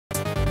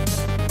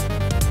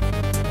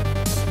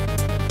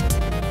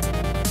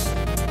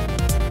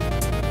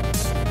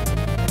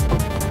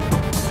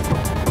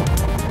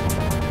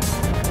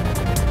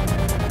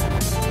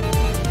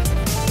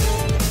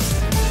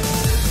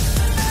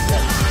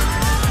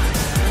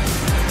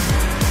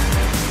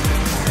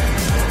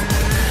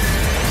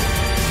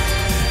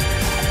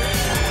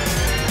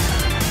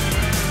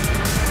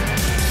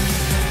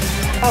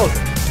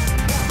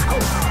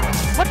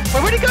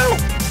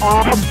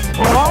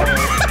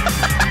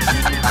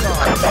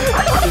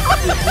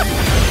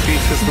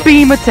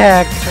Beam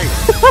attack!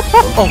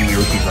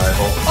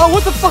 Oh,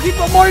 what the fuck? He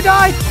more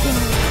died!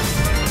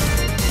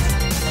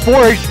 4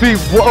 HP,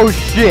 whoa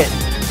shit!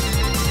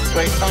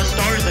 Wait,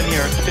 stars in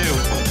here too.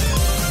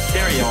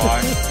 There you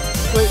are.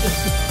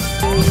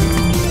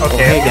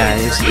 Okay, hey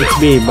guys,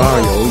 it's me,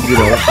 Mario, you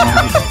know.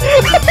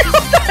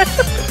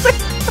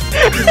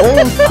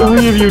 All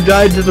 3 of you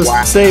died to the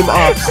same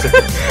obstacle.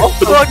 Oh,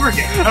 fuck, we're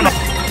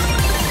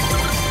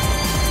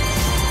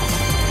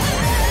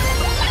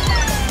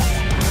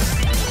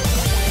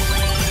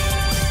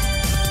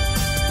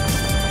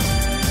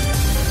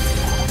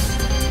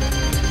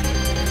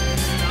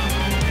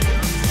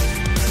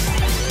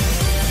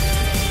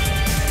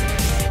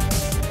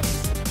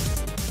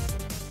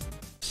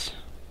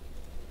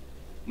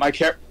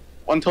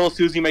until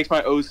Susie makes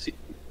my OC,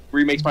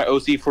 remakes my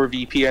OC for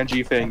the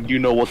PNG thing, you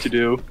know what to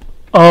do.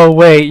 Oh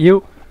wait,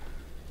 you...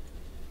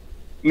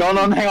 No,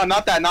 hang on,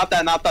 not that,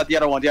 the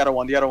other one,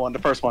 the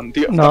first one,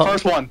 the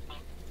first one.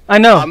 I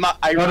know. I'm not,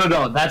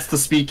 No, that's the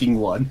speaking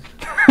one.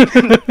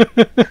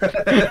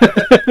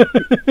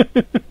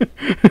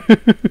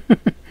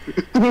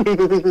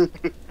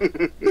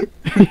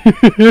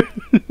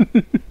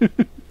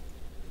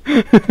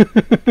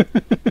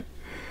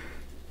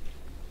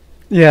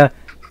 Yeah.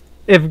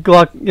 If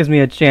Glock gives me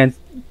a chance,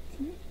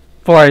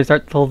 before I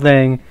start the whole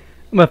thing,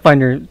 I'm gonna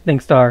find your thing,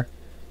 Star.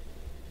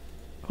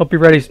 Hope you're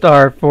ready,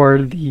 Star,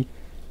 for the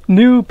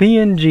new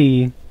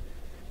PNG.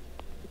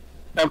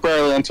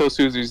 temporarily until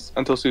Susie's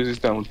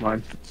done with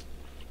mine.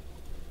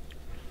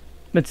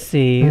 Let's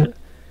see.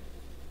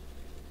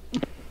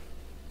 To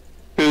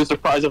the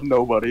surprise of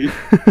nobody.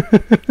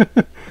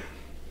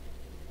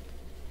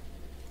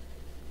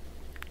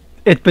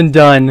 It's been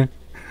done.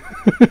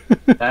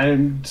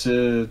 Time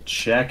to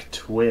check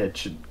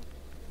Twitch.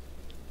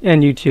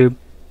 And YouTube.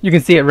 You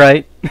can see it,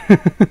 right?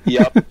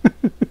 Yep.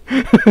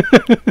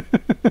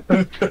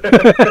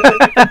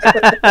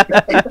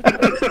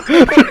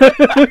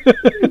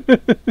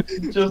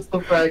 Just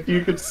the fact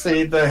you could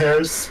see the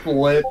hair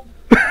split.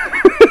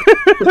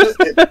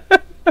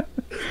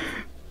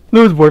 It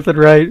was worth it,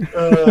 right?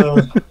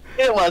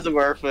 It wasn't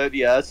worth it,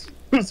 yes.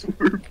 It was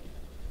worth it.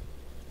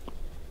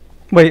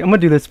 Wait, I'm gonna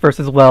do this first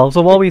as well.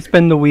 So while we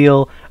spin the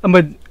wheel, I'm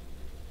gonna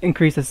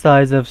increase the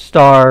size of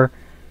Star.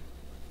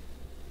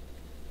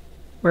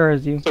 Where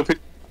is you? So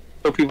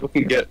people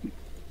can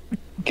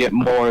get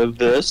more of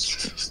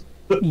this.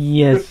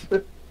 Yes.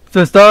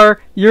 So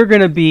Star, you're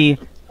gonna be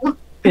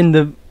in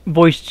the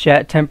voice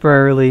chat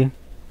temporarily.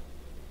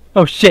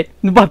 Oh shit!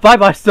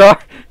 Bye, Star.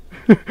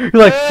 You're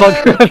like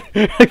fuck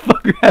gravity. Like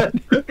fuck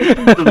gravity.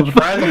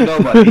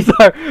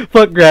 Sorry,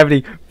 fuck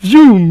gravity.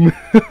 Zoom.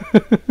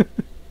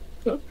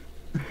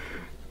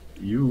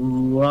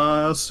 You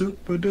are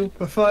super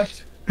duper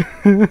fucked.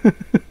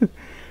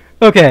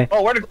 Okay.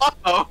 Oh, where did Glock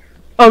go?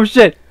 Oh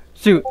shit!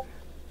 Shoot.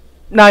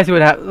 Now I see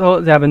what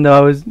happened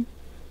though.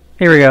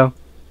 Here we go.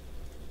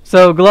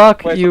 So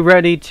Glock, Wait, you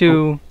ready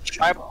to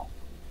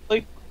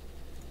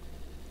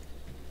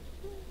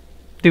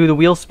do the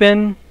wheel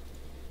spin?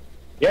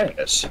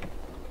 Yes.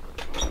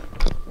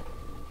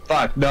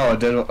 Fuck, no, it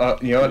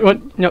didn't. You know what?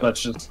 What? No.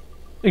 Let's just.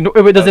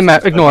 Ignore, it doesn't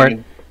matter. Ignore it.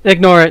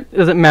 Ignore it.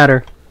 Doesn't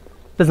matter.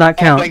 Does not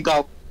count. Oh, thank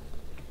God.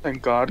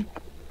 Thank God.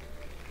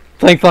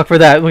 Playing fuck for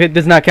that. Look, it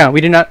does not count.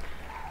 We did not.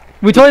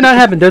 We totally not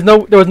happened. There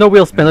was no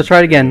wheel spin. Let's try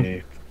it again.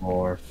 3,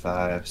 4,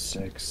 5,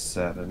 6,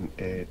 7,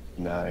 8,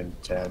 9,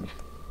 10.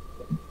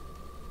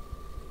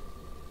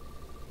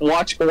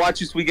 Watch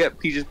as we get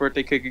Peach's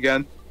birthday cake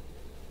again.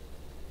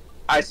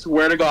 I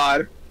swear to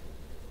God.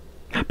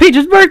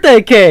 Peach's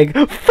birthday cake.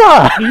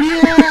 Fuck.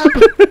 Yeah.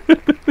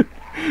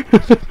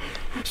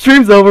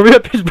 Stream's over. We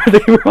got Peach's birthday.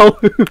 We're all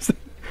losing.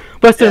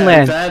 Western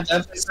Land. That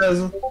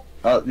says.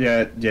 Oh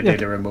yeah, you need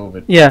to remove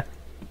it. Yeah.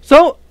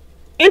 So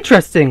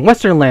interesting.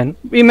 Western Land.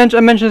 I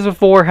mentioned this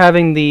before,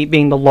 having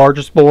being the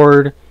largest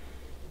board.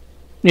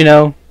 You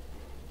know.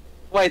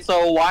 Wait,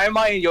 so why am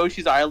I in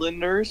Yoshi's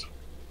Islanders?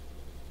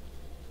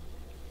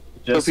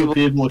 Just so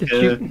people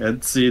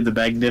can see the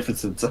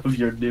magnificence of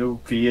your new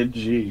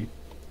PNG.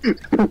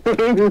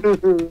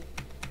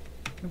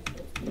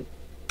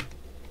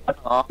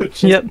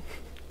 Yep.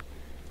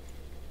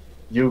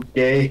 You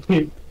gay.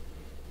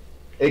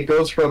 It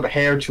goes from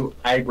hair to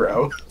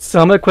eyebrow.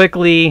 So I'm gonna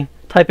quickly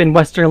type in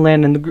Western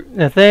Land in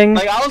the thing.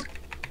 Like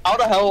how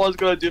the hell I was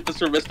gonna do this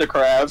for Mr.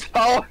 Krabs?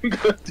 How am I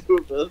gonna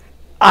do this?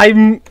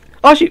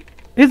 Actually,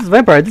 this is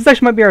Vampire. This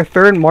actually might be our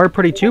third Mario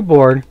Party 2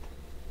 board.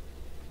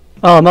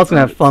 Oh, Mel's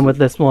gonna have fun with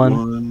this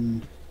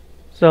one.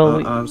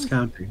 So I was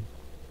counting.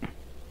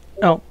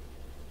 Oh.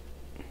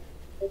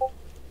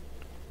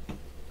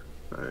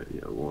 Alright,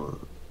 yeah, 1,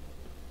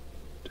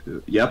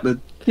 2. Yep.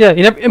 Yeah,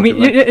 you never. I mean,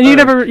 you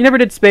never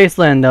did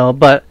Spaceland though.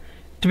 But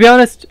to be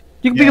honest,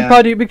 we could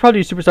probably do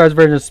Superstars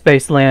version of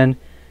Spaceland.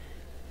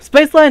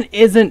 Spaceland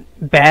isn't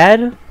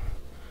bad.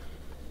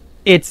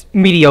 It's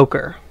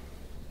mediocre.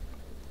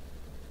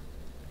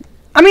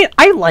 I mean,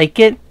 I like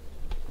it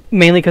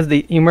mainly because of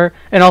the humor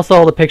and also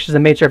all the pictures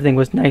and made sure everything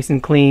was nice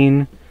and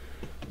clean.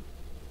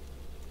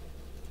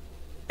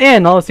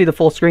 And I'll see the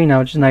full screen now,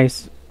 which is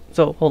nice.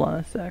 So hold on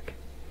a sec.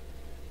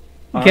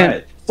 You can't.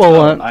 Alright,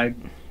 Well, so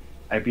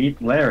I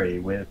beat Larry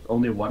with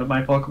only one of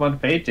my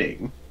Pokemon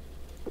fainting.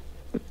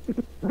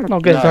 oh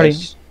good, it's already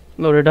Nice.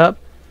 loaded up.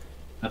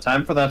 Now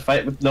time for that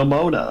fight with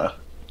Nomona.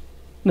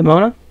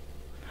 Nimona?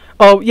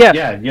 Oh yeah.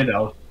 Yeah, you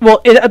know.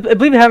 Well, I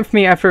believe it happened for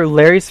me after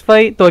Larry's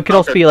fight, though it could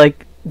also Okay. be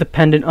like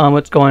dependent on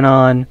what's going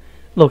on,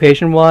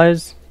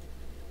 location-wise.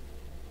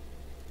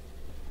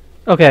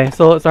 Okay,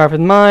 so let's start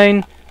with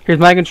mine. Here's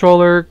my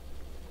controller.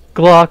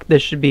 Glock,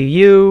 this should be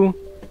you.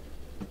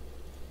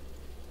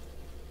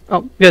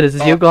 Oh, good. Is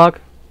this you, Glock?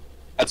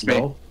 That's me.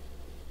 No?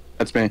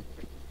 That's me.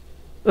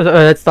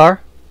 That's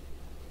Star.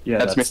 Yeah,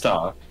 That's that's me.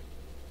 Star.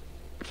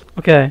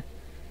 Okay.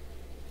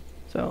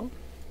 So,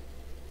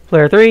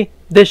 player 3.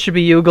 This should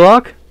be you,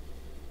 Glock.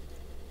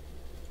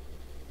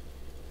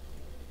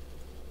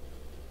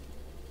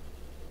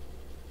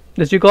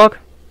 This you, Glock?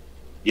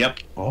 Yep.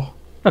 Oh.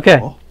 Okay.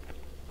 Oh.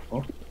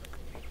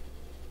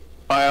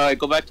 Alright,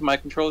 go back to my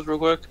controls real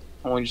quick.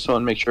 I just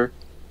want to make sure.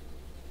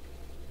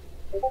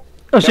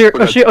 Oh, so Yep,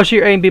 we're good.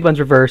 your A and B buttons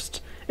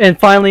reversed. And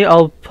finally,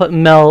 I'll put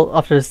Mel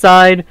off to the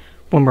side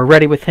when we're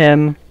ready with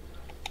him.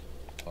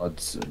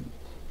 Hudson.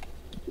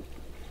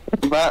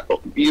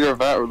 Either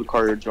that or the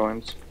Carter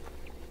joins.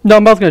 No,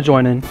 Mel's gonna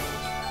join in.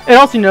 And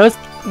also, you noticed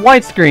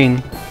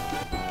widescreen.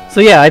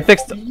 So yeah, I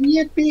fixed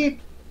Yippee!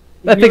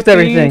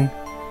 everything.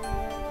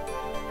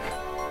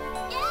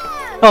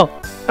 Oh,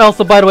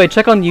 also, by the way,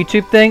 check on the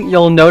YouTube thing.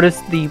 You'll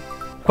notice the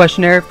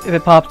questionnaire if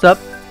it pops up.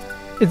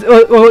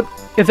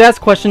 If that's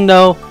a question,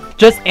 though,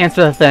 just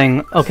answer the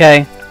thing,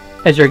 okay?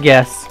 As your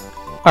guess.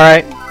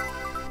 Alright?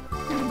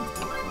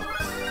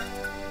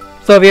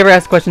 So if you ever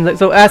ask questions, like,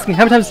 so asking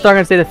how many times is Star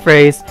gonna say the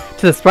phrase,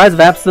 to the surprise of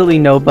absolutely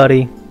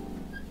nobody.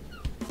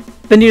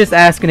 Then you just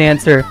ask and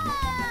answer.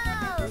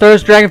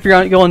 Stardust Dragon, if you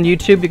go on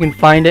YouTube, you can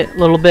find it a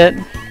little bit.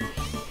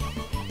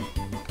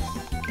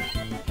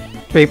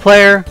 3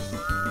 player.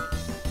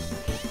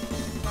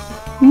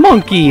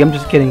 Monkey! I'm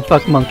just kidding,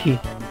 fuck Monkey.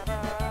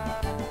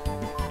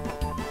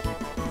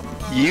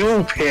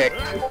 You pick.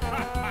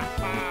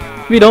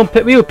 We don't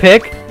pick, we would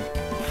pick.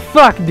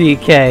 Fuck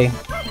DK.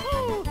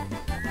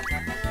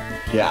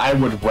 Yeah, I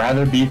would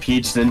rather be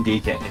Peach than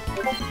DK.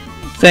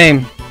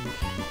 Same.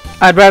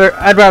 I'd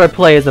rather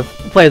play as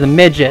a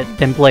midget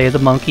than play as a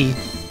monkey.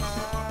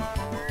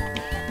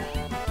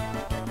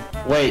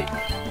 Wait.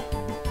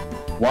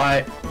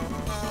 Why?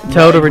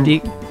 Toad over D.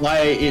 Why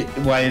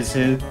is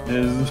his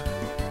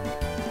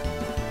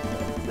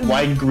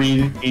why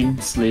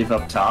green sleeve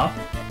up top?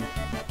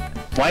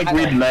 Why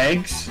green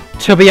legs?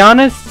 To be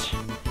honest,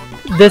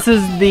 this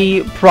is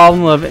the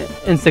problem of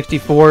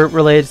N64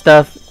 related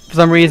stuff. For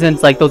some reason,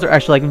 it's like those are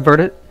actually like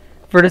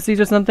vertices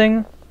or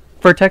something,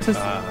 vertexes.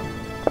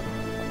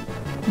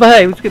 But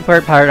hey, we could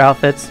get pirate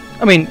outfits.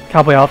 I mean,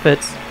 cowboy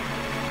outfits.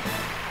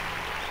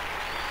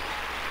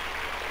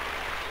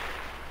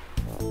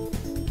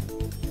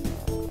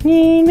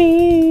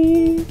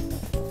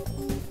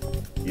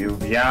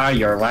 Yeah,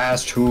 your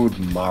last hood,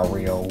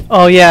 Mario.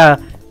 Oh yeah,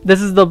 this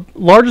is the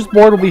largest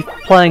board we'll be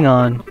playing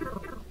on.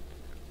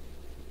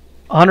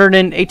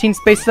 118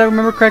 spaces, if I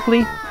remember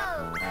correctly.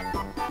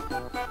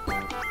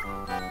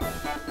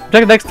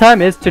 Objective next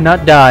time is to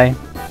not die.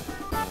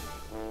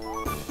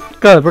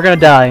 Good, we're gonna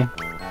die.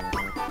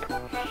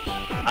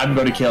 I'm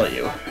gonna kill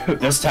you.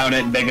 This town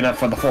ain't big enough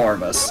for the 4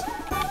 of us.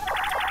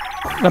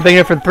 Not big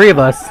enough for the 3 of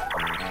us.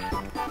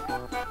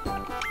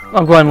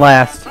 I'm going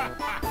last.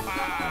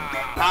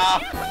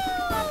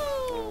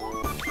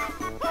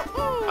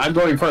 I'm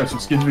going first,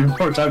 which gives me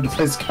more time to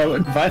play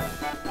Scarlet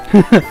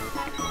Violet.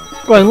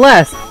 Going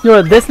last. You know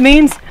what this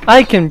means?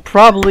 I can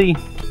probably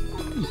do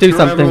Screw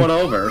something. everyone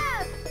over.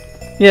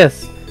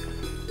 Yes.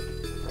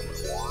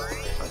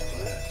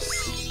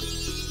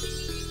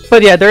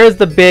 But yeah, there is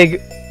the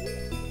big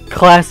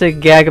classic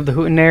gag of the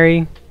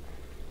hootenary.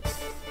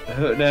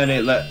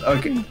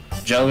 Okay.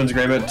 Gentleman's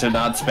agreement to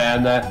not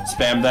spam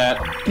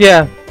that.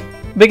 Yeah.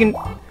 We can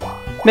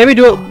maybe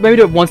do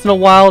it once in a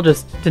while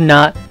just to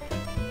not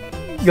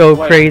go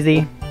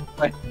crazy.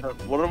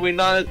 What are we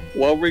not?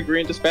 What are we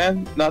agreeing to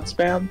spam? Not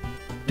spam?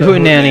 The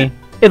hootenanny.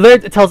 It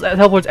literally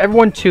teleports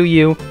everyone to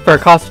you for a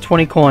cost of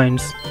 20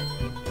 coins.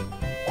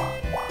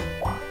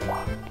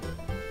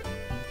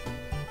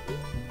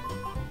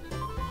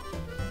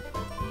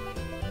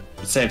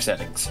 Save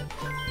settings.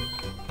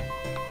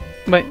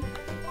 Wait.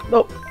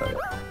 Oh.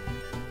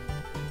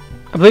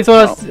 I believe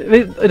someone else.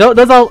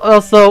 That's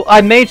also.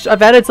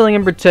 I've added something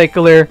in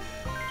particular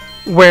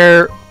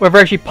where whoever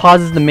actually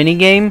pauses the mini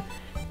game,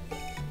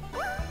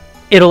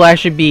 it'll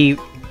actually be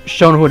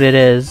shown what it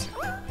is.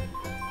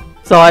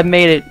 So I've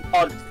made it.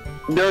 Oh,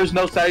 there is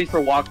no settings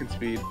for walking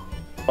speed.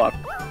 Fuck.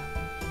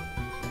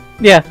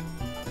 Yeah.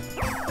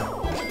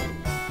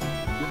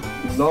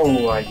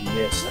 No, I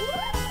missed.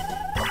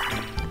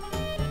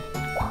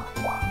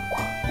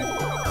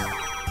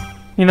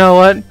 You know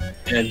what?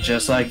 And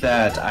just like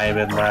that, I am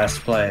in last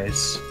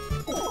place.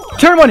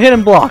 Turn one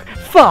hidden block.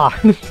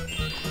 Fuck.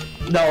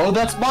 No,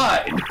 that's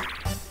mine.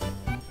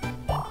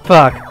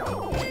 Fuck.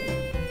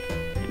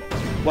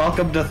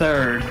 welcome to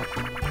third.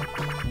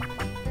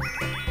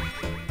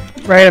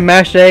 Right, a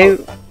mash A.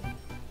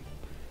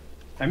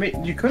 I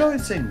mean, you could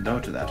always say no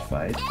to that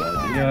fight,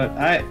 but you know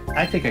what?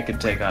 I think I could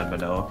take on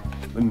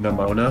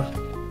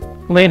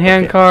Namona. Lane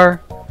hand Okay.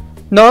 car.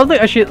 No, I don't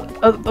think I should.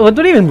 It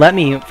didn't even let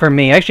me for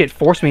me. Actually, it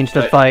forced me into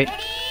the fight.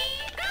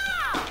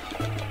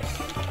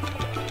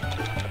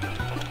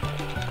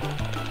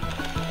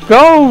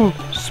 Go!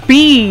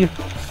 Speed!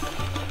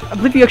 I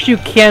believe you actually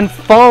can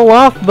fall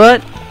off,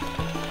 but...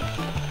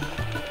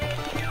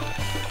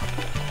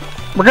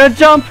 We're gonna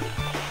jump!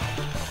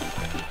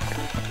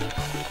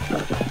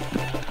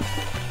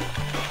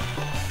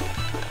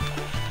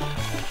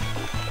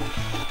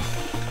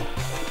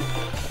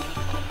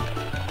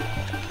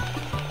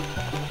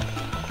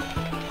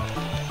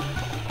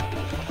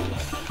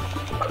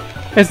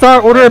 It's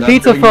our order a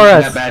pizza for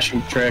us! That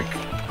bashing trick.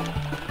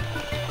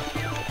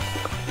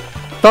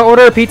 Start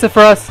order a pizza for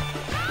us.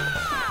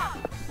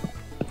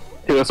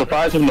 He'll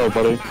surprise him,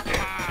 nobody.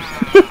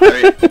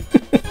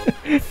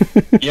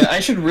 Yeah, I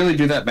should really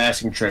do that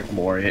mashing trick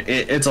more.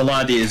 It's a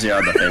lot easier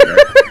on the finger.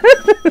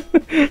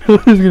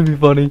 This is gonna be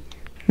funny.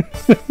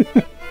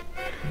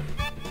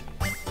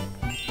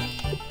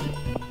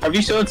 Have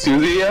you shown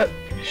Susie yet?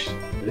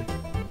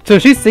 So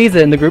she sees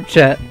it in the group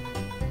chat.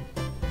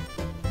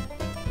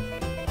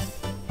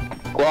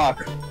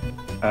 Glock.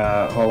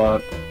 Hold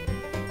on.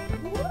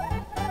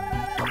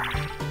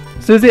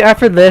 Susie,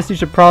 after this, you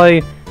should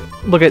probably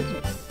look at...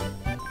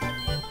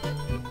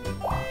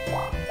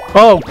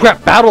 Oh,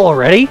 crap, battle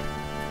already?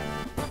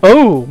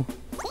 Oh!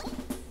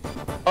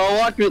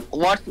 Oh,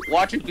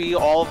 watch it be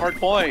all of our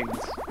coins.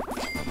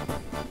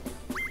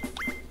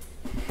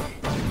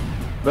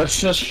 Let's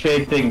just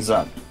shake things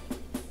up.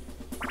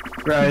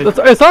 Right.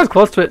 It sounds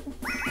close to it.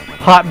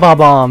 Hot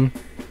Bob-omb.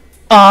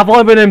 I've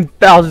only been in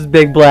Bowser's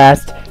Big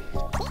Blast.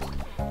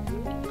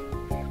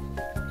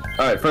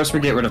 Alright, first we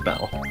get rid of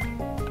Bell.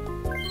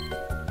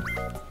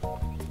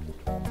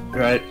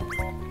 Right.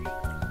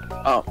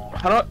 Oh,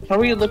 how do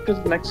we look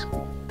at the next?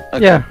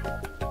 Okay. Yeah.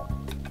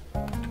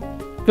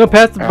 Go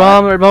past the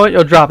bomb at a moment,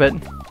 you'll drop it.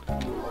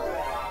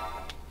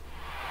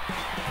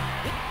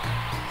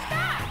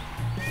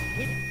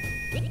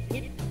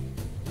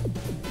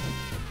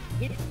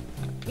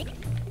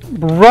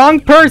 Wrong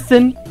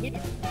person!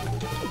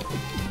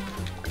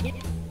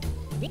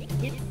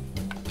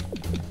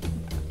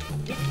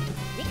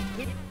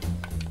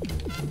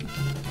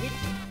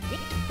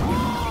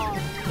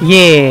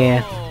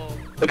 Yeah.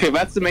 Okay,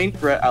 that's the main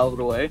threat out of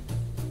the way.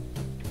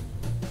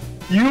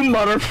 You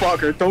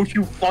motherfucker! Don't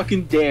you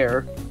fucking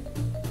dare!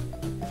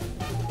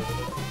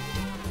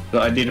 So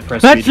I need to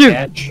press That's B to you.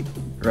 catch.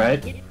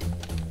 Right?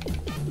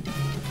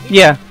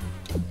 Yeah.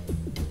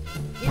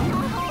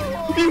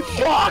 You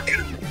fuck!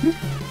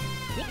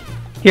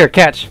 Here,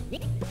 catch.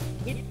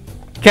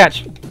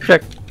 Catch.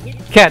 Check.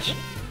 Catch.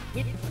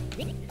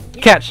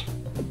 Catch.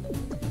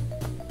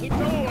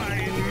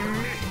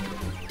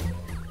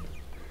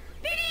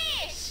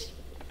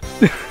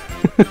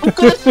 Who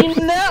could have seen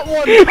that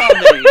one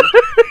coming?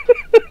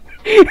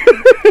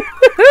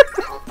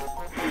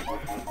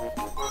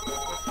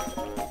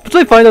 What's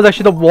really funny though is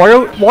actually the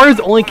Wario's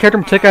the only character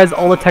in particular has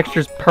all the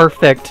textures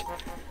perfect.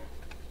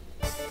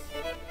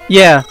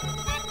 Yeah.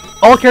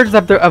 All characters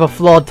have a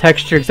flawed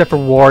texture except for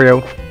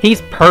Wario.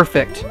 He's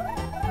perfect.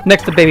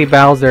 Next to Baby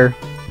Bowser.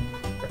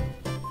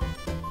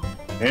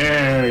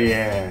 Hell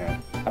yeah.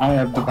 I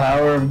have the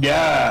power of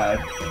God.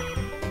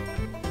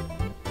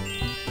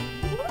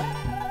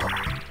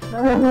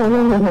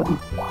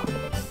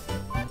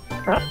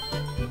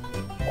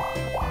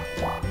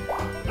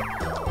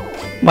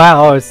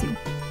 Wow, it's...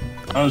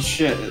 Oh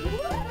shit.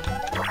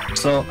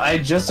 So I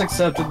just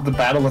accepted the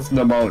battle with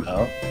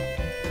Namona,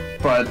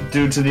 but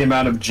due to the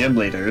amount of gym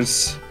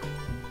leaders,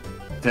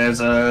 there's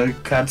a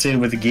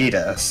cutscene with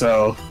Gita,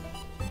 so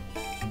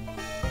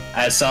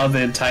I saw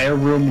the entire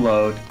room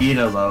load,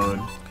 Gita load,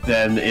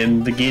 then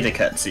in the Gita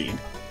cutscene.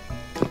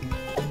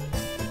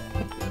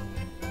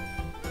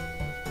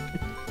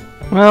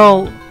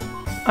 Well,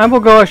 I will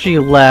go actually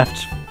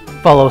left.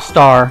 Follow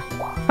Star.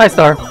 Hi,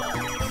 Star.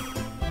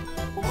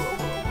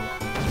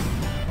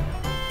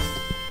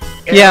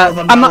 Yeah,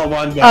 I'm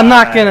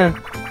not gonna...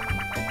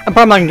 I'm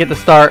probably not gonna get the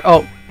star.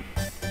 Oh.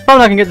 Probably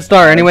not gonna get the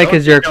star anyway,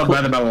 because you're... killed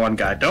by the level 1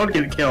 guy. Don't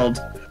get killed.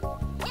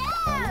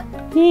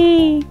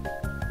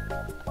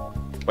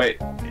 Wait,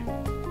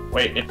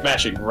 it's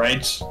mashing,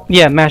 right?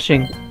 Yeah,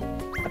 mashing.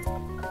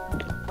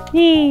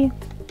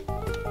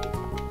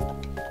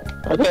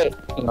 Okay,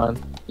 hang on.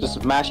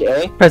 Just mash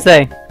A. Press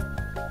A.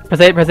 Press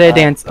A, press A,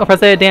 dance. Oh,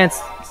 press A, dance.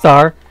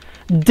 Star.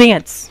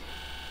 Dance!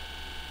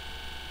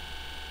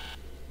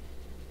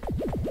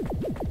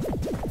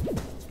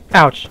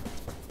 Ouch.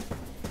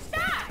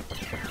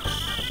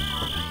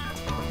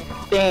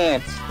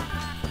 Dance.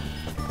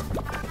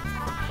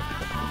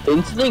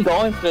 Instantly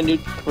going for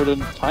the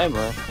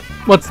timer.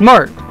 What's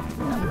smart?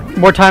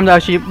 More time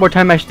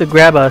to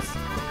grab us.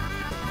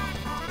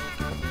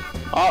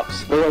 Oh,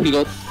 there he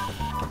goes.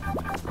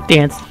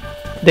 Dance.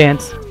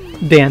 Dance.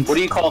 Dance. What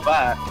do you call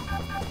that?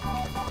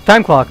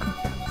 Time clock.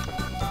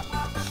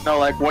 No,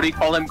 like, what do you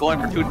call him going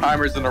for 2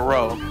 timers in a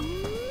row?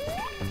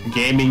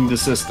 Gaming the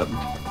system.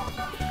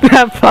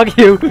 Fuck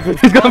you.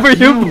 He's going for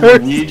you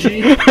first.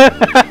 Luigi.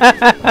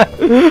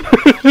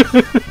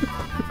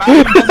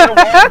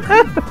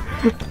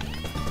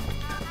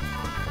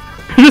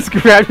 You just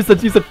grabbed her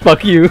since you said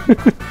fuck you.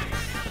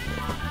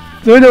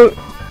 Do I know?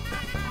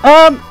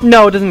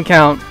 No, it doesn't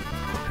count.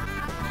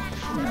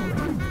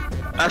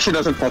 Actually,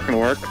 doesn't fucking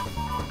work.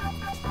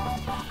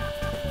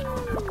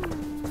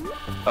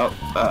 Oh,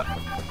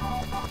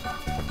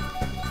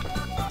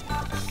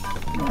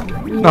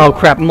 Oh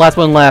crap, I'm the last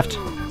one left.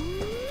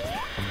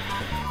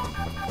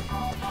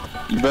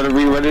 You better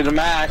be ready to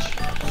mash.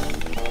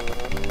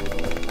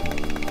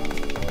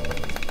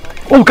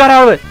 Oh, got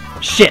out of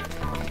it! Shit!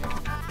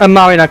 I'm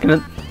probably not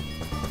gonna...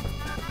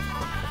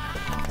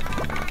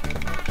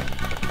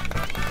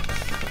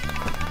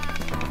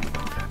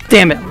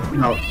 Damn it!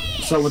 no.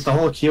 So with the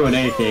whole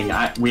Q&A thing,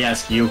 we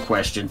ask you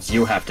questions,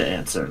 you have to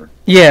answer.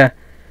 Yeah.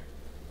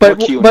 But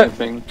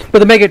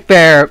to make it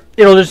fair,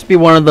 it'll just be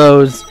one of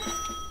those...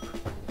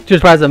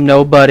 Just prize of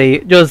nobody.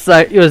 Just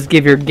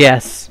give your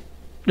guess.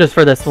 Just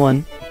for this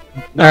one.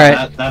 No,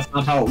 Alright. that's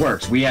not how it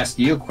works. We ask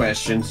you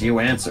questions, you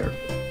answer.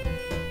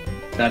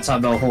 That's how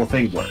the whole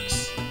thing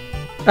works.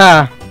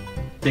 Ah.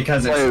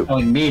 Because it's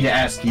telling me to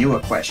ask you a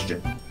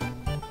question.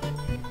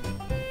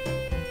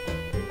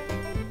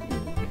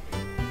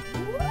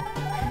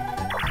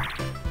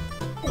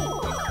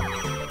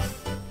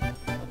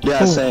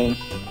 Yeah, same.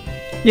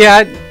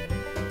 Yeah.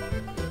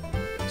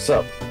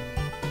 So.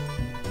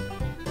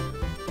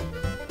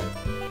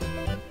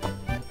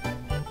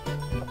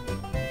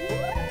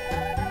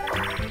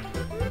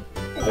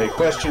 A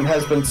question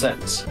has been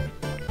sent.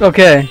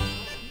 Okay.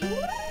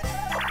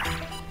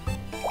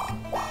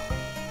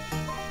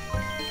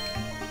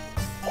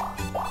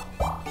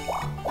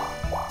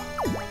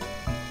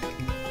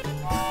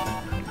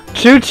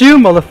 Choo choo,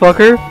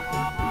 motherfucker!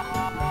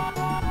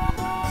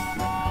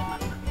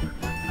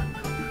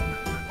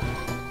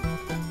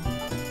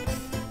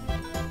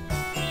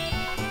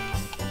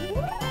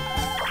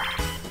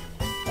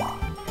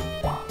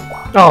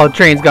 Oh,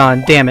 train's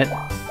gone. Damn it.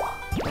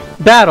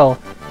 Battle.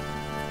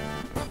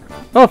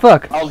 Oh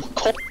fuck. Of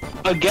course,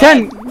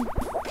 again. 10.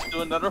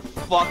 Do another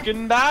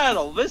fucking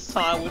battle. This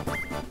time with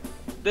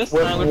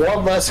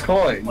one less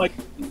coin. like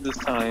this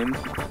time.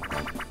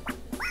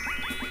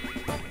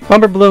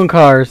 Bumper balloon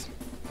cars.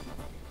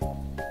 We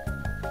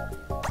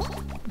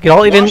could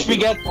all even. Watch me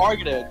get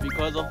targeted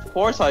because of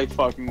course I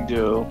fucking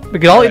do. We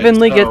could all Alright,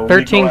 evenly so get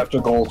 13. We go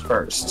after gold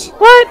first.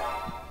 What?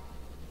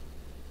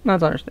 No,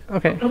 that's understand.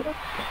 Okay.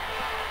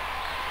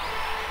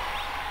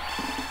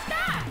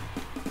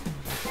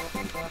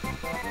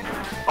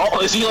 Oh,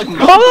 is he like?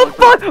 Oh the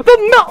fuck! The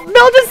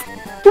Mel just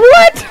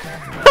what?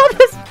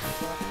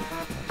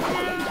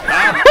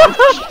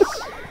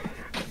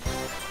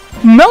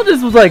 Mel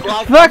just was like,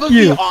 Like, fuck to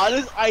you. Be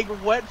honest, I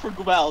went for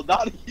Gumel,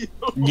 not you.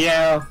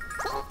 Yeah.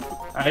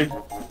 I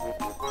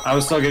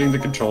was still getting the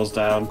controls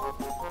down.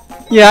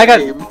 Yeah, I got.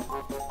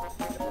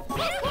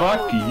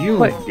 Fuck you,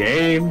 Wait.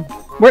 game.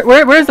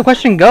 Where does the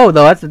question go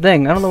though? That's the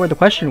thing. I don't know where the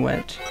question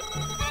went.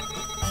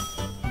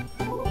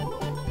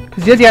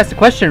 Cause you asked the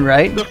question,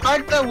 right? The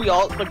fact that we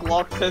all like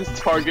locked says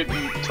target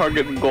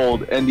and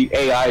gold, and the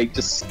AI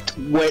just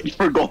went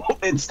for gold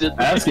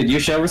instantly. Ask it, you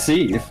shall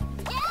receive.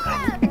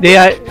 The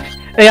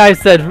AI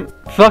said,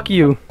 "Fuck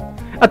you."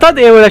 I thought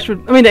the AI would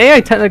actually. I mean, the AI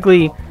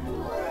technically.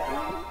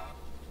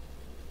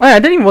 Oh, yeah, I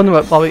didn't even wonder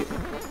what Bobby.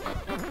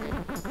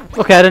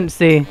 Okay, I didn't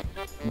see.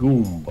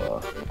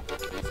 Goomba.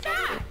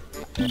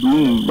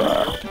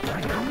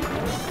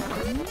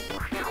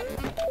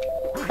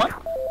 What?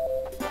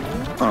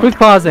 Oh. Who's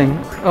pausing?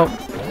 Oh,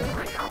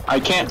 I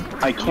can't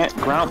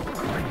ground.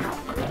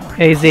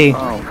 AZ.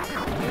 Oh.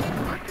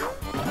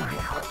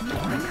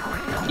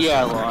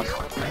 Yeah, I lost.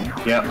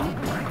 Yep.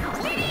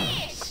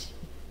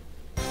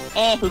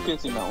 Who can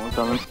see that one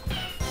coming?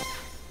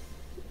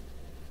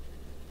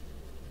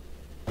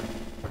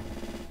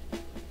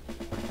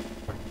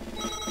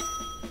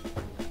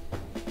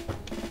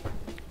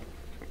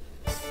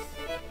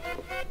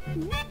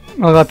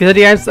 Oh god, because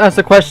he asked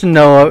the question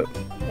though.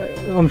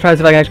 I'm trying to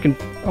see if I can actually.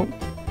 Oh.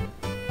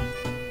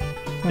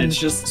 It's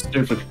just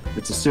stupid.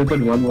 It's a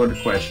stupid one-word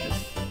question.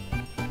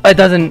 It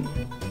doesn't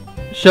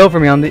show for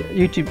me on the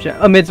YouTube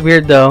channel. I mean, it's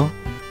weird though.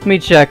 Let me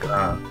check.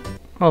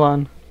 Hold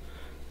on.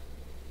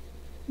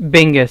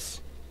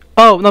 Bingus.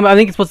 Oh no, I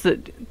think it's supposed to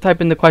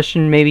type in the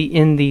question maybe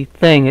in the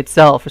thing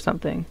itself or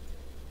something.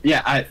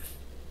 Yeah,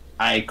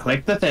 I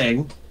click the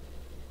thing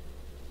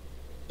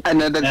And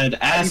then and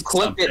ask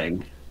click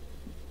something.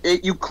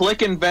 you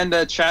click and then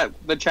the chat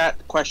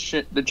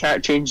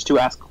changes to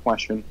ask a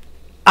question.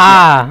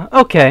 Ah,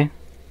 okay.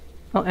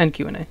 I'll end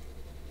Q&A.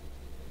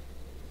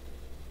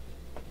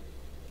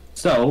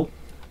 So,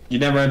 you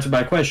never answered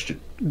my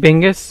question.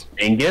 Bingus?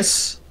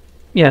 Angus?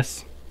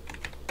 Yes.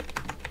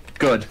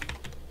 Good.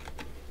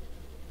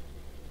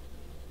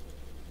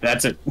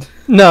 That's it.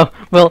 No.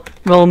 Well,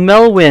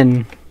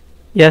 Melwin.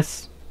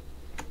 Yes.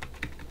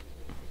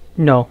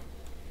 No.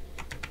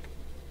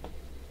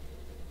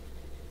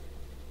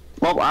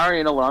 Well,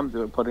 already know what I'm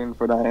doing. Putting in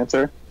for that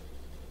answer.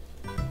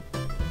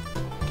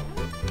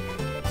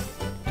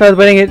 So I was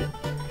waiting it.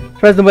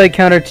 Press the wait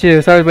counter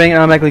too. So I was waiting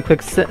automatically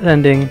click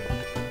sending.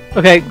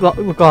 Okay,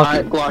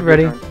 Glock,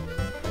 ready? Your turn.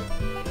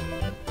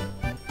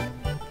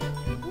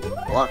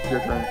 Glock, your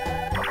turn.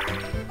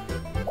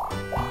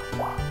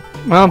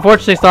 Well,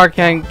 unfortunately, Glock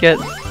can't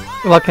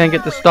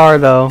get the star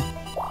though.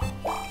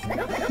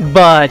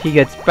 But he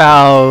gets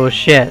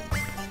shit.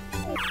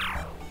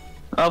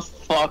 Of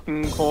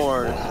fucking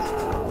course.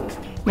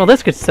 Well,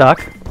 this could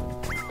suck.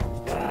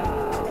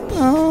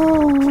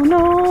 Oh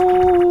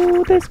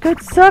no, this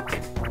could suck.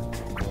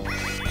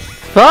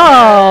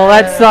 Oh,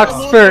 that sucks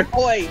for.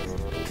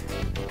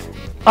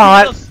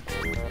 Oh,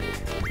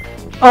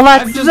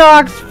 that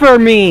sucks for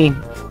me.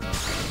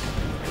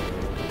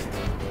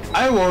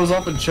 I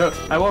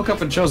woke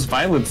up and chose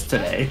violence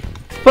today.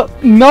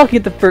 But Mel can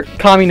get the first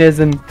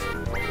communism.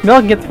 Mel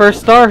can get the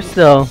first star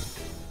still.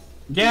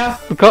 Yeah.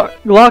 Star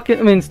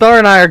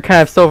and I are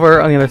kind of so far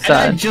on the other And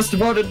side. I just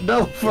voted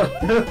no for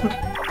him.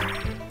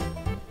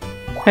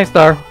 Hey,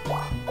 Star.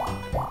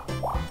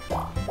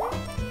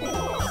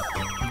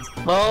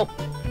 Well,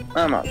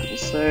 I'm not gonna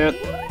say it.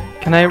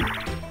 Can I?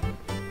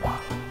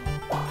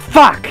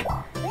 Fuck!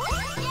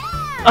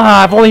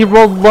 Ah, I've only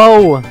rolled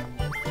low.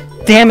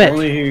 Damn it!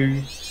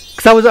 Only...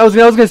 Cause I was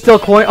gonna steal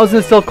coin. I was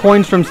gonna steal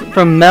coins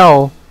from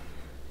Mel.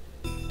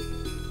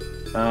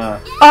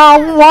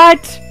 Oh,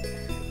 what?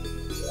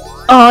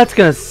 Oh, it's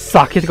gonna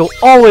suck. You have to go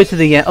all the way to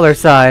the other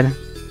side.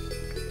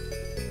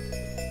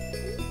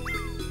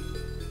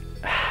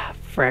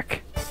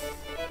 Frick.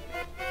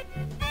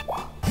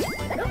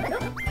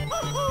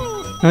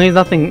 No, he's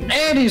nothing.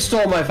 And he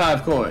stole my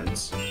 5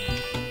 coins.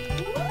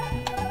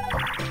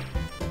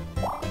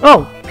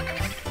 Oh!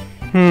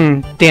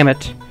 Damn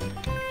it.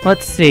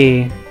 Let's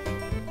see.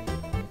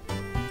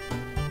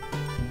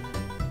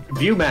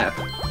 View map.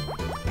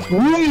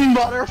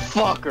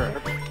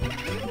 Motherfucker!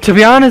 To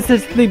be honest,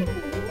 it's the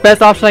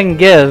best option I can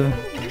give.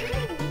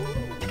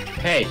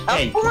 Hey,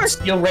 Of course.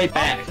 steal right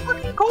back.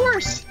 Of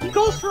course! He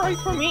goes right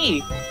for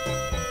me!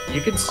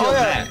 You can steal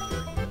yeah. back.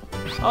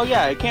 Oh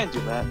yeah, I can't do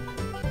that.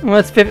 Well,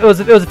 it was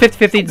a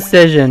 50-50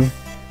 decision.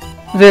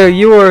 There,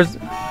 yours.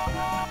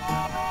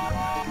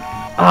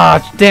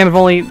 Ah, damn! I've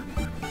only.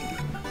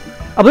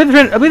 I believe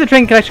the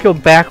train can actually go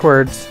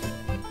backwards.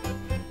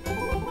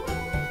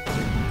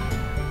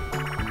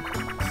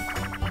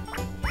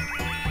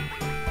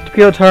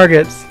 Torpedo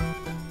targets.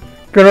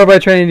 Going over by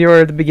train, you are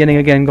at the beginning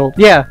again. Gold.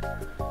 Yeah.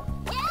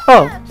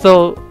 Oh,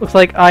 so looks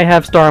like I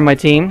have Star on my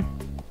team.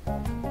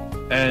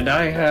 And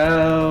I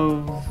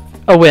have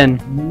A win.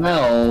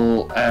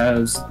 Mel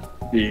as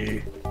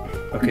the.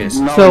 Okay,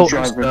 So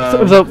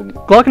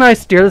Glock and I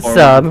steer the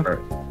sub.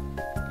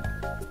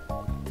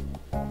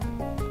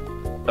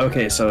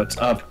 Okay, so it's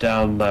up,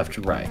 down, left,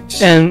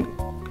 right. And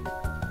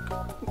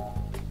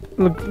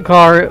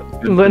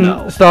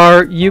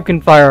Star, you can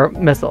fire a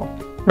missile.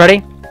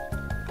 Ready?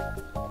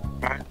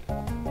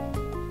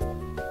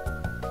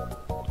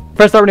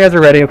 Press start when you guys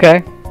are ready,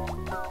 okay?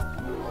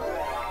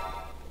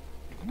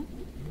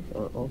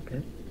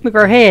 Okay. Look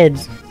our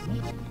heads.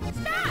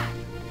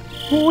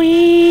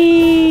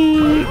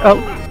 Whee! Oh,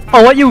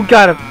 what you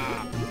gotta?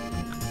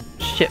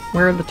 Shit,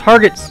 where are the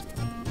targets?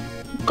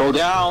 Go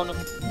down!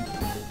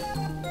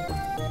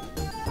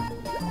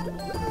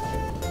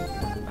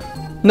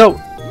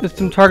 No, there's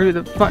some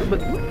target. But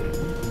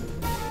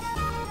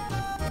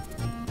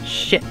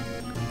shit.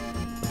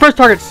 The first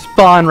target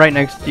spawned right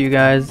next to you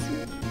guys.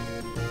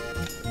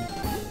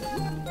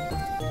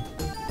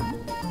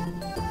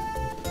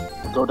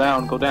 Go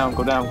down, go down,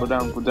 go down, go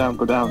down, go down,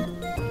 go down.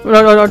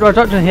 No, I'm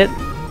trying to hit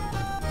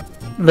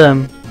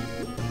them.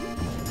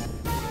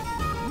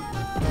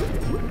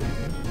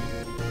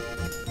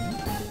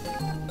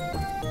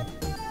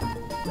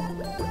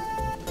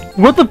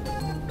 What the?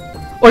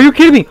 Are you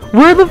kidding me?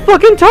 Where are the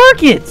fucking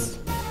targets?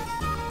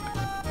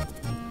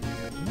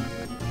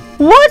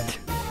 What?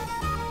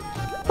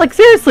 Like,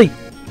 seriously?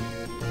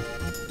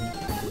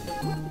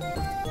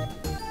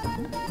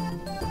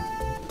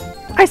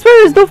 I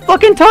swear there's no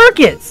fucking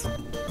targets!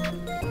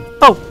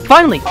 Oh,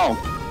 finally! Oh.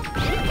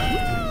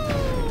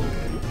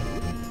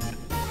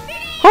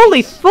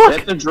 Holy fuck!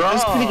 Hit the draw.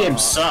 This minigame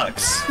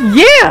sucks.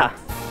 Yeah!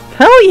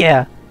 Hell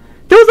yeah!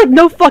 There was like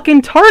no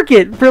fucking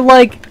target for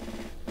like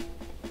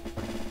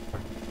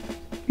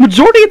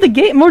majority of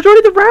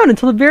the round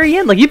until the very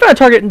end. Like, you found a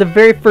target in the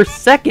very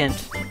first second.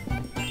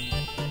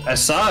 I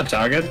saw a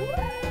target.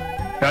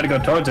 Tried to go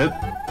towards it.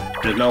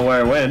 Didn't know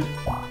where it went.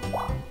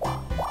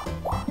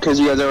 Because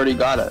you guys already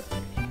got it.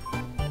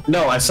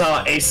 No, I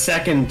saw a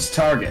second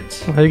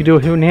target. How you can do a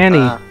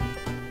Hoonanny?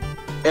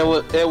 It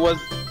was the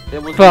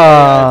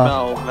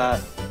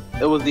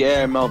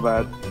AML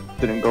that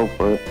didn't go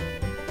for it.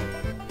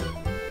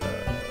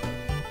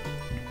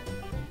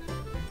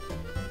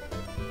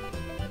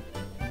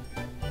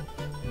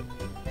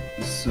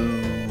 So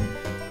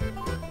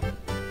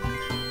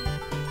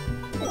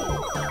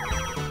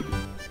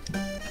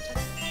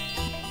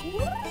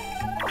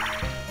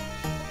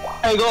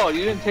Hey, God,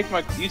 you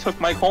took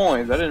my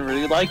coins. I didn't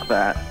really like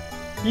that.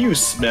 You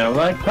smell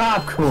like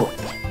popcorn.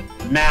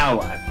 Now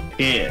I'm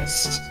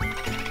pissed.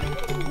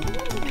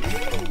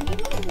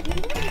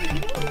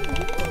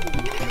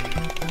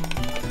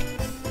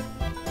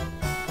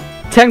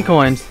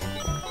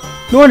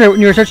 $10. No wonder when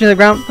you were searching the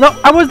ground. No,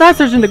 I was not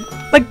searching the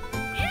like.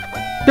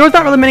 There was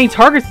not really many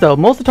targets though.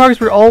 Most of the targets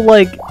were all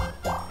like.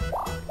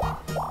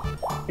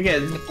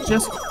 Again,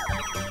 just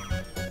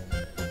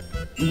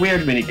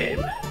weird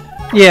minigame.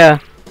 Yeah.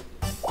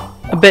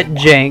 A bit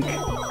jank.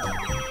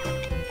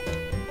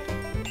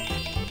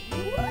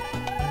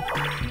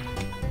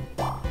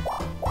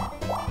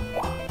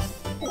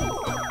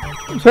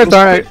 So it's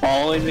alright.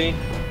 Following me?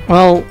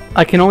 Well,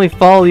 I can only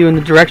follow you in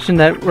the direction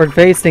that we're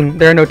facing.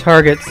 There are no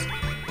targets.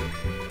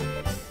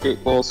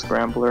 Great Ball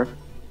Scrambler.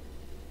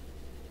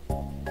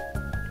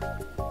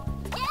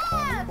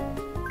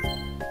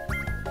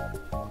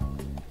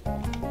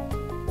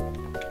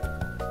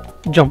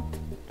 Jump.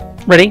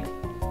 Ready?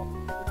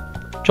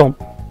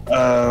 Jump.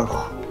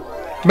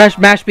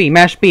 Mash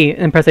B,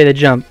 and press A to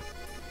jump.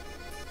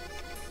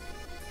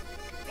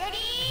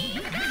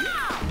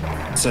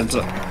 Since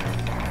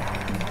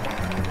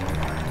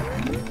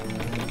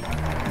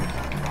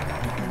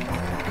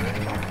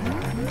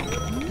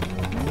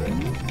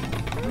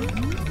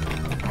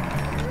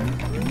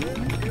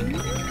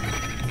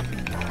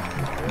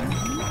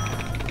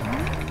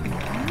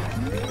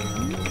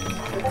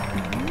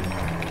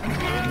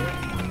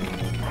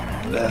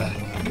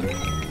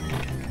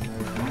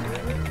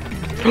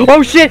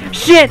Oh shit!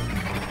 Shit!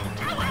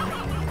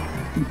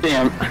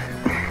 Damn.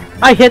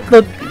 I hit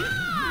the.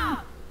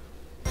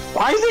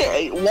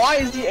 Why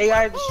is the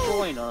AI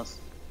destroying us?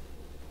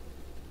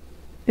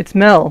 It's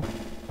Mel.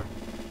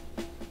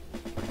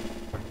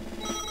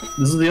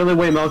 this is the only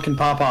way Mel can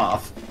pop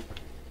off.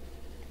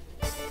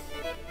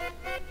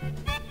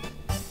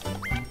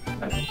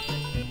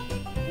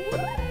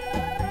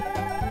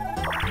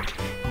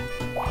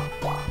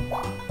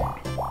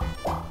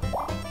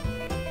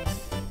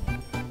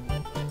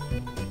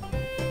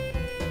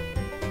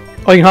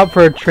 Oh, you can hop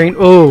for a train.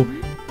 Oh,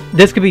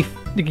 this could be.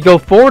 You could go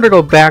forward or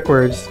go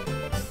backwards.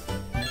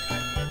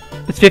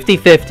 It's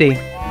 50-50.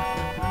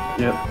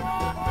 Yep.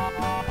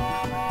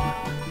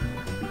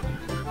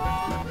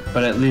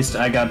 But at least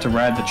I got to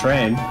ride the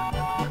train.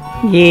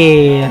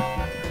 Yeah.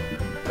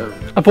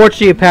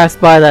 Unfortunately, you passed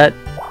by that.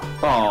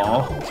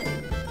 Aww.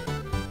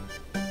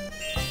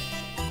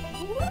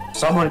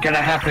 Someone get a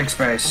happening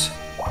space.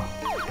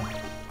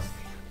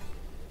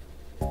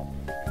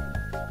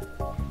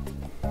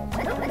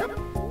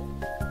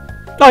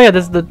 Oh yeah,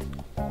 this is the.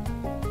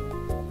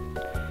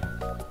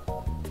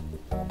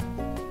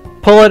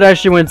 Pull it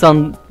actually when it's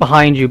on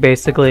behind you,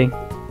 basically.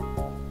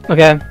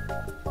 Okay.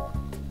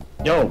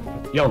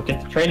 Yo,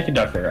 get the train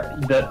conductor.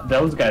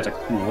 Those guys are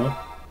cool.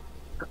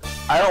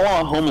 I don't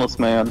want a homeless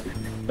man.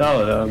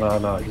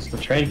 No, just the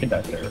train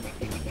conductor.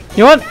 You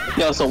know what?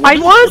 Yeah, so I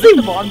what does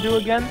the honestly. bomb do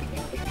again?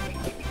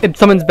 It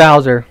summons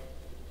Bowser.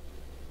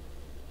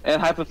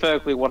 And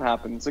hypothetically, what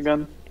happens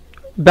again?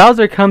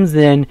 Bowser comes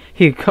in,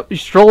 he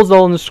strolls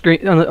all on the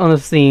screen on the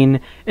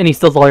scene, and he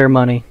steals all your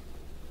money.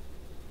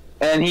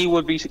 And he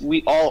would be,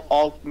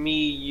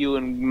 me, you,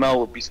 and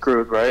Mel would be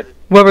screwed, right?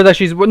 Whoever that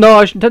she's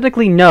no,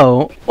 technically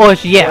no. Oh,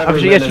 yeah,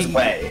 Whoever's actually, in yeah, his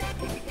way.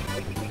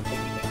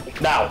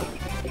 Now.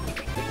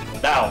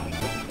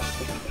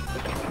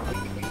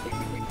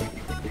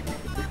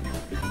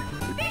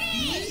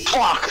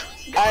 Fuck!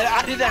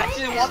 I didn't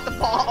actually want the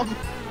bomb.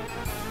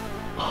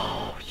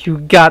 you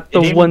got It the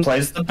even one.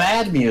 plays the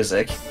bad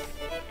music.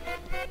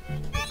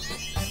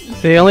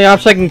 The only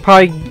option I can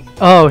probably.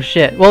 Oh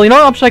shit. Well, you know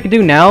what option I can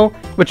do now,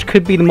 which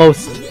could be the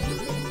most.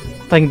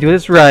 If I can do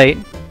this right.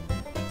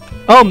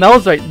 Oh,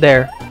 Mel's right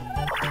there.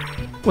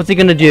 What's he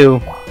gonna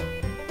do?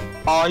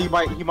 Oh,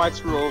 he might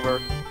screw over.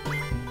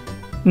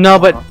 No,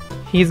 but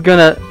he's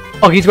gonna.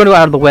 Oh, he's going to go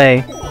out of the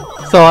way.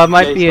 So I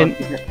might be in.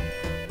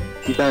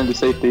 He's down into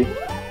safety.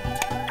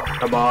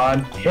 Come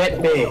on, hit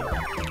me.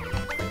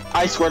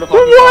 I swear to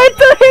What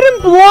the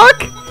hidden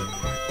block?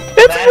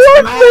 It's That's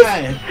worthless.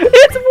 mine.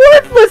 It's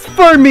worthless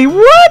for me.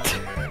 What?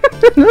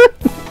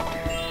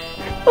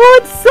 Oh,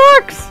 it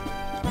sucks.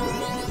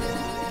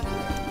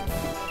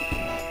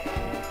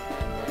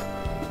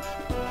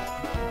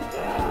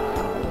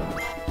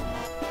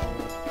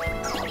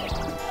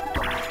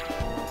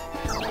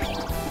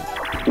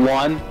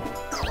 One.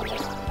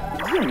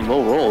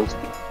 Low rolls.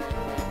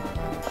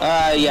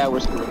 Yeah, we're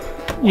screwed.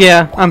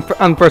 Yeah, I'm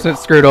the person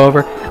that's screwed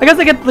over. I guess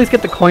I get at least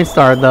get the coin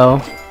star though.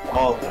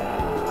 Oh.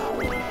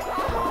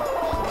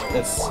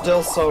 It's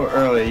still so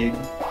early.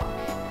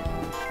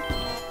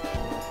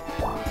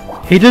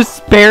 He just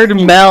spared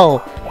Mel.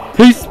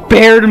 He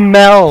spared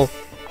Mel.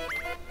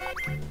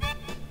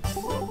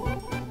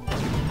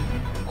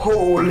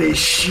 Holy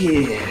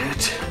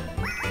shit.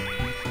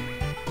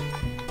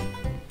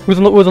 Who's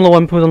on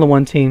the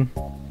one team?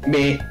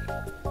 Me.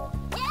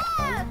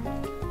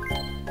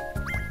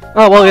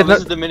 Oh well, This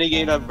is the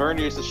minigame that Vern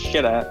used to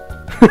shit at.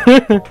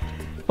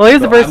 well, here's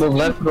the So first. I move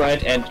left and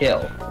right and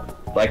kill.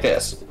 Like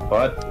this.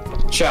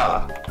 But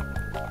cha.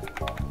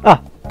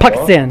 Ah,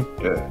 Pakistan.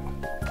 Yeah.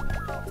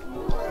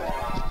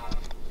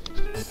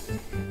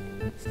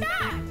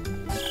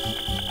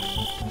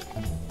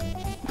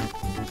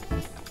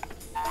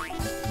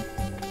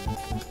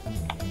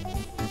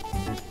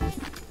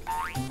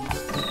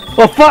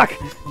 Oh fuck!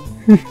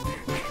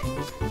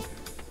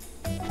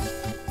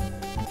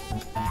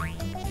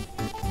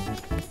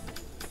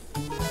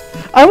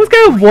 I always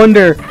kind of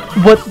wonder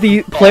what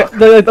the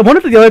I wonder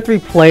if the other 3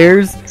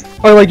 players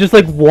are like just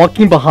like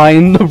walking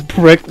behind the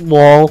brick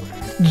wall,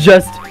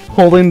 just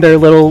holding their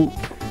little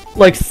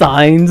like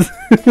signs.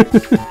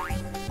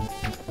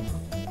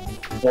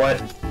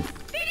 What?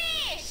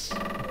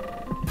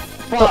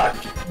 Fuck!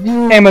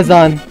 You.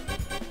 Amazon,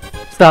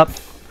 stop!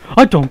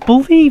 I don't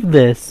believe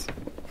this.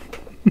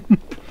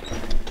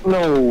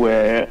 No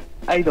way.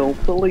 I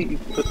don't believe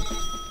it.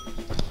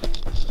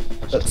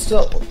 But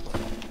still,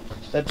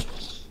 that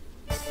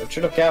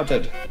should have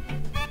counted.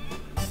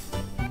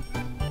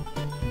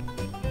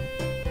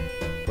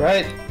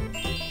 Right?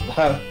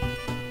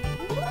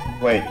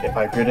 Wait, if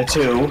I grid a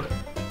 2.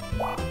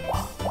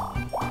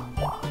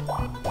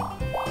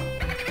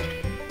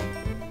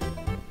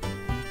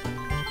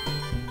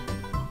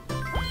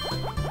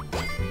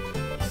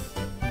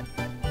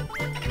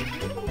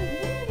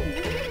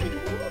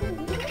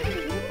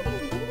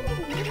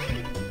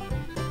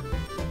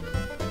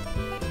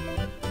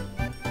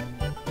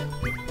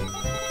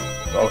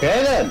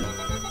 Okay then.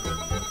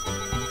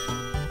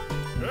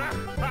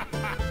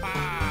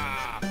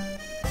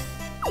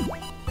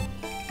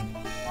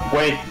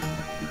 Wait,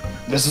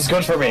 this is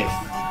good for me.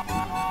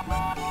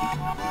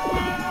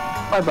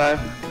 Bye bye.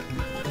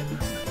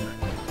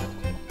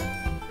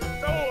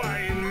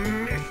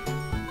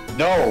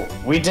 No,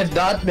 we did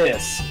not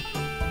miss.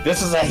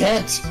 This is a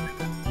hit.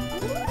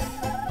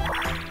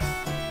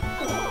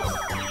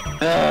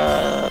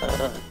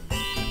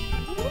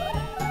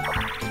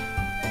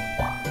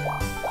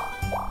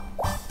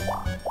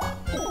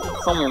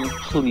 Someone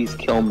please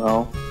kill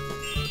Mel.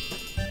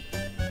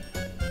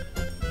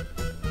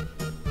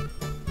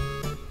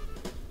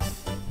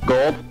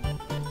 Gold?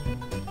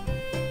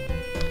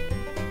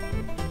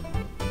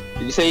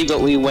 Did you say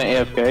we went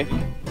AFK?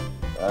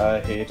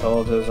 He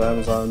told his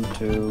Amazon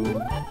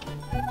to...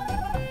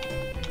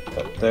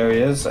 But there he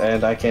is,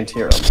 and I can't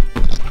hear him.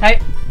 Hey,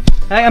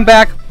 I'm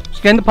back.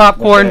 Just getting the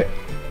popcorn. Okay.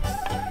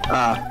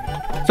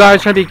 Sorry, I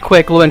was trying to be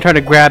quick, Lou, and trying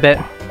to grab it.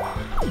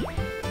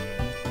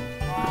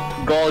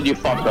 Gold, you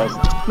fucked us.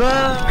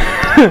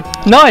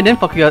 No, I didn't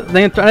fuck you. I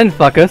didn't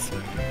fuck us.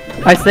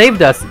 I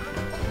saved us.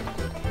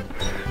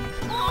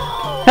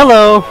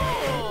 Hello.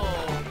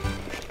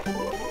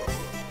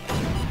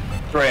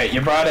 Great,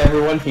 you brought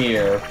everyone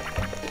here.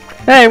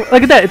 Hey,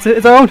 look at that.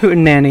 It's our own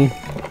hootenanny.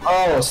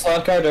 Oh,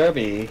 Slot Car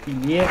Derby.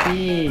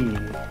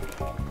 Yippee.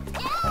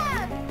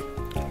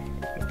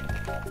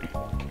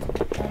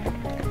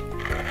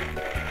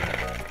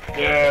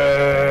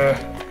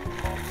 Yeah.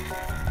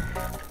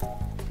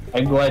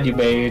 I'm glad you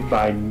made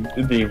mine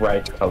the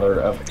right color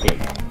of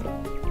pink.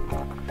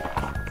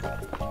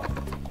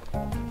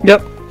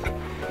 Yep.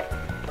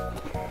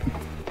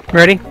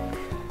 Ready?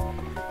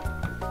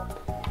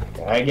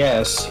 I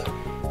guess.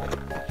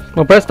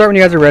 Well, press start when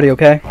you guys are ready,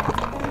 okay?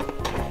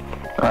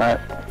 Alright.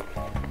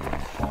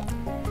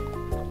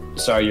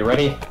 So, are you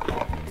ready?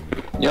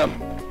 Yep.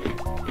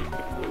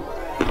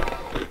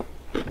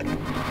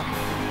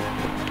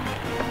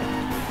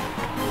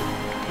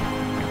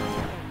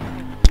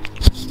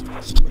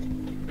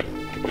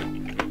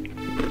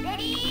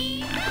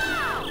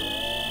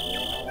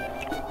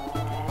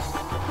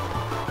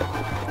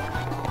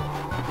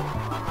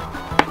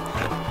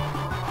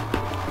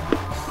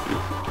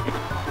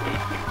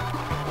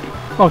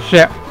 Oh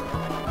shit.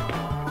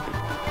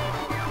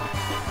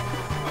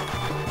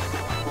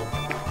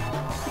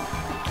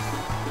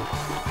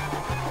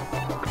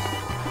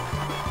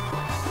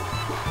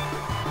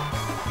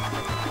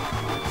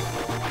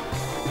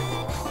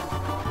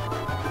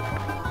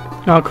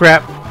 Oh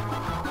crap.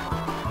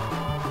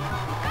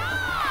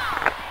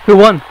 Who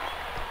won?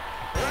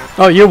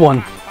 Oh, you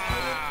won.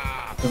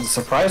 To the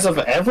surprise of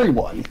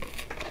everyone.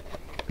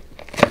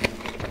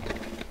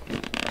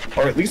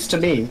 Or at least to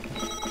me.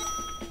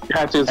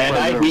 And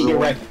I beat your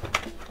record.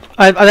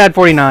 I've had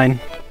 49.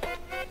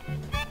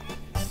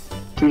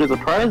 To the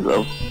surprise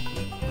of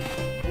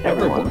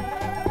everyone.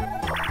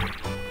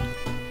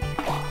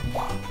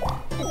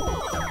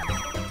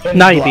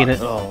 Now you beat it.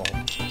 Oh.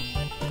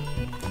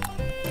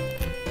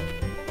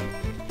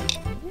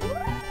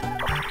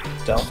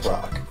 Stealth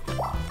Rock.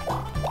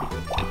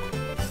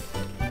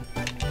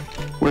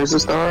 Where's the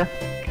star?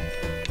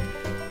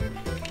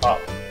 Up.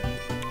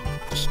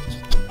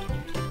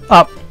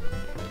 Up.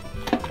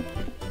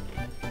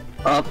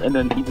 Up and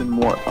then even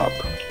more up.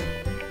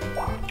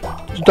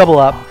 Just double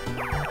up.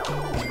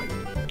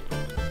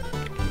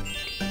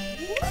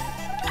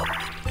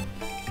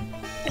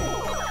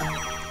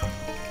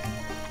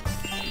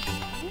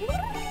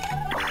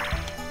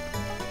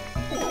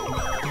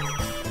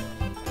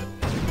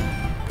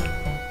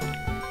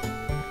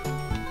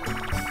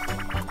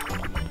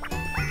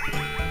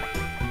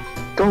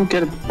 Don't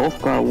get it,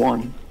 both got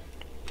one.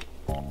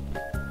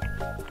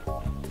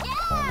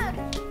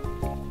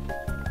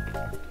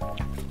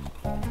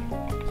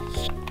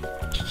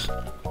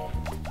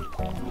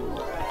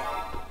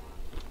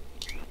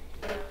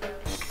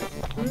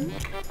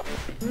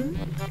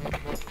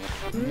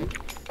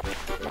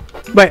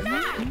 Wait.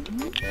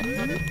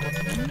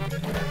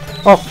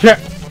 Oh shit.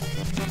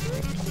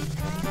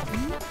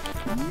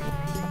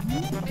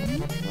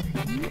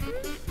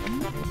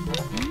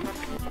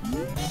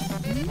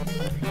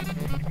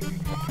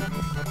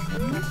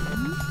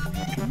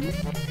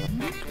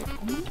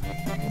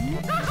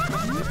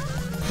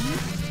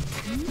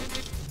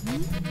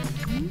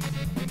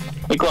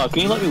 Hey, Glock,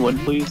 can you let me win,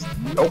 please?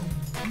 Nope.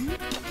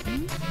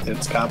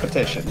 It's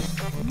competition.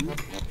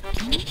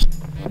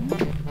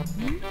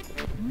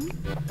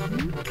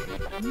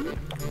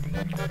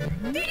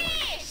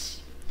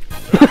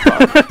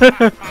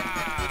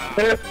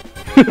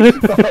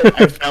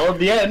 I fell at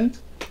the end.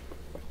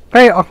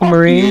 Hey,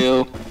 Aquamarine.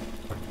 You.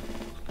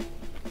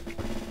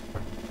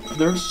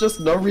 There's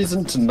just no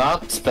reason to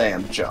not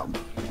spam jump.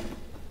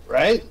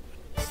 Right?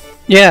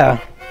 Yeah.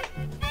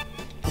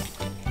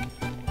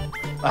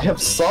 I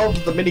have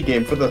solved the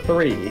minigame for the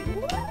 3.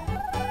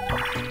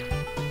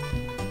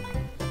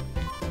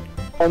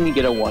 Only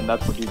get a 1,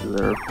 that's what you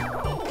deserve.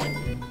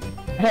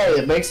 Hey,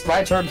 it makes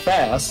my turn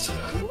fast.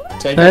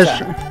 Take That your is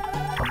time. true.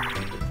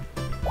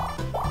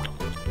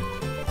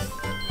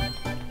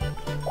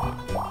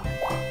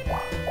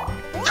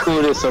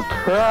 To the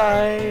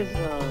surprise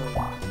of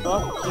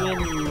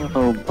fucking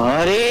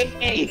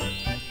nobody.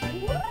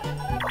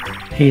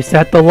 He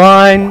set the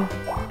line.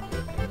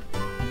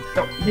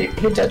 No, he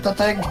did the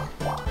thing.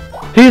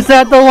 He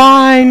set the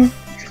line.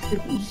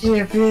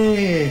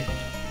 Yippee!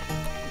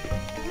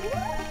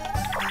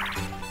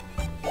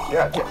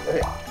 Yeah,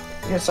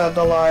 he set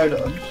the line.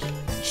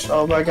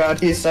 Oh my god,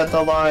 he set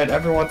the line.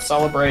 Everyone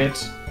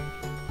celebrate.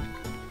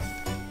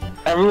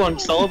 Everyone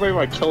celebrate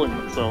by killing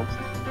themselves.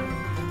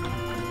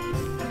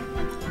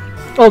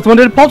 Oh, someone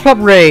did a Pulse Pop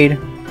raid.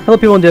 Hello,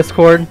 people in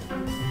Discord.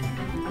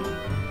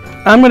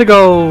 I'm gonna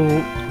go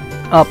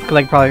up because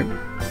I probably.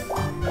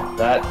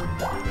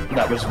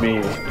 That was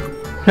me.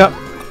 Yep.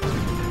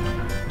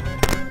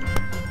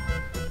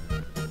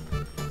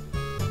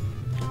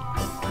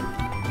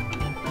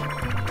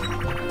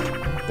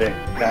 It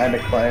kinda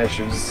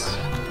clashes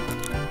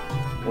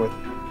with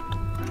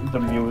the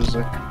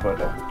music, but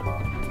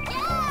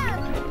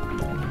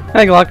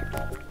Hey, Glock.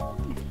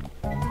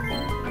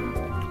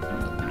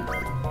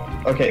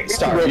 okay,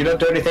 Star, if you don't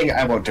do anything,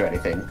 I won't do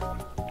anything.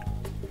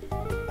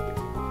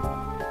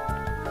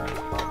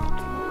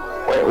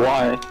 Wait,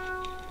 why?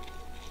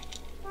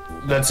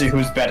 Let's see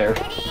who's better.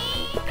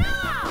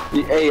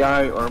 The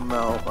AI or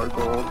Mel are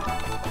gold.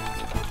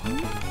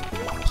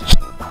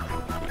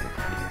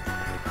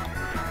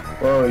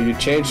 Whoa, you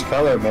changed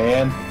color,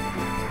 man.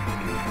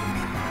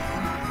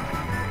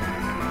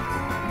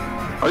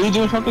 Are you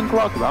doing something,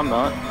 Glock? 'Cause I'm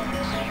not.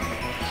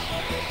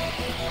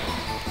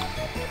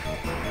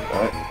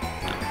 What?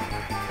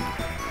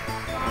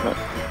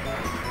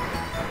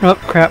 Oh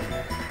crap.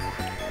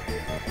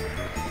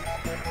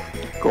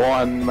 Go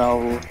on,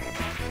 Mel.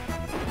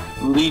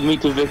 Lead me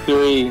to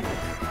victory.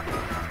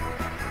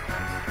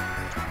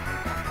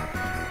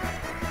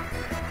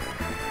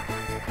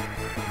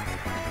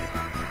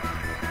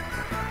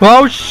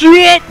 Oh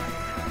shit!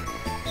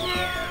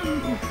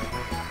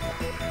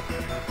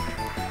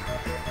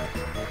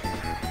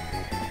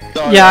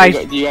 Sorry, Yeah,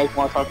 do you guys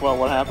want to talk about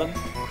what happened?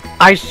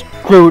 I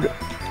screwed.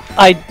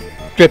 I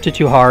drifted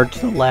too hard to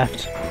the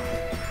left.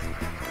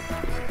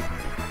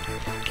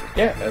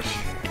 Yeah.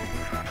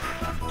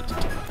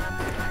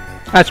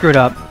 I screwed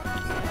up.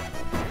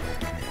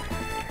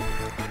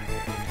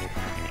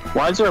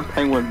 Why is there a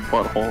penguin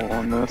butthole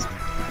on this?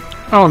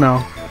 I don't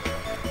know.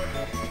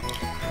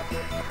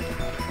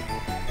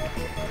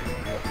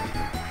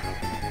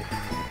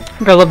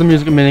 I love the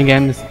music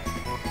minigames.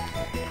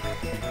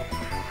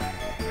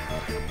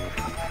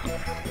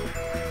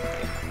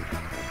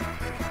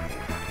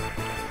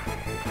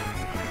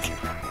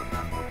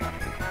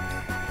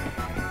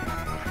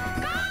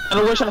 And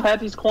I wish I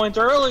had these coins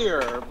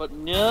earlier, but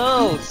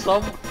no,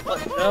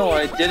 no,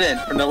 I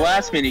didn't. From the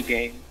last mini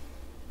game.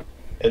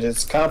 It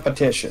is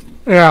competition.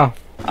 Yeah.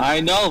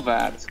 I know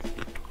that.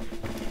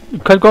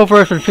 Could go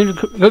for a strategic.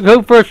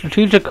 Go for a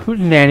strategic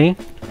hootenanny.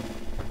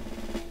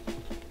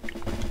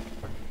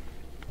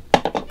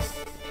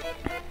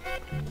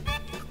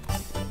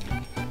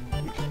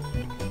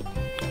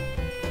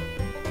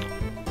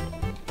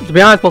 To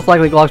be honest, most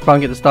likely Glock's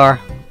probably get the star.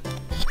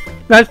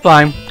 That's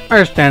fine.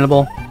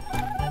 Understandable.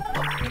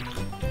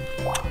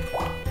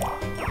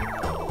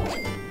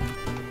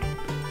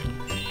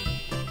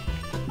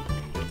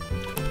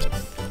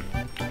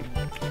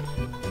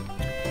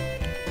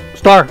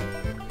 Star.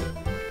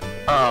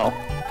 Oh.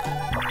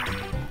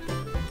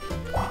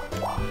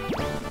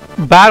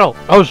 Battle.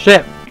 Oh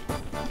shit.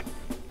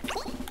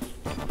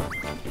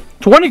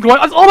 20 coins.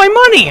 That's all my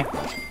money.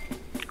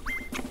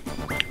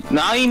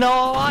 Now you know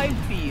how I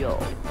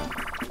feel.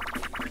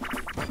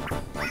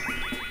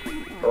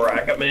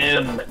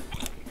 Rocketman.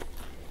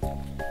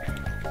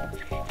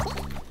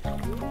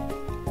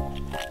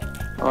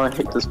 Oh, I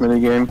hate this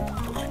minigame.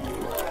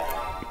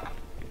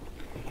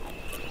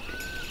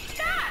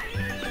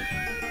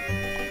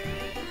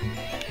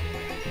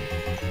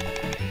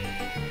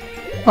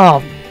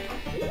 Oh.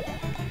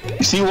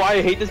 You see why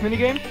I hate this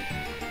minigame?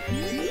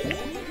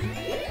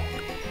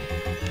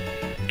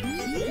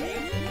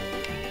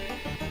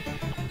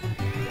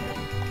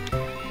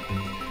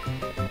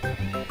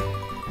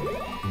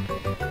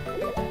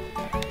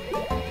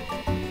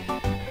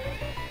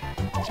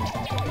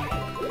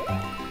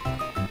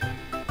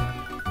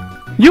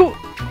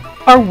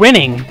 are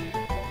winning.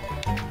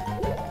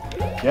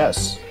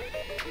 Yes.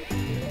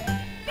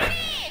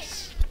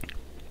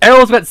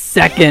 Arrow's got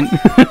second.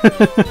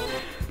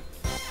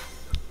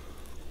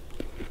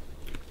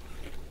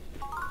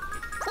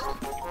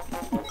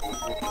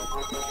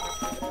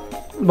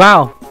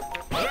 Wow.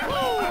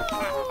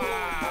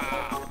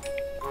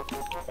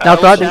 I Now,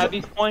 wish I had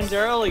these coins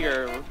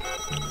earlier.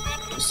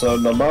 So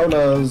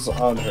Nemona's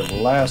on her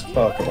last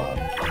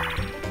Pokemon.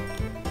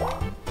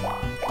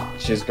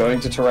 She's going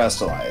to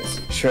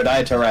terrestrialize. Should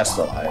I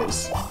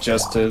terrestrialize?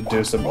 Just to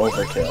do some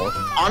overkill.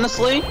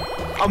 Honestly,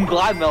 I'm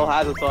glad Mel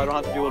has it so I don't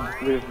have to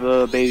deal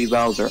with Baby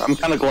Bowser. I'm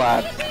kind of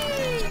glad.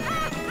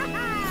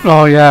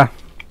 oh yeah.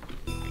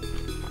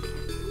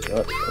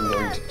 Yep, I'm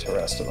going to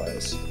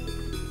terrestrialize.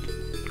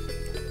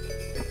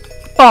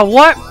 Oh,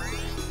 what?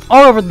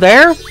 All over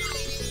there?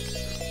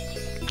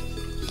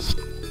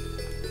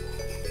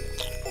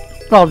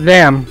 Oh,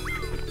 damn.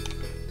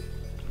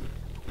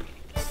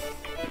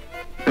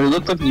 It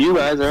looks like you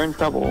guys are in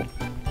trouble.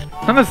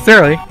 Not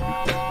necessarily.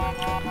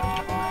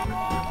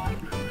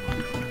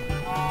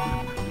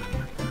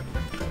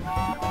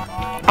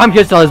 I'm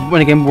just how this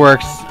winning game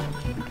works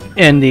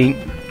in the...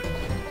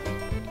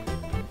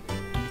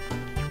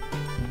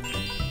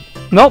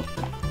 Nope.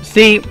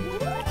 See...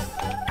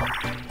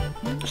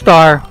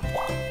 Star.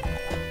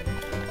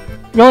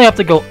 You only have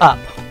to go up.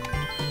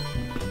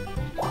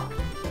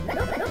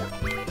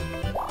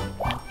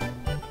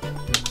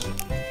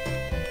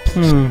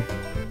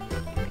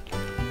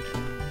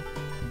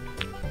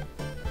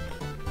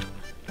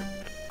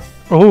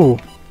 Oh.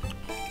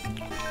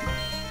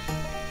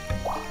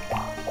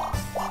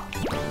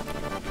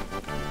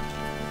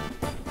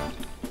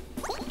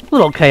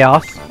 Little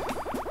chaos.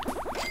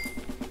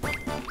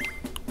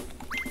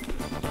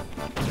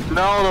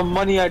 No, the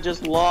money I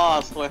just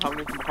lost. Wait,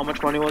 how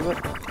much money was it?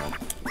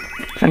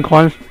 10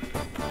 coins.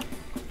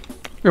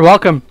 You're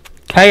welcome.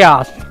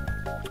 Chaos.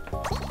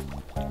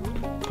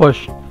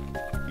 Push.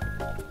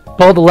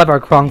 Pull the lever,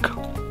 Crunk.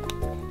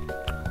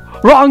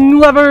 Wrong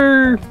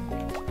lever!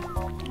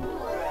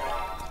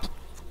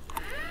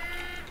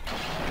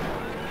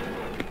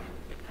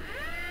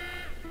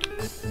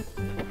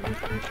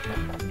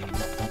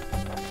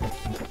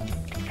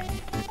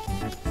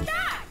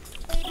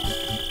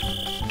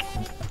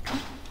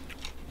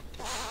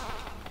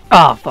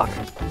 Ah, fuck.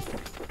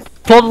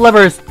 Pull the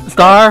lever,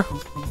 Star.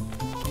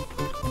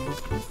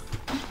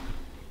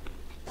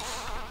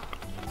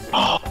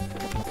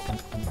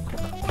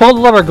 Pull the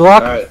lever,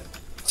 Glock. Alright,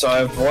 so I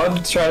have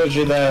one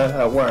strategy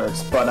that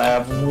works, but I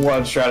have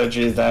one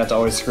strategy that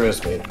always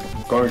screws me.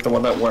 Going with the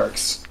one that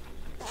works.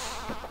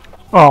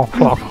 Oh,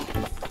 fuck.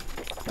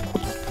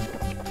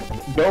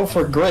 Go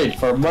for great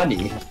for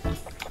money.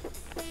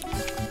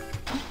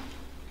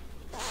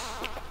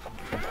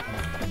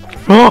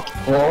 Oh!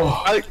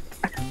 Oh,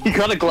 You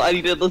kinda glad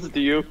he didn't listen to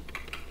you.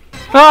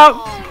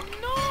 Oh!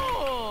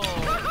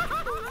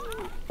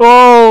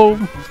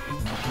 Oh!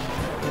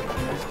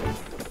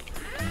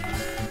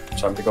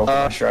 time to go for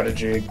my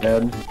strategy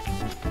again.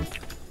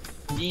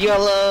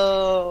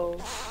 Yellow!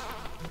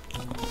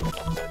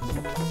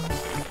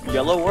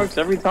 Yellow works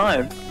every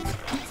time.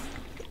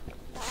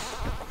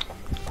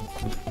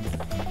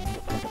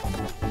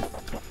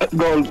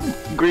 Gold,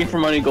 green for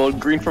money,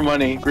 gold, green for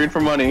money, green for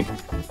money.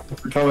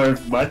 Color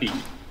money.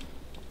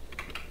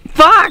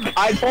 Fuck!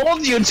 I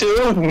told you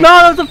to!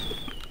 No, that's a...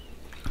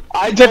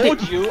 I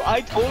told you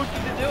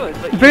to do it.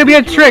 But It's gonna be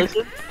a trick.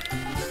 Listen?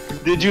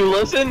 Did you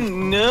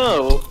listen?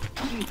 No.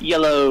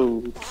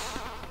 Yellow.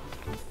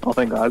 Oh,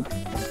 thank God.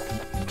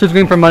 Just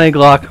green for money,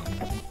 Glock.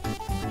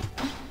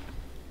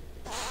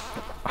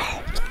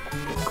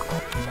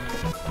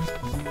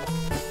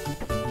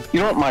 You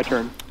know what? My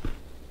turn.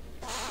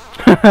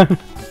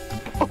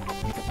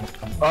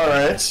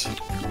 Alright.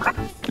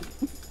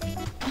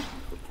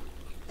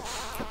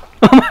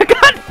 Oh my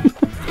God!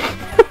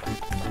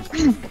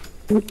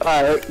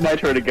 Alright, my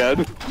turn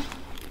again.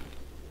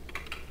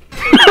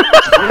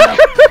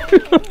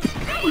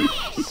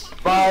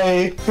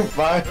 My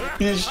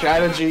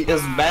strategy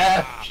is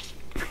bad.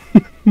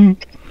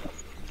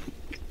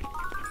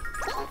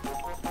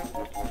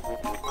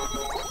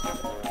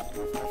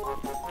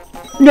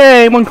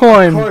 Yay, one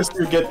coin! Of course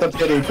you get the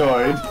pity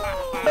coin.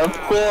 Of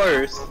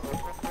course.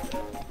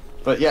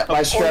 But yeah,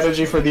 my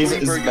strategy for these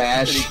is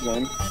mash.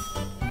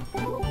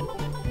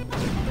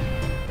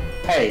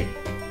 Hey,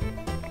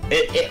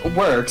 it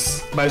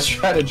works. My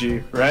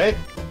strategy, right?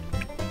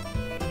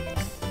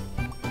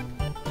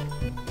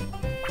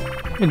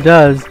 It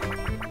does.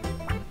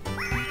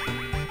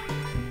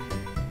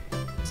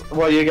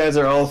 Well, you guys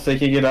are all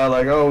thinking it out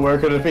like, oh, where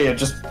could it be? It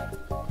just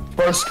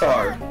first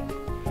card.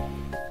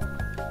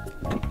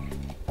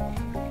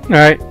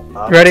 Alright,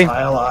 ready?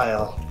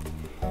 Isle.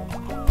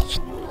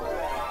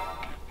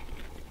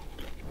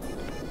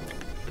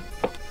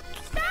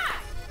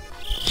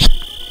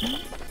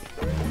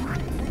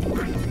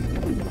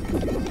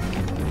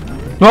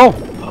 No!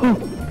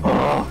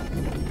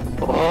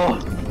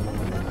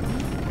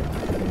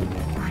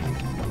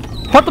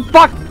 What the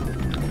fuck?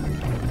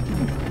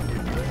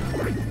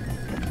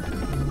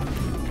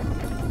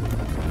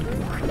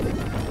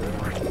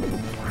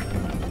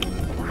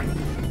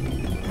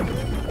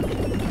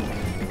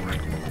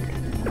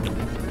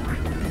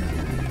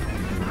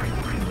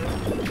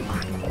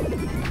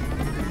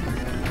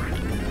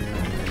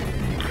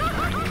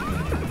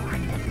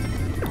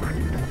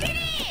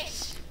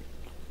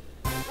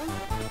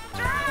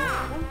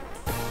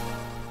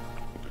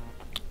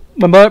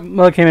 My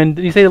mother came in.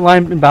 Did you say the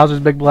line in Bowser's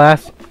Big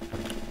Blast?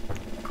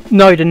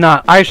 No, you did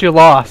not. I actually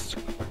lost.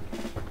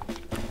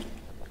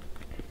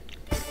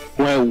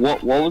 Wait,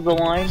 what was the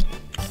line?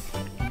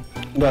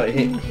 No,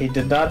 he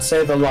did not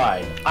say the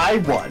line. I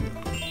won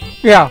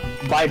Yeah.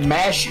 by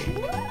mashing.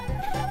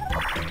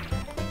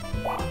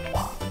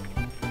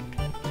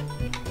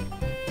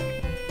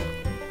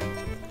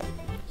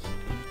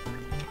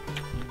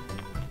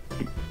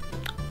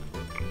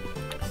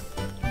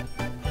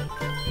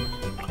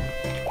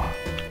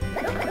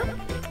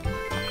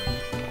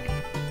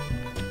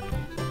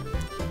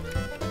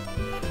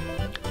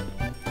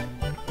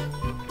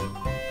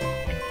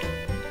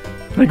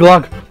 The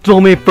Glock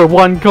told me for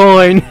 1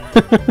 coin.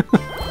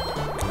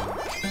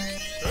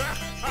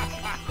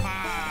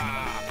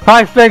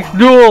 High stakes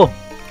duel.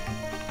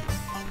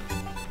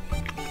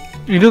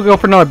 You do go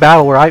for another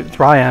battle where I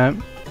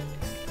am.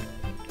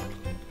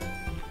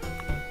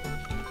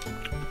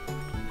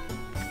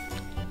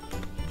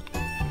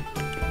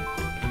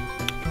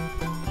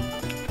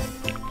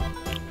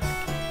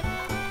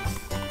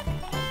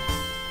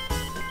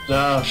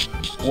 No,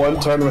 1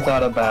 turn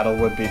without a battle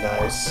would be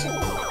nice.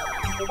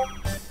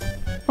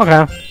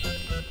 Okay.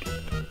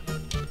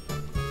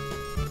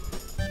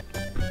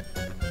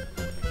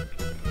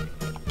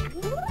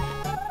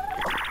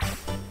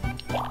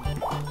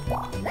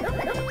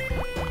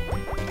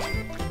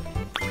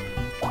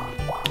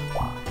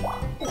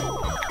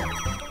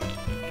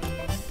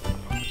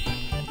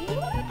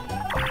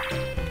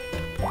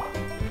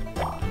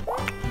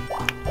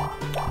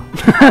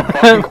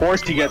 Of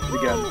course he gets it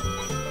again.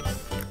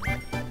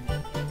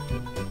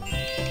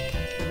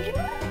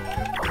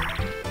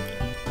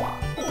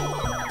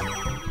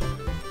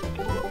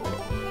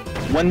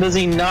 When does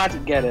he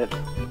not get it?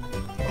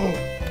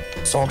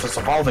 Salt is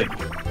evolving.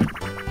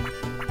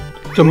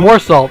 Some more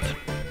salt.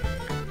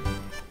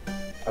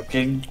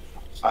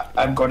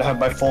 I'm going to have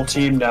my full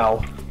team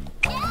now.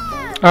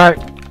 Alright.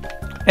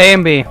 A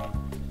and B.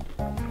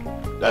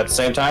 At the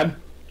same time?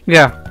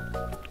 Yeah.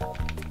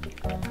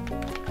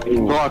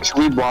 Blocks,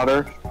 lead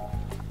water.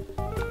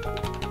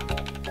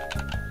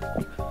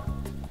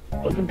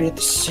 We're gonna be at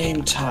the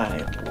same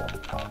time.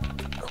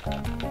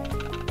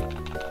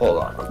 Hold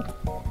on.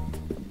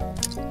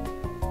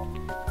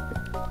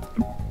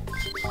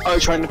 I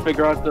was trying to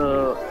figure out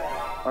the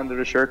under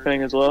the shirt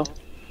thing as well.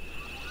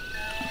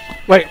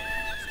 Wait.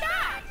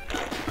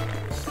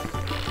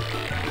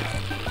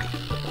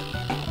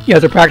 Yeah,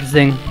 they're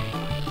practicing.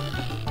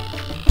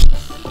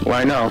 Well,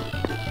 I know.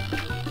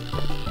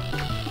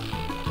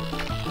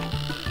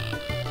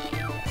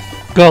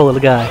 Go,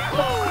 little guy.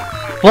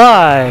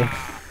 Fly!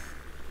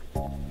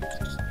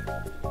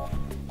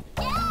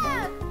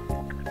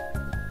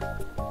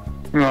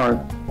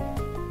 No.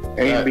 A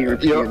and B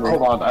repeatedly.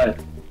 Hold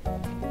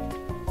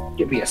on,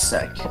 give me a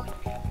sec.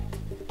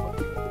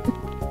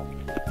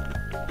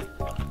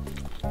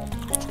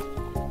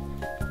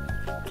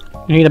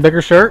 You need a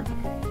bigger shirt?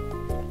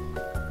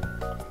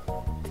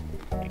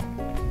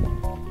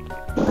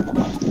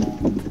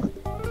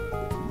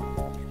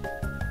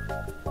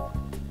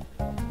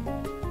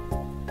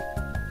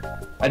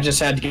 I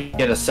just had to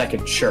get a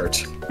second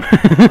shirt.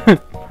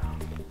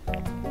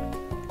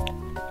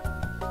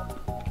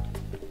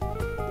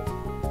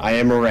 I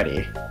am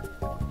ready.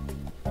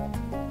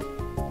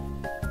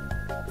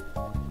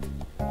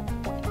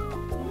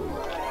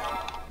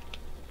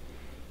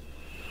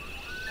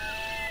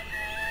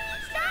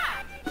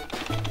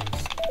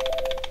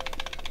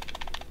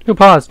 Who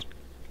paused?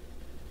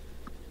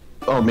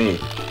 Oh, me.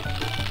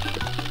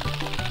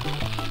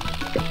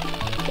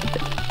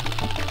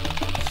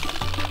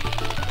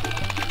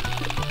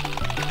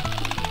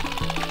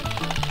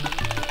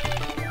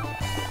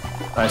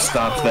 I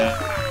stopped there.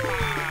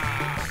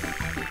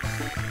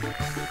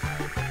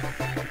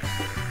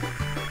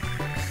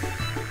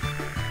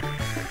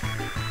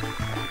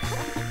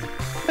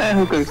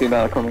 Who could have seen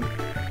that coming?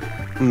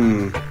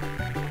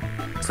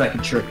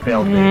 Second shirt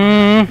failed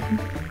me.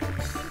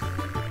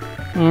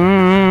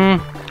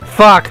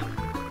 Fuck.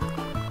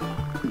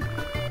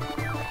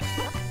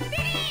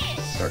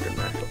 Second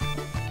matchup.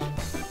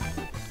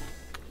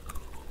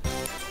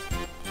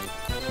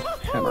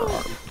 Hammer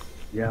arm.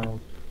 Yeah.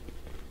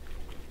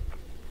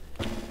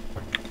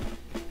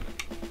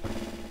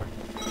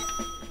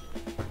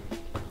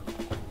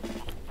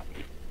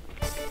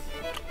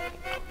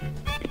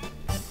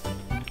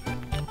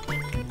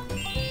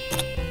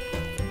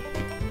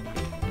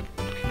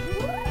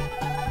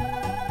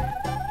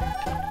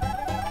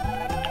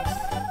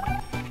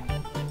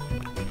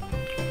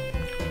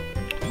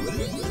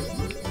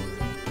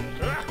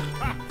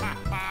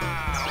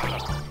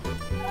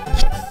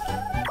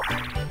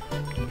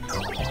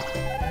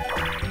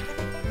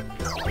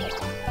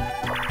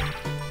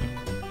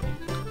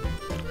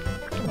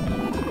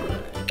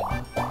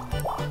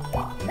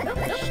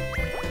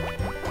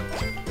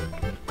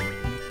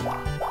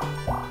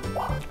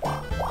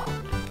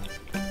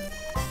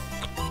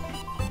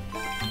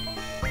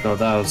 So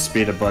that'll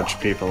speed a bunch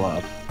of people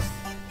up.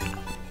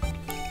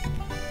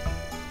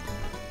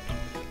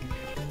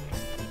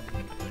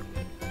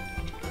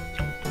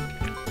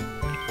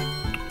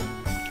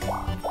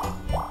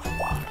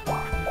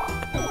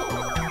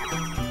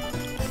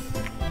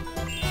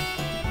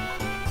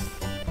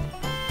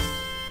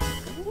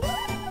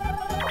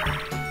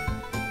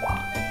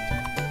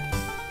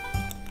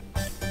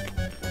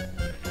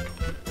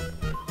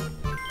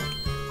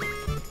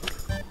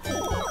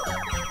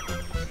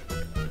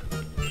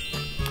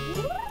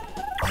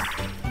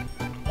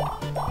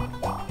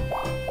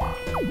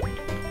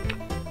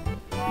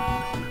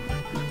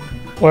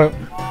 What?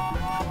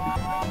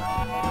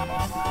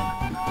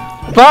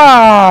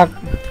 Fuck!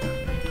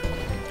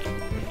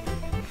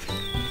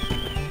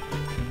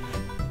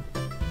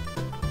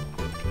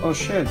 Oh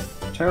shit,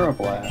 Terra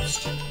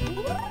Blast.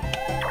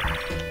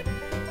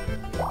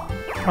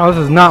 Oh,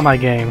 this is not my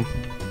game.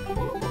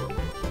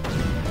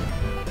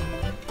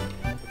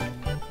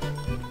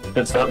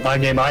 It's not my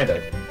game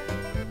either.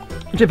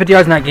 You did 50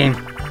 yards in that game.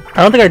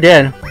 I don't think I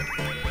did.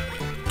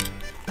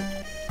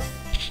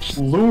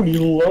 Looney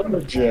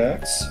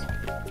Lumberjacks.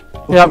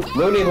 Yep.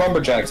 Looney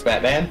Lumberjacks,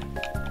 Batman.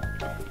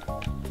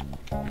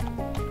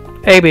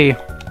 AB.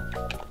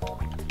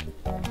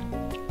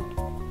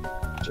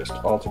 Just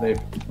alternate.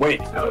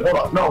 Wait, hold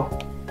on, no.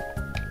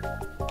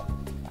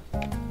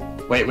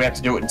 Wait, we have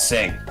to do it and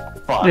sing.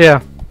 Fuck.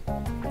 Yeah.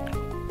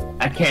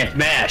 I can't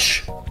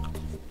mash.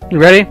 You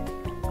ready?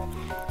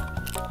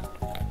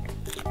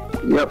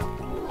 Yep.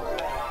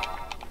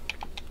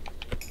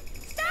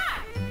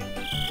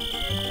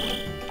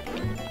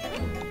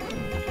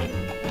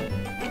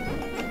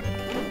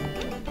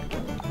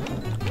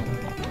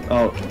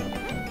 Oh.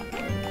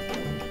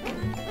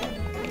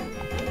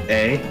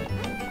 A.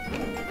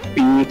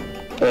 B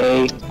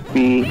A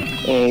B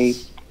A.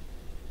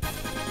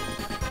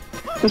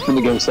 This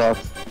mini game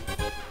sucks.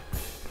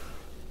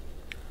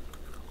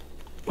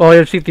 Oh, you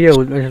have CPU,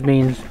 which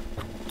means...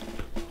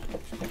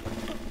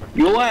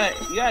 You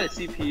got a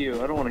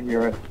CPU. I don't want to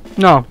hear it.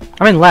 No,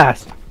 I'm in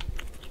last.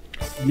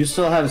 You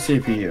still have a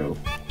CPU.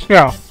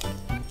 Yeah.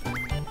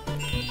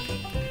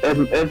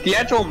 If the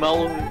actual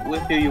Mel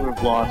with you, you would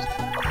have lost.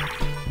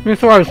 Me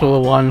so I was the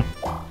one.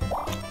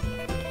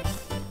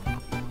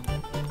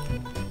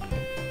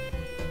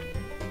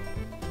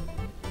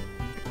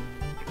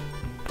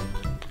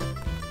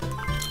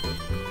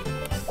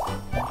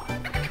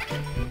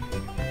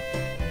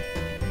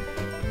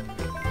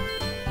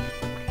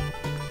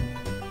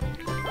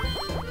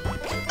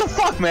 What the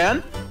fuck,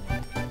 man?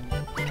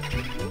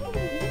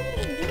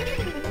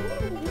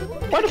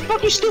 Why the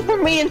fuck you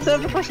stupid me instead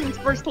of the person in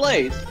first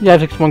place? Yeah,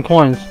 61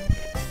 coins.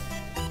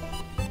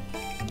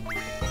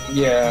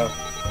 Yeah.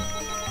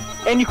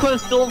 And you couldn't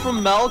steal it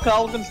from Mel, cause I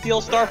was gonna steal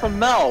a star from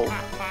Mel.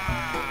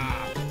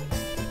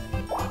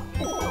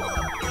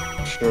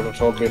 Should have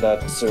told me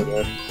that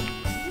sooner.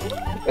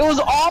 It was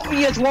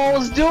obvious what I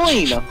was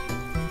doing!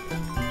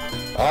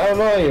 I don't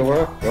know, you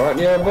weren't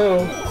near a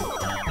move.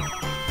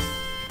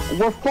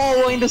 We're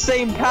following the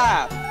same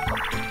path.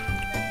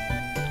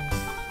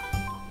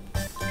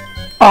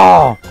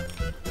 Oh!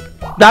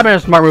 That many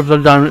smart moves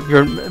I've done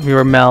if you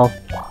were Mel.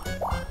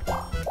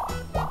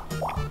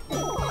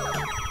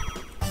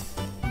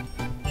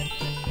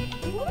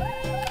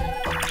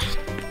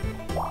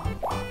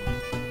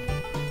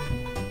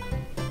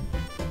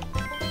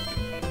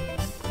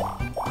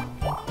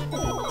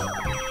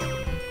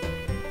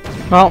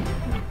 Well,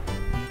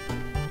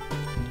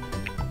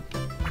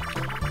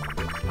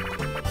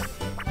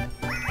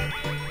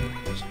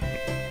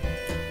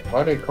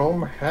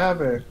 Honeycomb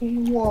Havoc.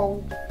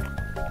 Whoa.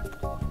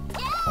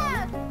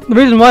 the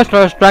reason why I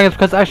started Dragon is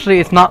because actually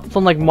it's not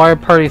something like Mario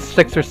Party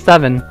 6 or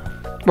 7,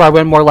 where I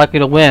went more likely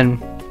to win.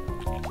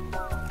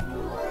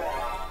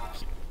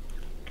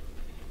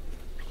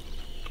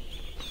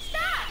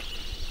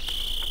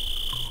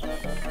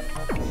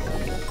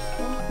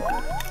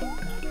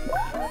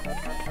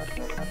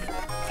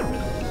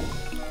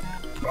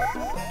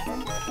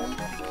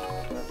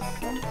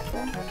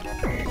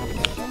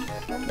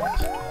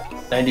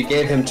 And you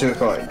gave him 2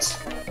 coins.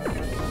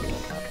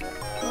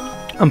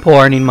 I'm poor,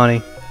 I need money.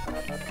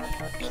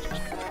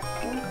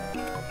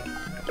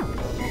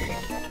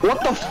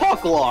 What the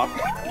fuck, Locke?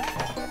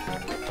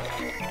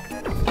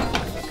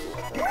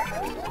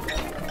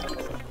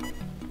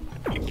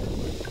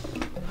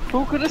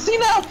 Who could have seen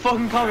that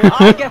fucking coming?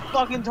 I get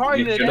fucking You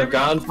targeted should have every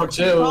gone for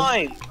 2.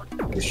 time.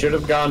 You should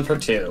have gone for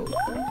 2.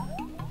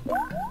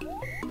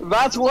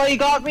 That's why you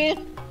got me?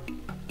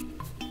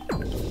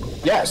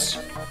 Yes.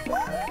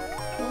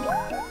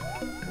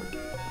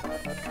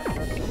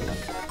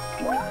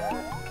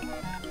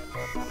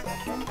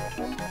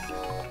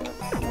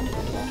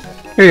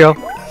 Here you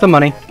go, some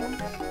money.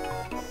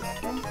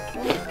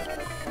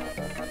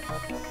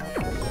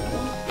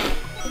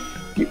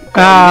 You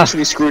Ah.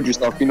 basically screwed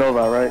yourself, you know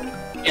that, right?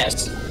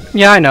 Yes.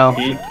 Yeah, I know.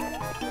 He.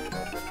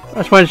 I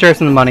just want to share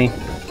some of the money.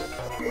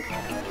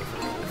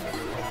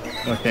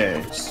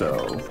 Okay,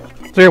 so.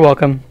 So you're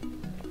welcome.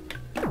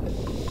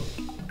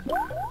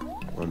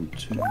 1,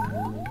 2,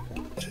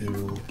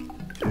 2,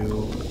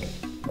 2.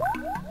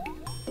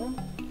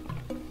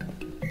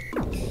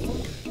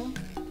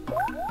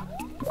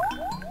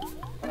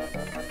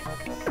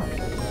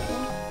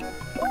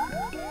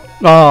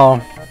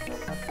 Oh.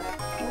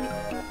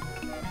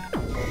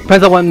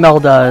 Depends on what Mel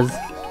does.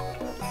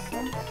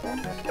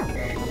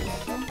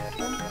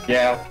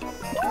 Yeah.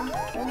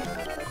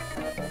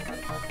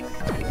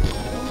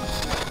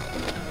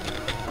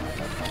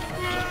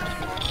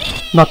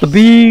 Not the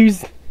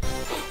bees!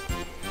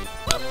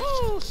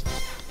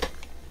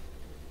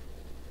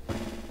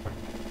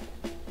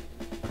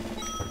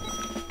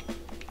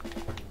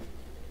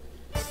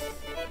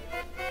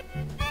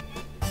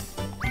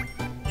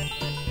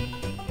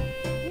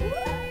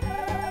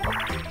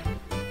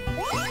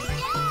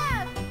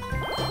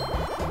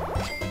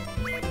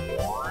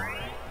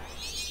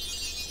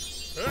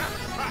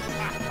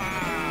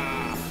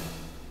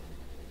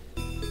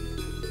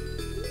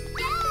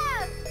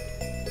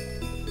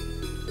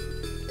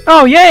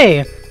 Oh,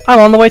 yay! I'm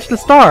on the way to the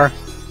star.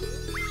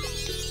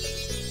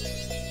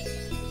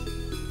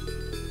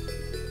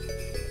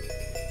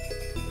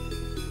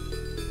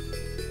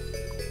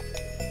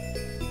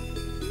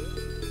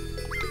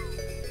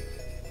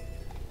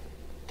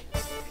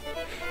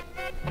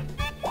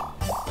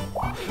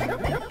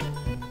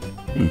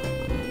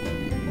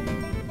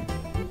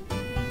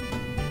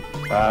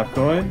 Five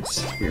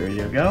coins. Here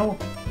you go.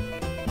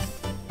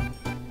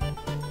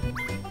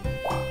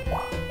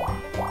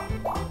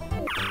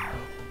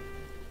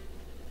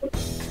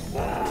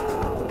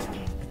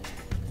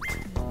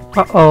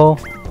 Uh-oh.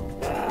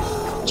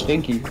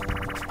 Stinky.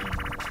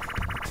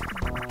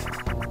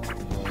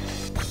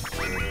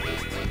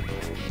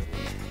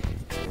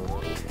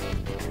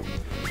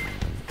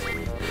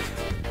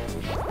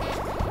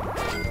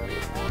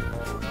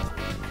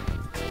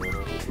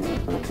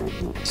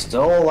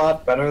 Still a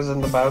lot better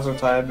than the Bowser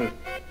time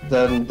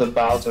than the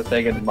Bowser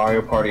thing in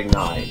Mario Party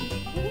 9.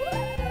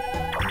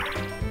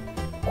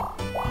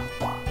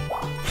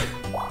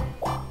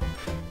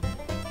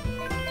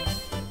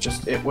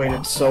 Just it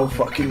waited so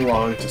fucking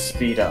long to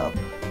speed up.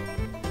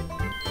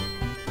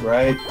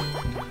 Right?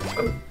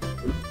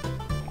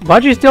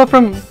 Why'd you steal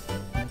from...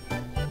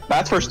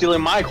 That's for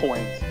stealing my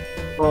coins.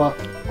 Well,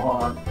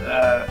 hold on.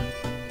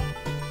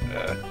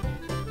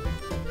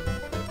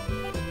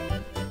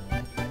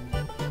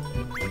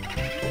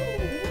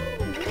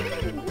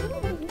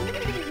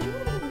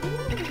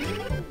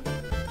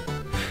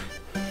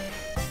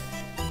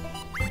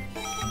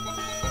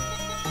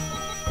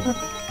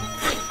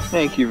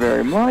 Thank you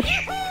very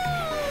much.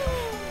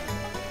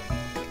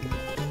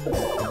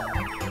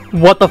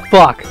 What the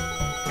fuck?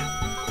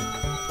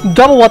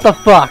 Double what the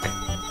fuck?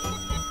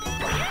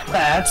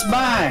 That's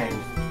mine!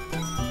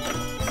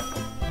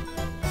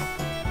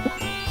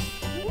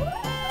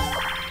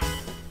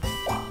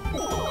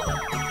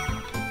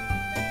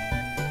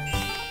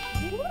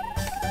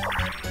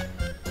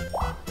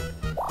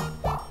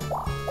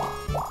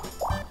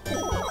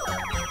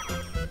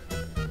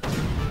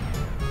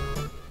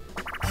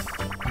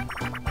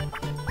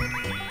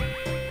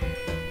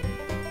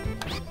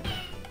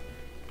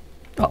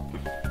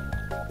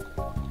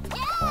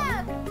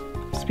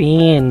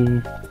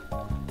 Spin.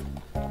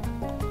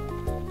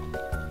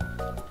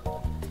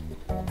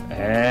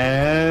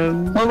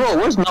 And... Oh, bro,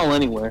 where's Mel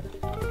anywhere?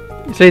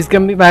 So he's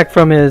gonna be back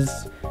from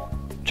his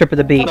trip to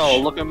the beach. No,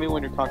 look at me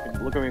when you're talking.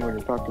 Look at me when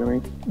you're talking to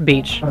me.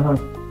 Beach.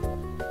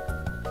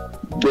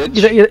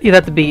 Bitch. He's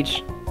at the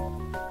beach.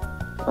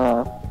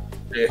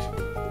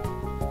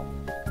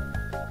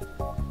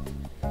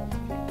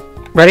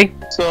 Ready?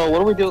 So what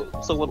do we do?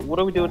 So what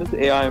do we do with this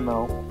AI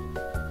Mel?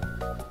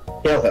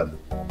 Kill him.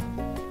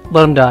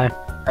 Let him die.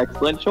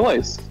 Excellent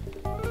choice.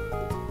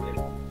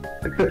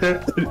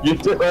 You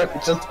do it,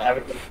 just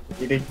having a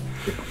meeting.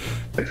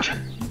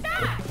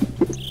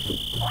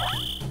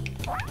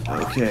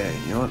 Okay,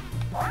 you know what?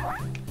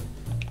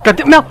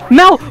 God, Mel!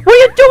 Mel! What are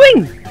you doing?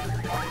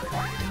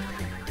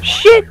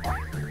 Shit!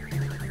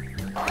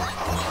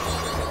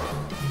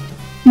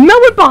 Mel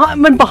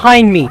went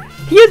behind me.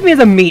 He used me as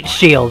a meat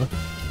shield.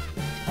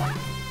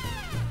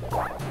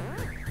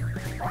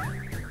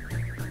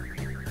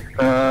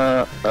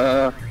 Huh?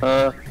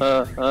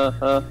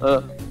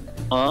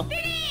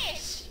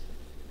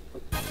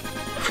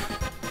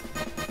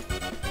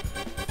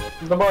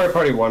 The Mario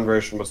Party 1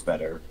 version was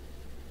better.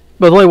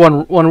 But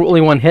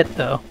only one hit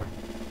though.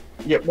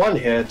 Yeah, one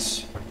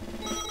hit.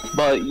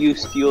 But you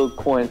steal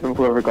coins from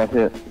whoever got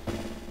hit.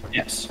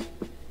 Yes.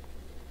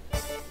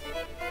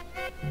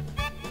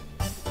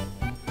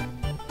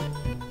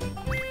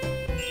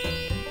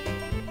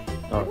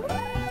 Okay.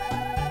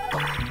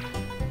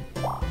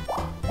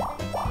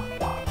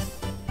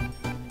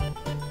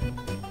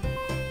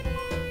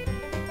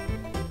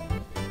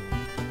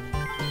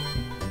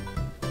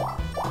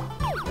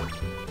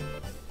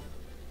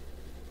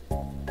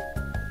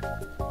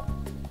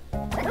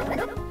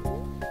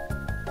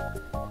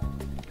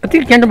 I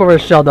think you can't jump over the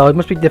shell though. It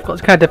must be difficult.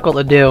 It's kind of difficult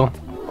to do.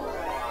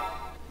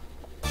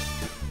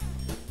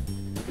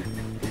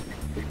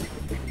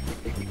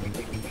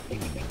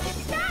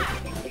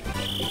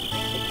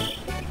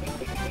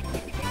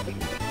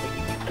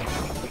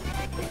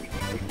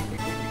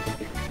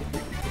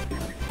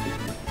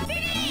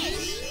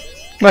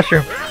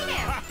 Mushroom. Is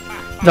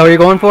that what you're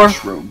going for?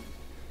 Mushroom.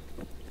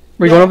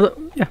 Were you going over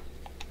the... Yeah.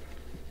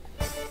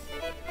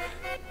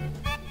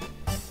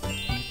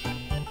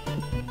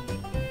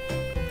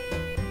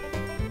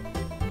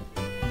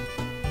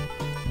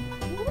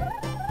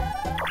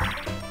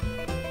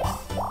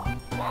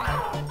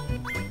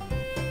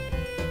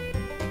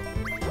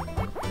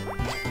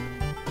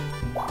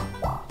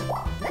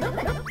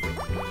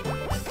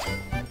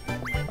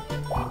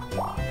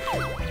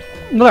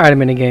 Another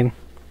item in the game.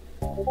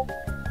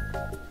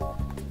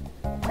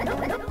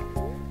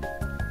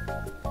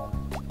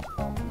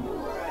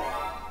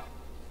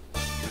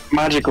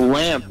 Magic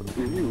lamp.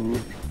 Ooh.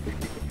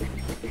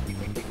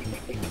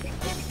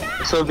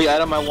 So the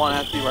item I want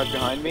has to be right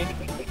behind me?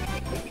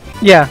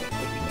 Yeah.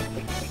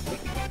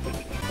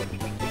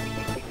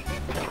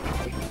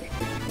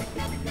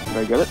 Did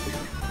I get it?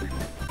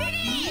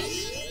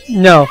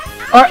 No.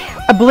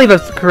 I believe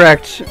that's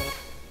correct.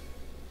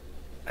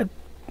 I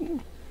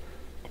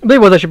believe it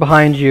was actually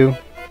behind you.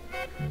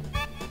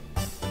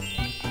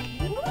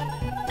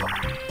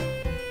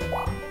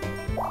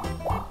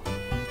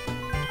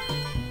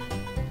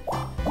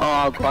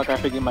 Oh, fuck, I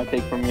think he might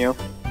take from you.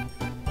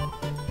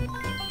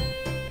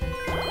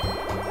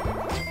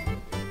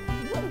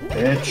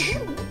 Bitch.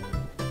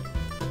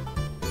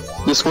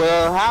 This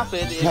will happen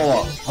if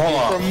Hold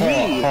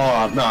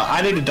on. No,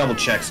 I need to double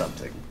check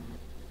something.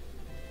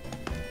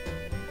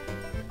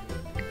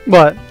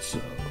 What? So,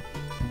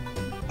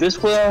 This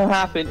will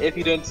happen if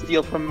you don't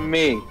steal from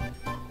me.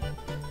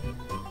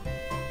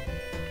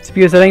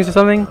 CPU settings or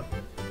something?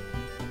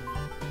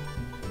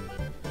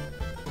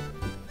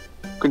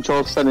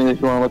 Control setting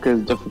if you want to look at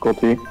his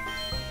difficulty.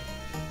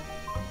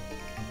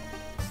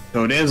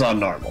 so it is on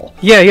normal.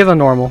 Yeah, he is on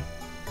normal.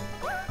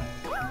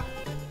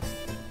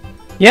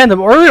 Yeah, and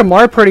the earlier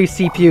Mario Party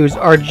CPUs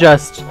are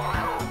just...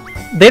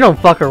 They don't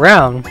fuck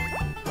around.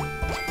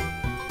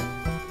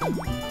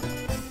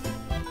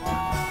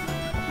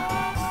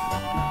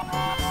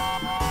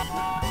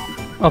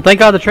 Oh, thank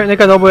God the train. Thank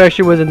God nobody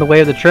actually was in the way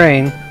of the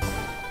train.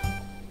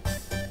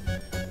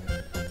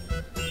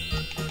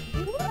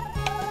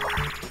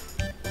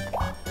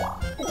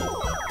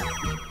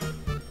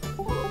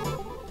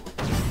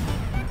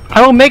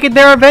 I will make it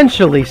there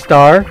eventually,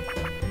 Star.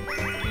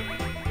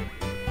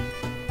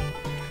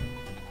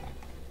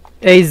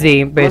 AZ,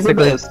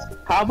 basically.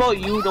 How about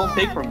you don't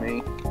take from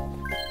me?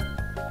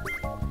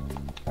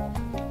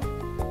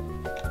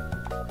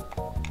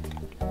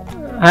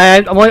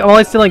 I'm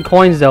only stealing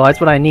coins though. That's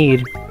what I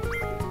need.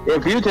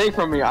 If you take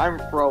from me, I'm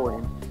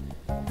throwing.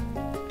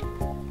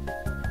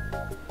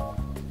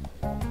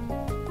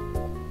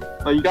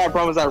 Oh, you gotta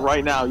promise that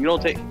right now. You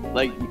don't take.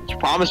 Like, you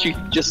promise you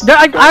just.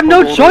 I have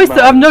no choice.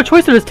 I have no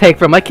choice to just take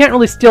from. I can't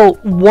really steal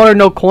one or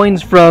no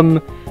coins from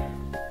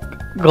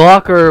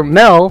Glock or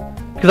Mel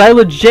because I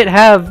legit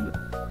have.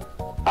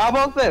 How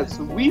about this?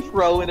 We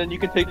throw and then you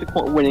can take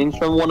the winnings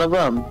from one of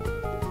them.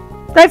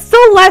 That's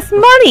still less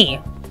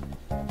money.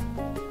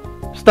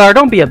 Star,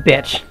 don't be a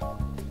bitch.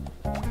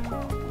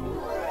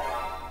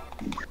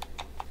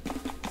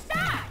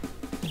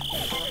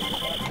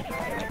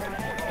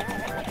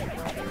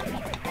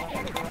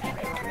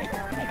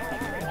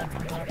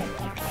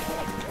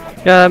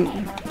 I'm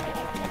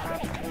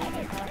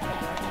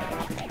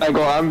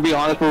gonna be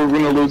honest, we're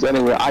gonna lose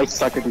anyway. I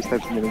suck at these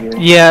types of minigames.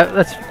 Yeah,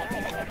 that's.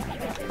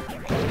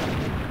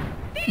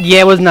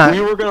 Yeah, it was not. We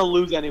were gonna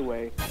lose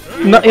anyway.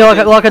 No, you know,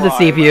 look at the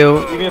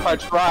CPU. Even if I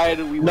tried,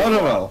 we would.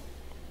 No.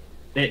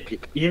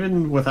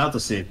 Even without the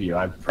CPU,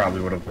 I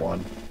probably would have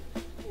won.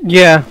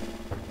 Yeah.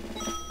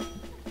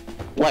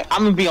 Like,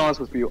 I'm gonna be honest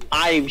with you.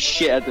 I'm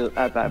shit at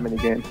that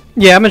minigame.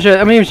 Yeah, I'm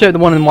even sure the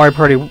one in Mario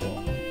Party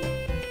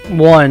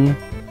 1.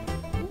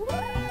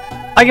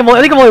 I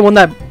think I've only won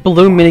that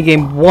balloon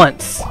minigame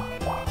once.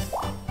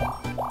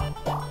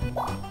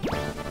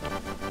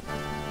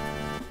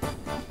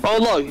 Oh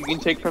look, you can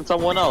take from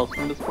someone else.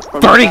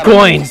 From 30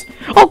 coins!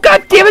 Oh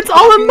god damn, it's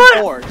all in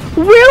money!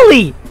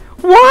 Really?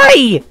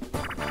 Why?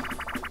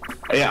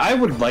 Yeah, I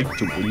would like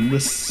to win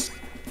this.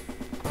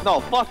 No,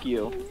 fuck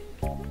you.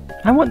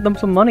 I want them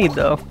some money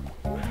though.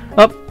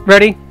 Up,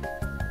 ready?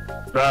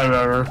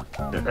 Time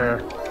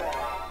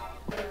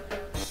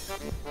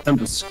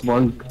to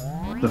splunk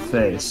the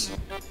face.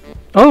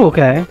 Oh,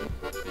 okay.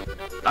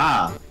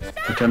 Ah,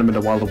 I turn him into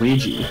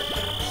Waluigi.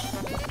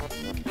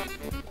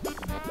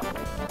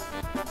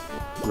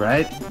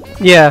 Right?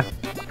 Yeah.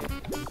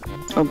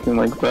 Something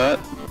like that.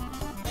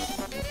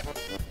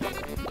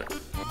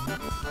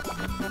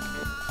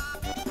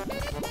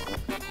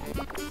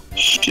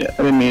 Shit, I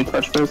didn't mean to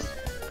touch this.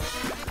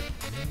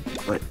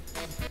 Wait.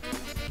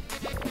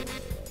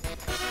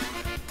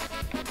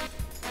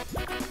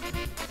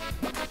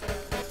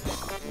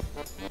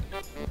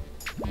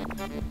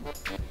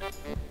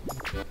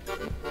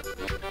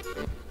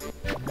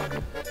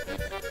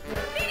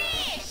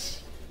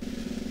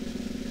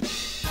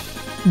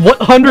 What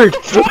 100?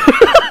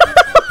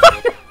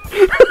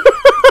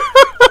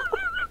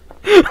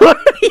 What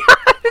are the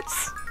odds?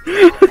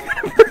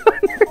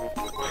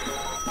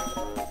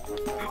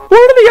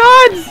 What are the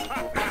odds?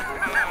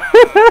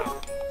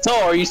 So,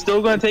 are you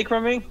still gonna take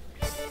from me?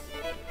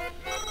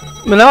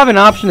 But now I have an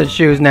option to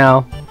choose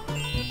now.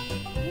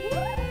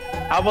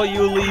 How about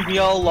you leave me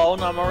all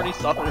alone? I'm already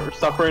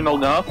suffering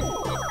enough.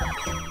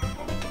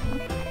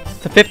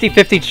 It's a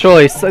 50-50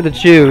 choice to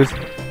choose.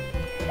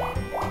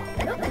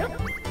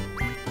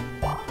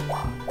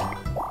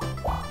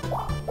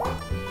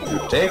 You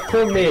take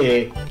from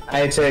me,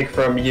 I take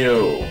from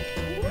you.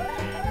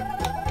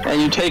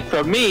 And you take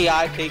from me,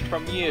 I take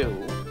from you.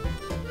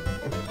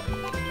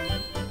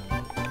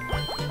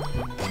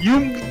 You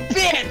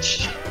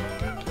bitch!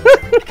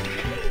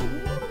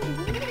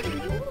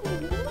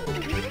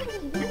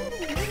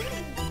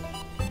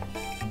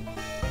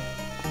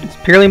 It's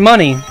purely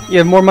money. You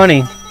have more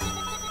money.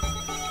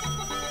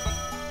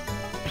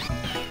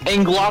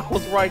 And Glock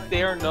was right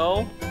there,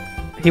 no?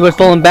 He was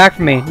stolen back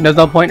from me. There's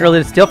no point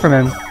really to steal from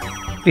him.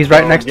 He's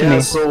right next to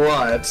me. So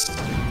what?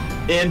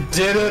 It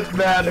didn't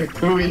matter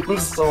who you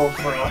stole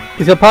from.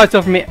 He's gonna probably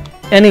steal from me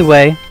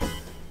anyway.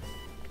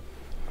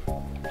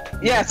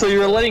 Yeah, so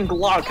you're letting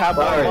Glock have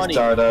my Sorry, money.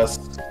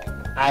 Stardust.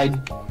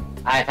 I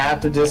have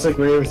to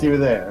disagree with you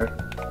there.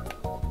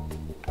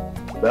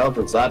 Mel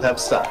does not have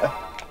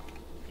style.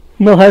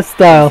 Mel has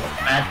style.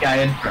 That guy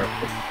in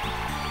purple.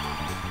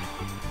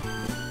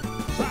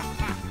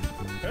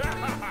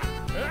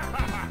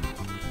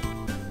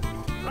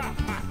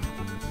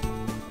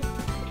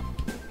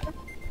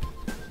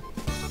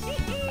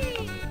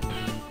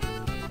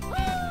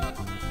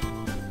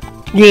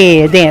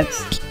 Yeah,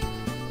 dance.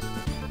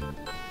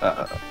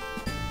 Uh-oh.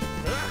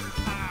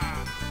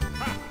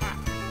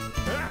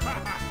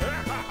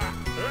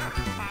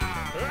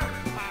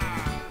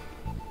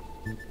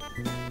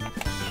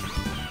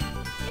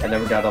 I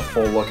never got a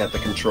full look at the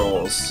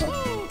controls.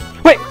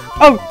 Wait!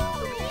 Oh!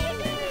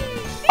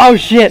 Oh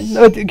shit!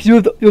 No, 'cause you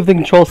have the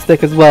control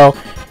stick as well.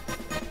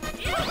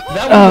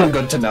 That would have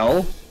been good to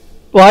know.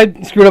 Well,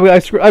 I screwed up.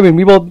 I mean,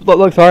 we both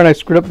looked hard and I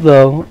screwed up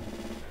though.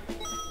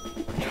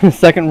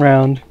 Second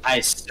round. I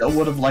still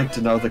would have liked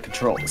to know the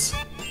controls.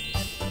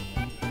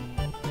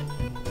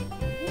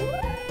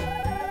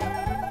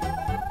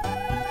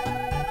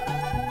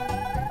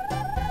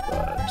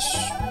 But...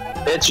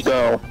 Bitch,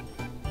 go.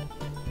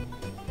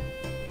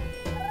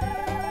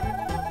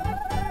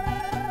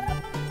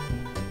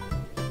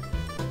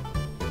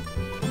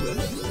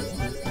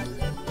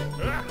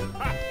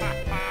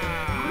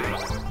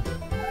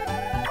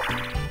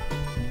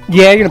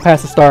 Yeah, you're gonna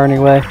pass the star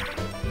anyway.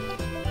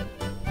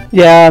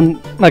 Yeah, I'm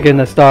not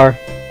getting a star.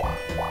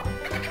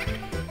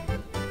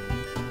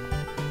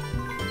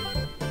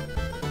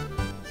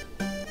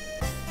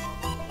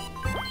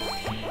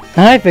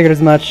 I figured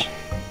as much.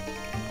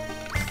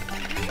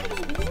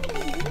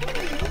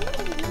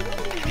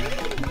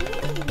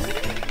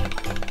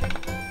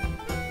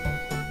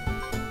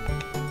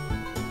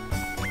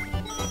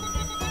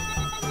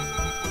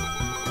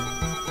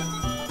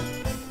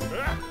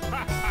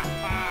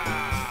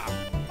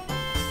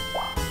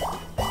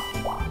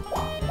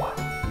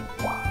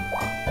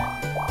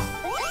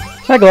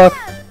 Hi, Glock.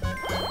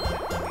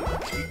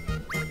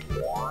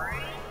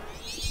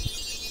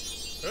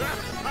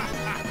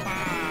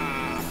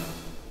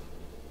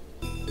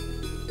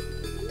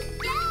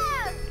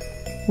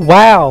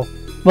 Wow.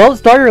 Well,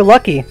 Star, you're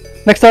lucky.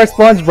 Next star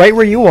spawns right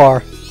where you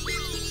are.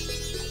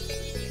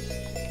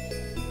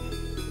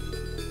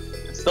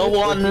 I still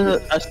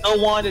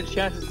wanted a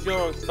chance to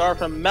steal a star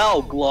from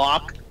Mel,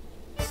 Glock.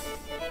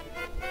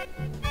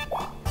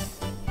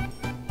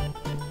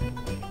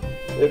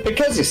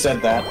 Because you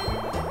said that.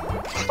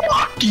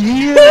 Fuck you!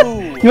 You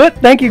know what?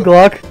 Thank you,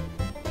 Glock.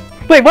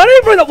 Wait, why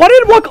did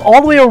I walk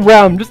all the way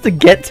around just to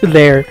get to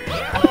there?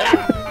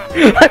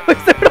 I was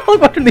there all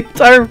about the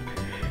entire...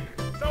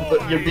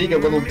 But you're being a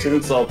little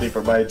too salty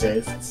for my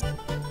tastes.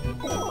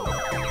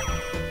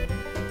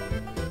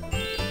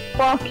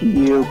 Fuck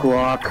you,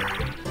 Glock.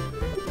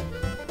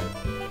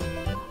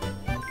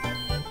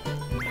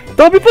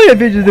 Don't be playing a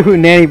video of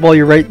Hootenanny while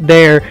you're right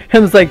there.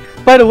 And it's like,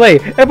 by the way,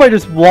 everybody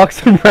just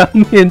walks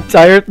around the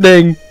entire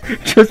thing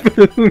just for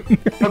the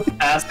Hootenanny. For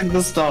passing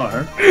the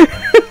star.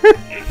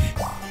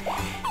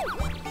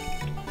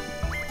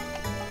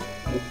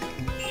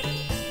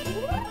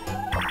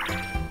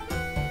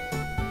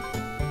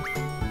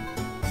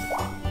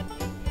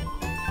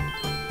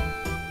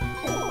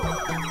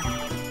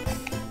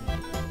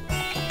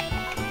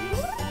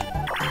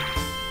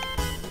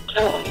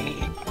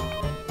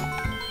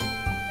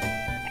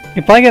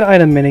 If I get an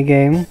item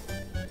minigame...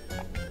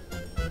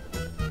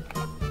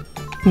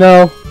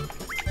 No.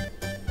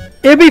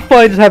 It'd be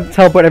fun to just have to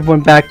teleport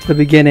everyone back to the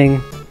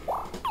beginning.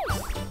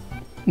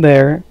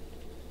 There.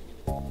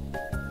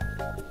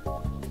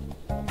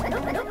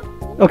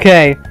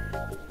 Okay.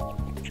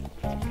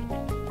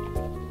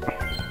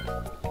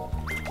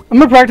 I'm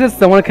gonna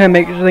practice. I want to kind of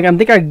make sure. I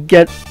think I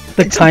get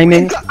the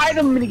timing. It's an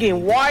item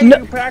minigame. Why are No.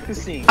 you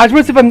practicing? I just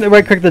want to see if I'm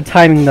right correct the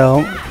timing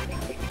though.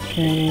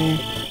 Okay.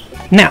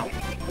 Now.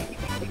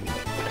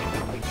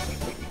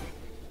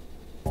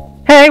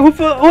 Hey, who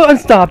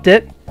unstopped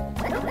it?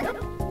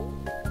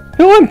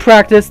 Who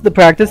unpracticed the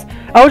practice?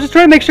 I was just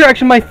trying to make sure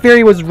actually my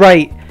theory was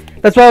right.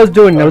 That's what I was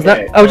doing. I was not.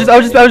 I was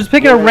just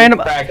picking a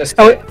random.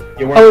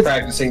 You weren't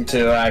practicing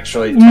to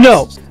actually.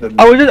 No, test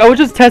I was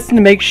just testing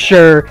to make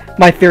sure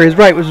my theory is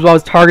right, which is what I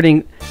was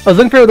targeting. I was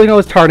looking for everything I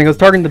was targeting. I was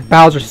targeting the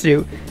Bowser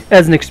suit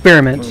as an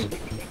experiment.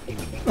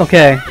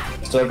 Okay.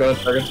 Still going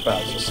to target the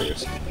Bowser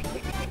suit.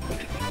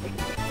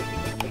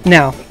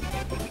 Now.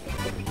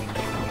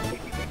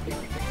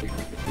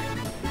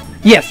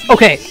 Yes.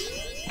 Okay.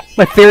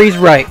 My theory's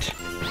right.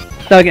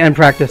 Now I can end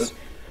practice.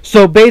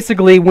 So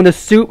basically, when the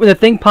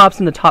thing pops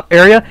in the top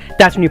area,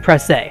 that's when you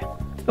press A.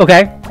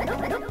 Okay.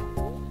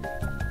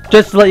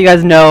 Just to let you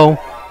guys know,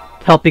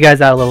 help you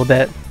guys out a little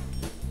bit.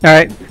 All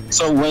right.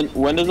 So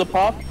when does it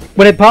pop?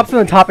 When it pops in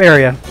the top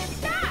area.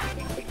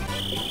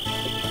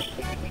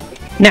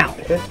 Now.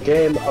 Hit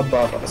game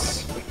above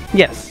us.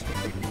 Yes.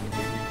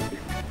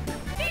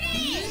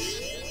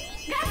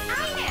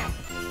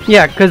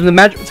 Yeah, because the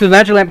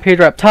magic lamp page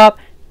are up top.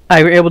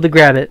 I were able to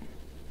grab it.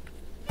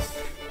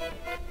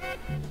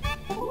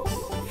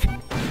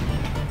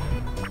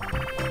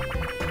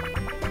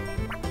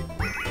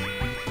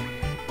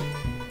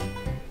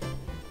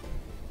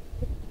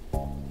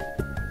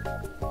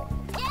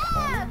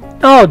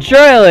 Oh,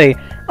 Charlie!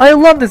 I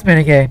love this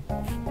minigame!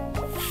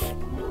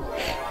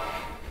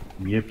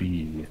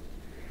 Yippee.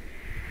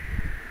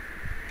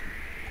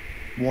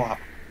 Wow.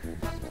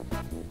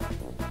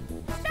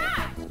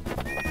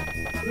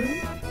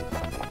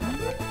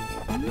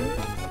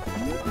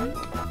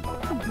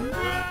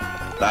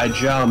 I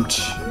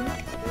jumped.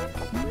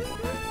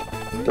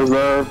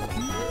 Deserve.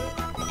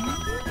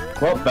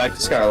 Well, back to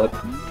Scarlet.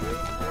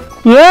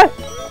 Yeah!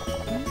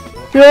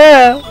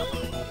 Yeah!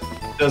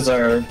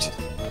 Deserved.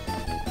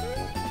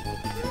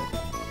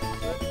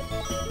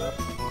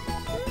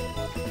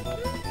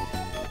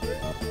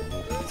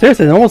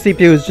 Seriously, the normal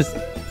CPU is just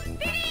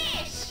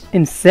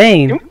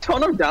insane. Can we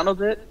tone him down a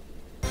bit?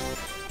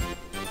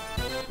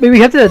 Maybe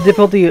we have to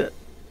difficulty.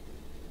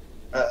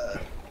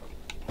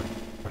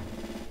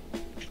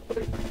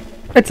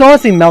 It's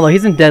honestly mellow.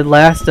 He's in dead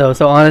last though,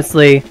 so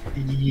honestly.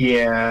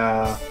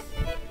 Yeah.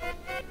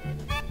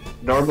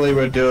 Normally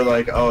we'd do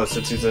like, oh,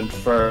 since he's in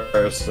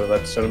first, so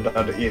let's turn him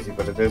down to easy,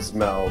 but it is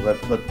Mel.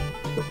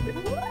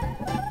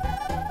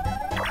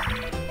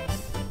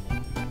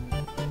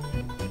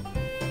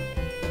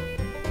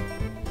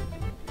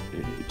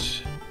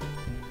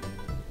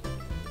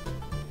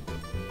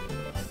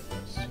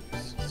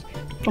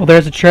 Oh,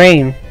 there's a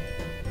train.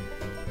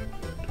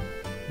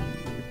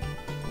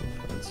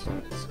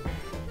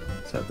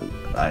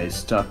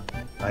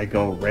 I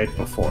go right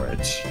before it.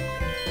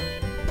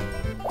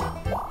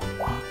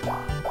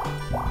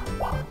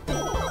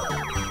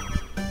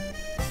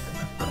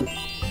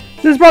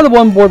 This is probably the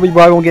one board we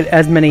probably won't get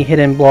as many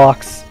hidden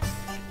blocks.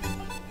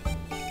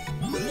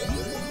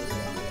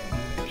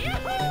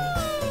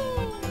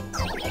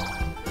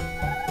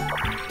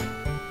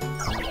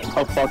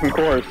 Of fucking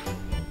course.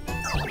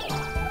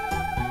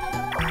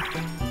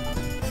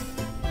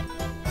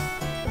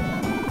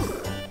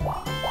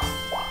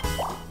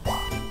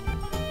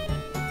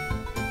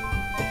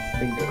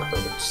 Finger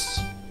hurts.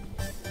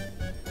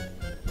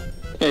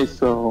 Okay,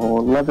 so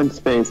 11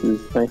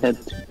 spaces. I head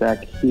to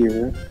back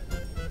here.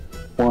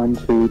 1,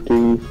 2,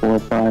 3, 4,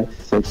 5,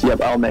 6.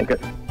 Yep, I'll make it.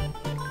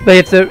 But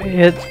it's a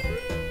hit.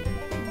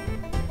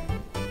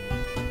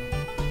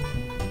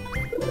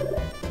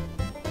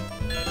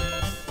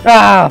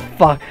 Ah,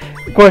 fuck.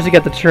 Of course you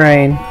get the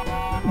train.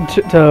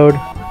 Toad.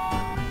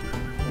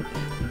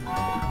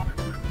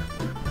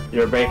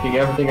 You're making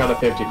everything on a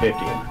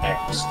 50-50 and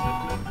X.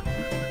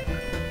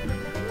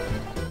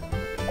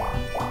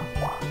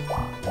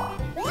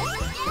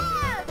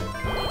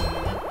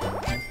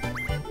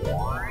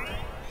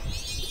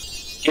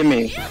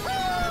 Gimme.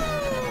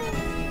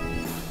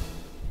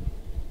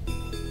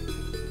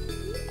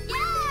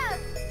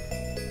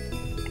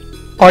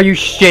 Are you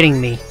shitting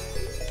me?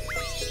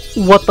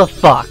 What the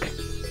fuck?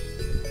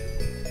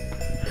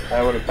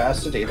 I would have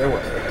passed it either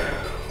way.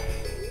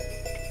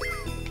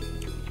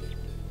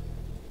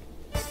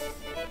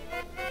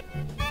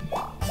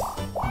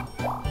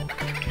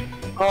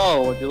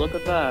 Oh, would you look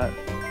at that?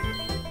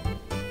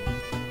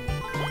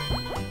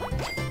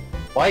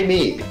 Why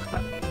me?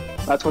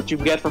 That's what you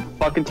get for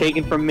fucking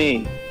taking from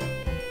me.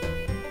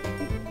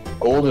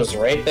 Gold is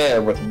right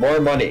there with more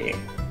money.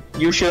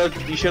 You should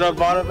have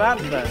bought a bat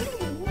then.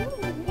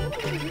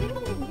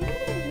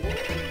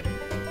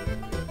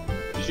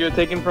 You should have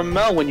taken from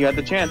Mel when you had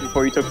the chance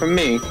before you took from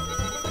me.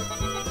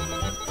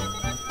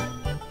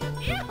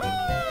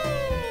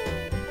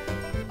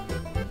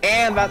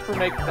 And that's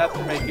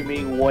for making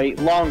me wait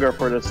longer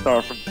for the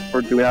star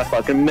for doing that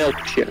fucking milk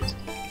shit.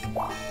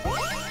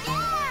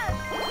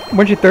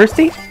 Weren't you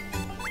thirsty?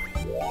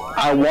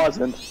 I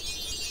wasn't.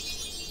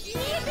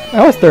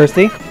 I was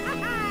thirsty.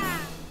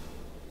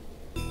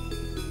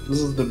 This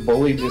is the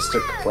Bully Mr.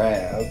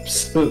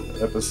 Krabs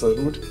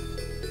episode.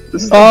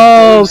 This is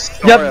Oh,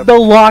 the yep, the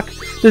lock.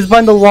 This is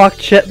behind the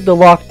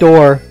locked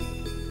door.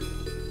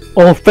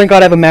 Oh, thank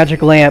God I have a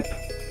magic lamp.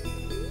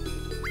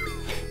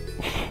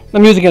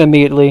 I'm using it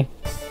immediately.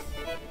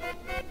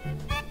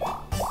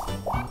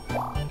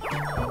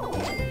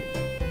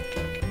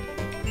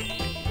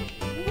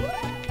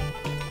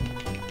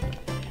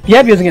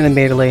 Yep, using it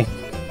immediately.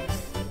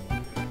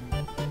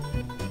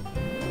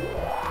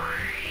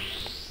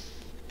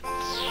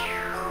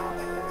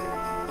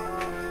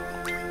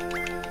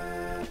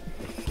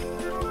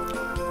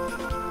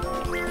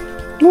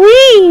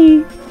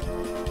 Whee!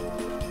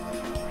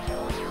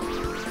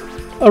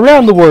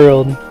 Around the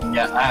world.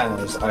 Your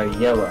eyes are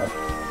yellow.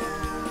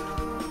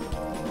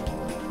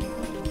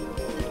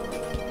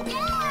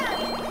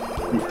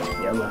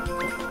 Yellow.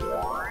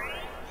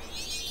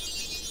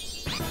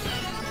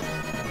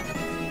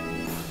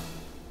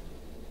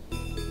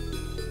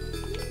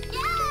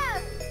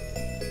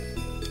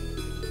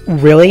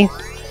 Really?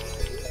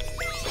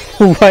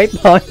 Right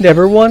behind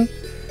everyone?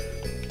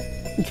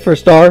 It's for a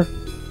star.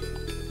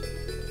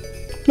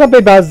 Not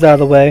big Bowser's out of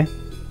the way.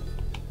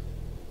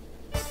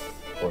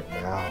 For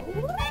now.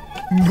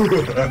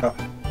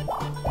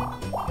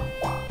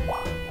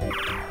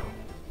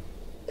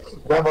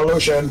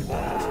 Revolution.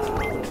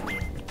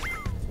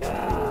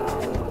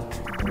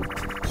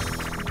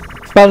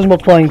 Bowser's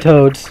multiplying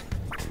toads.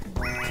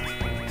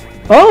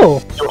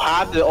 Oh! You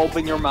have to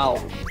open your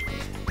mouth.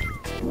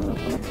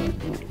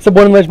 So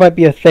one image might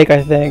be a fake,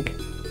 I think.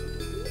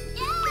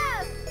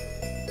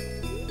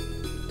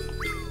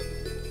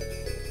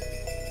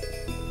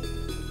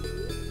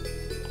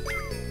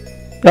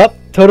 Yup,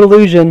 toad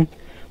illusion.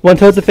 One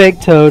toad's a fake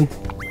toad.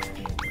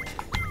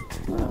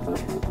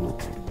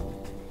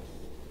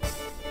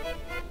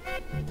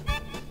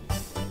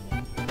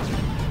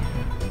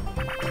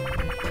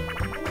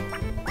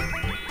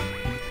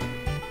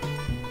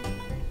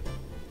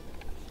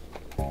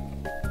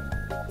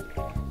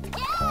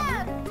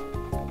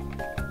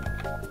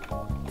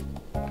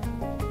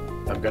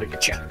 I'm gonna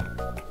get you.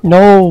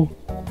 No!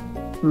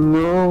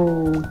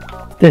 No.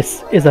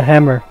 This is a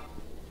hammer.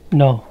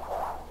 No.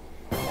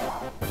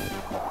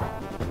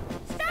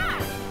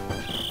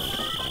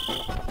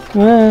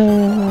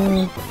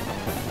 Ah.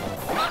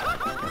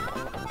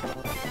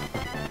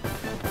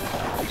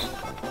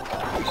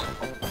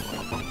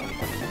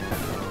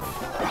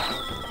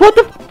 What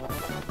the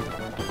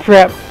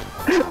crap?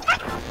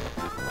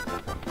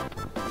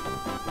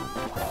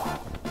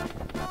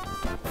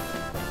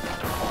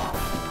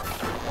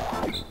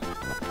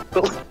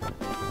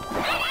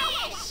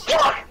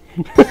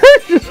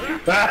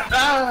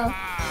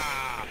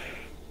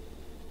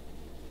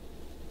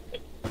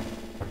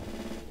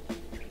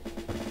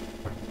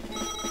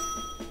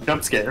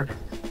 Jump scare.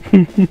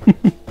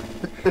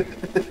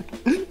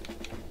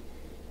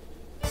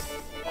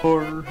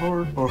 Horror,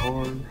 horror,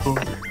 horror,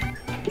 horror.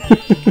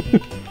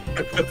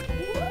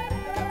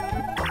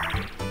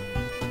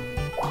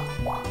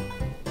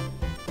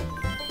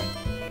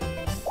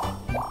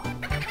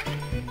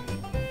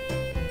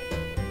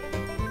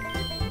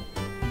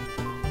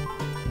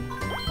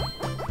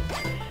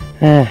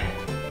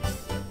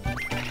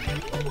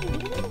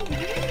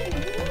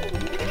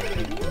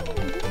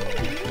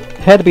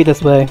 Had to be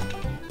this way.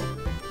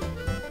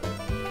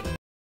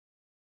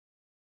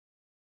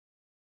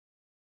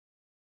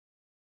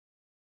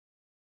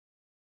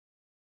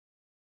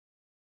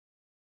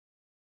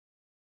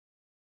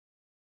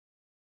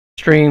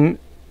 Stream.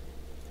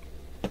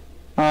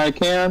 I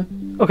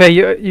can. Okay,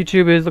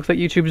 YouTube looks like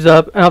YouTube's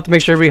up. I have to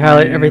make sure we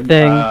highlight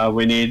everything.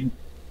 We need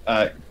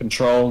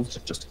controls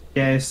just in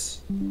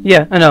case.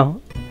 Yeah, I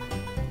know.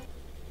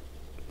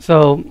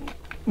 So,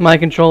 my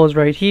control is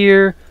right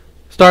here.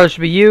 Star,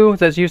 should be you.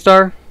 That's you,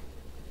 Star.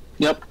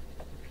 Yep.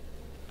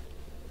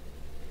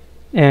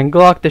 And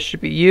Glock, this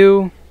should be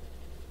you.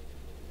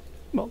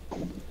 Well,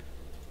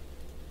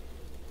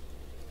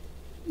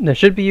 that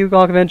should be you,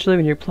 Glock, eventually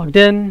when you're plugged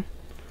in.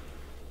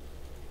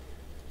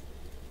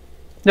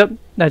 Yep,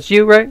 that's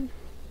you, right?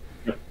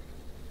 Yep.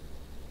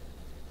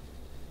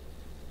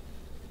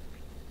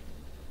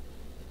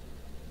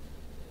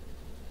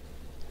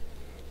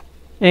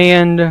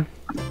 And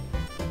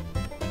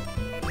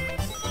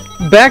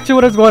back to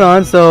what is going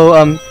on.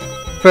 So,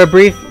 for a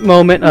brief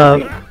moment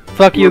of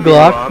fuck you,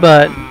 Glock,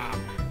 but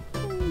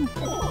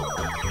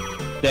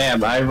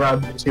Damn, I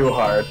rubbed too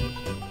hard.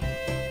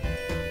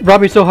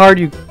 robbed me so hard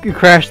you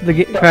crashed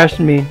crashed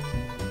me.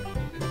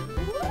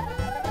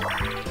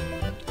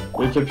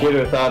 The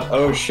computer thought,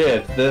 oh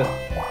shit,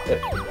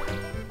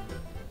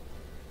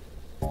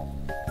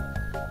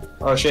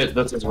 oh shit,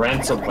 this is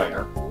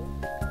ransomware.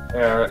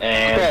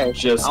 And Okay.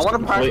 just I want to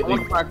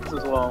completely practice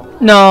as well.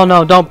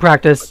 No, don't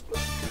practice.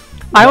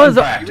 I was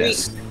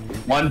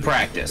one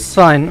practice.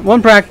 fine.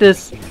 One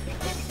practice,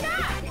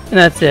 and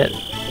that's it.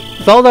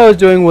 So all I was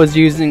doing was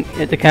using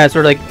it to kind of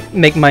sort of like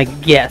make my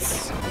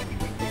guess.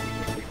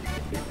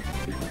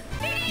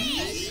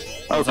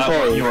 Is that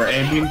what you were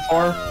aiming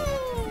for?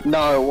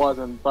 No, it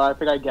wasn't, but I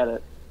think I get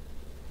it.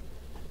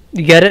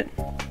 You get it?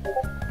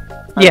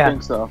 I Yeah.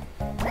 think so.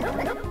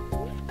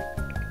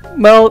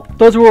 Well,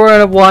 those who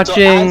were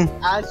watching. So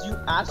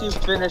as you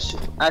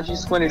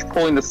finish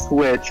pulling the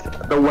switch,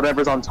 the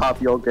whatever's on top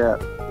you'll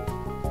get.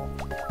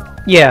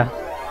 Yeah.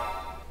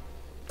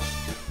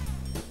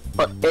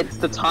 But it's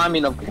the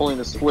timing of pulling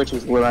the switch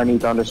is what I need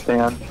to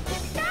understand.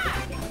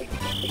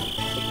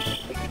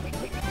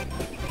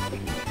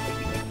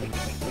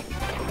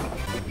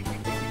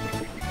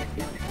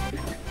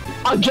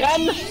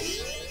 Again?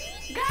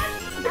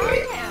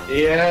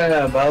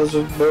 Yeah,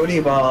 Bowser's booty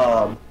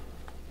bomb.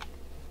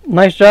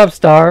 Nice job,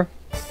 Star.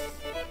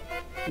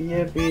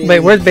 Yippee. Wait,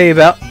 where's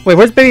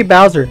Baby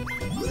Bowser?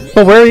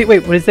 But where? Wait,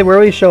 what did he say? Where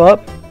will he show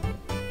up?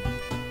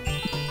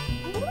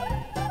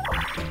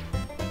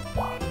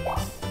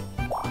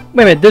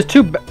 Wait a minute.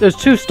 There's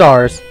two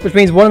stars, which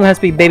means one of them has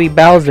to be Baby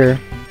Bowser.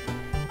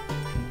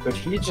 Could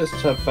he just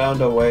have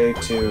found a way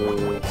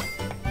to...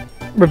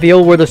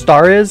 Reveal where the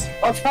star is.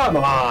 Oh, come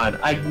on!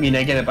 I mean,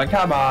 I get it, but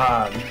come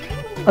on!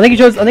 I think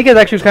it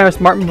actually was kind of a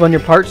smart move on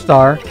your part,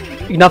 Star.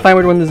 You can not find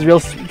where one's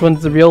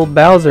the real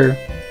Bowser.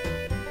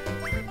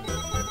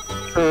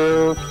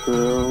 True.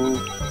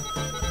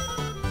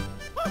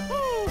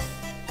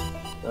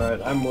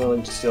 Alright, I'm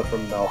willing to steal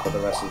from Mel for the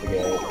rest of the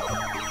game.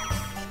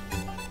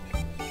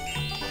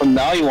 But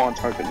now you want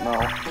target now.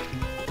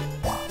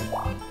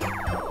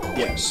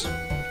 Yes.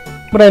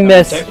 What I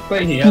miss?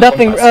 Technically, he has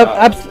Nothing. one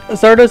less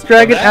Stardust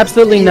Dragon. That's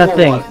Absolutely the evil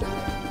nothing.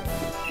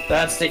 one.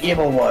 That's the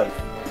evil one.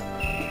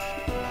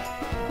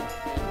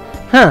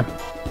 Huh.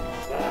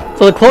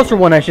 So the closer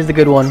one actually is the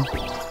good one.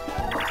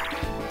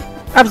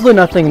 Absolutely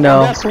nothing.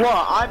 No. Guess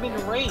what? I'm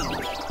in range.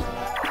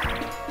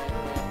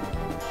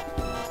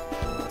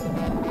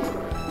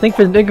 Thank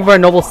you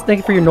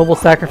for your noble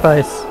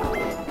sacrifice.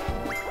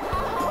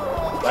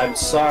 I'm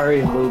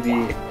sorry,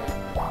 movie.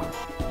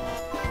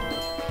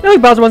 No,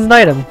 Bowser wants an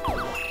item.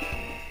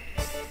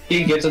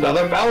 He gets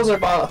another Bowser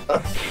bomb.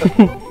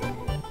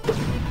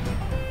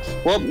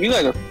 Well, you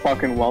guys are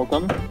fucking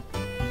welcome.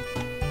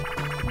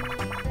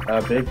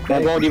 Big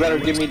Well, you better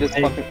give me this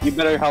fucking. You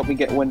better help me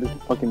win this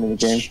fucking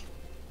minigame.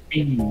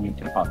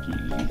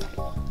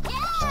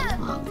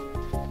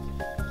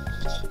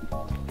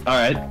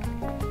 Alright.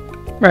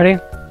 Ready?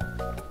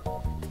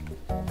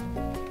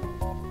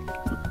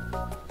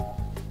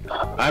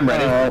 I'm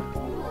ready.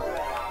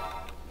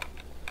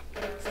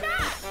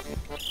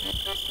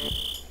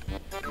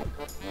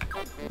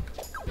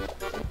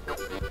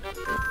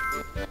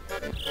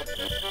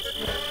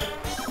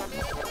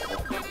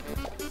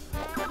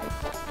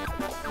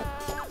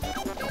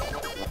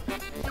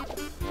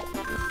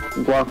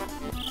 Guac.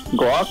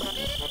 Guac?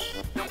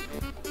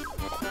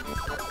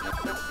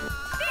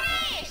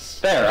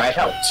 There, I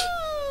helped.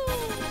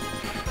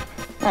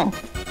 Oh.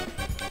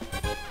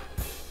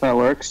 That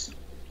works.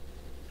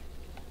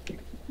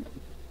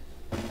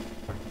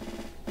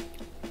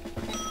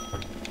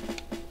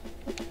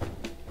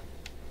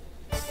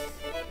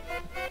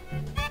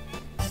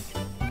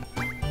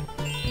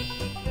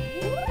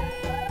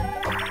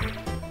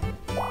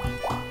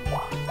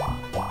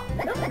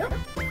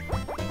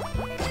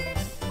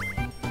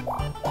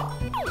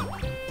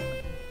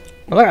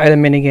 I like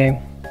item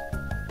minigame.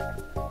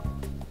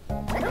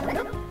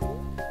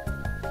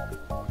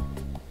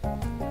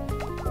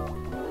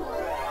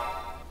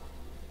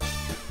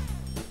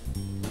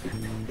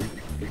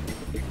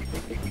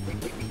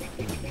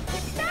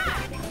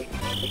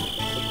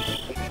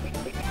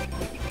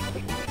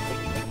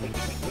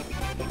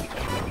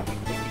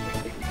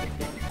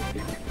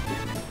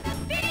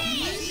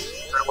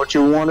 What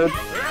you wanted?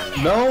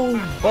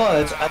 No,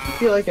 but I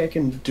feel like I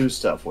can do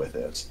stuff with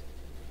it.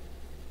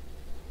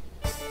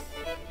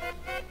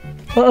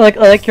 I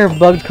like your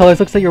bugged colors.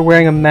 Looks like you're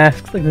wearing a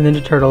mask like the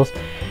Ninja Turtles.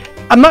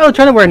 I'm not really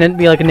trying to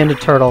be like a Ninja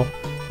Turtle.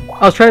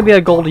 I was trying to be a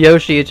Gold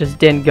Yoshi. It just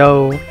didn't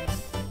go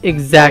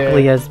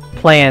exactly as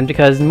planned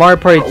because Mario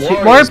Party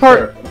 2,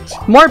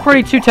 Mario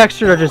Party 2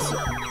 textures are just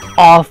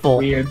awful.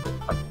 Weird.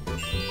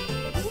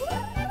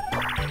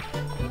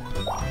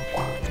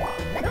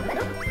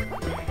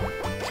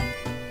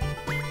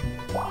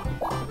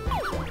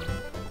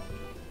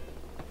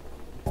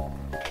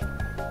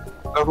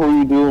 Who are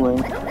you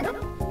dueling?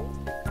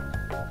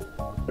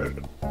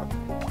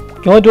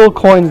 You can only duel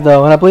coins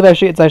though, and I believe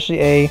it's actually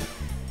a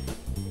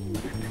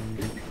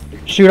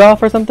shoot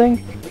off or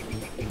something.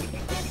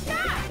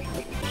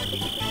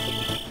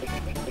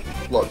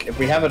 Look, if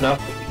we have enough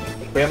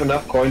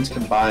coins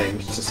combined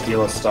to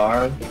steal a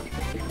star.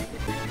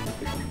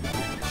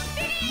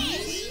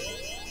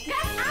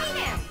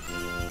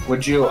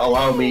 Would you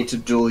allow me to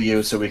duel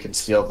you so we can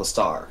steal the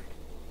star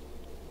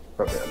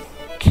from him?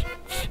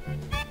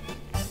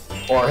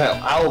 Or hell,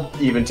 I'll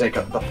even take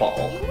up the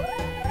fall.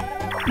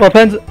 Well,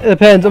 it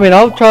depends. I mean,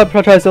 I'll try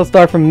to steal a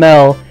star from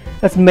Mel.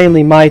 That's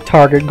mainly my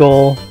target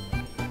goal.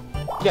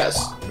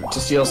 Yes, to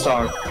steal a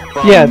star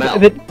from Yeah, Mel.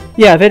 if it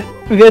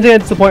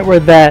gets to the point where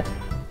that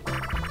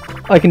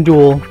I can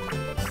duel,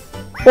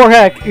 or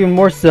heck, even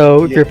more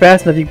so, if you're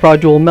fast enough, you can probably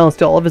duel Mel and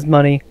steal all of his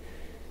money.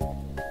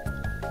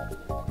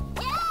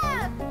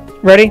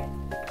 Ready?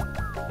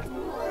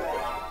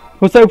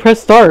 What's that?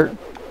 Press start.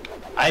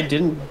 I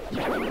didn't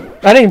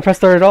even press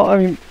start at all. I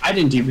mean, I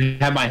didn't even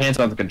have my hands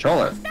on the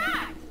controller.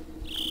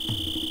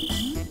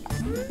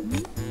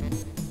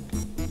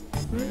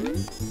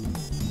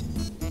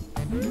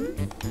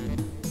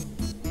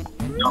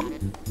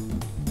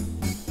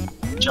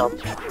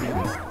 Jump.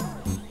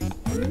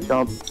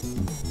 Jump.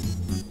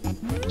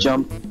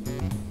 Jump.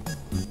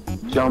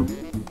 Jump.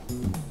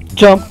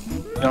 jump.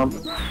 Jump.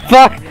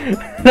 Fuck!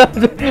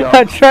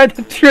 I tried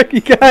to trick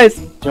you guys.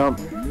 Jump.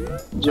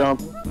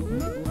 Jump.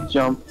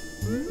 Jump.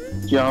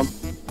 Jump.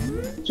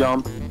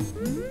 Jump.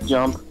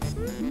 Jump.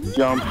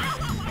 Jump.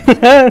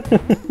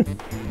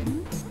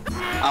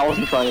 I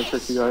wasn't trying to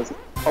trick you guys.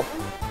 Oh.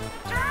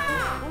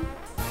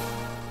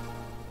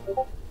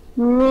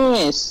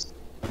 Miss.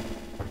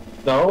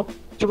 No?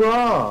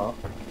 Draw!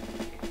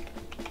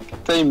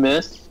 They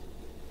missed.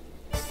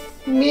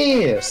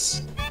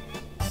 Miss!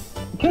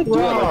 You can't do it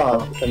like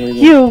that for some reason.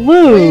 You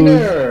lose.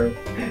 Winner!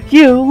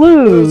 You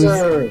lose.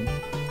 Loser!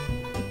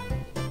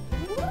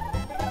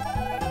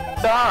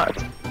 Dot.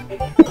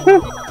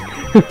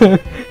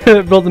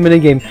 Build a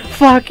minigame.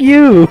 Fuck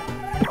you.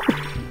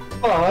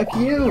 Fuck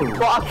you!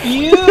 Fuck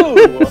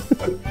you!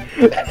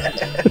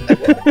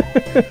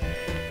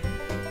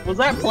 Was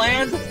that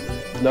planned?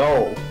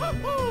 No.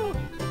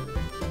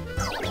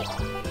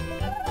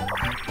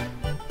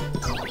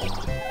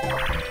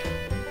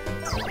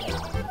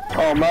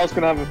 Oh, Mel's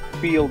gonna have a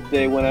field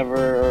day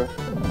whenever.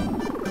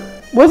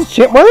 What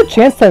are the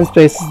chance time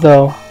spaces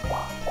though?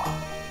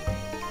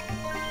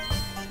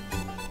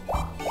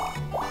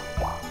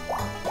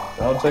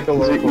 I'll take a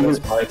look when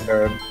it's my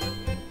turn.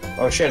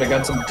 Oh shit, I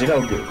got some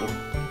Ditto Goo.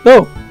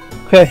 Oh,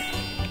 okay.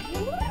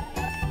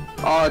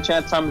 Oh,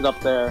 chance time is up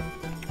there.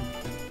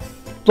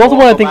 There's also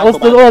one I think.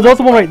 There's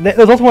also one right.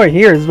 There's also one right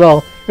here as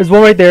well. There's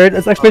one right there.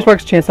 It's X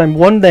Marks chance time.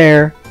 One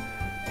there.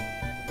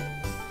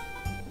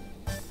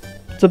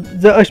 So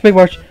the X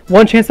Marks.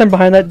 One chance time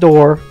behind that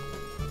door.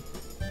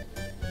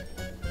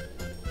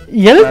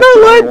 Yeah, there's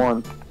not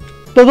one.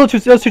 Those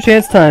two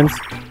chance times.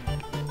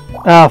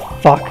 Ah,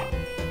 fuck.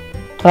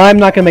 I'm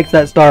not gonna make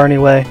that star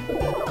anyway.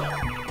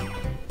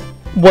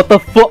 What the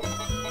fuck?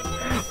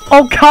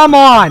 Oh, come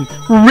on!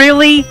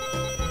 Really?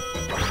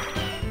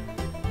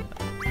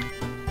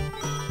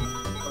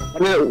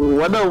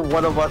 Whether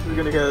one of us is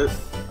gonna get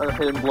a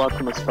hidden block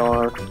from a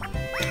star.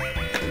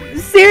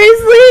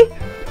 Seriously?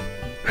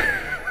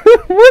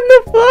 What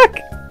the fuck?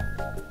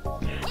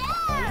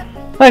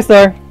 Hi,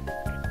 Star.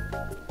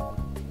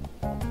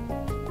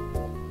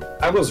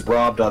 I was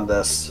robbed on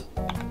this.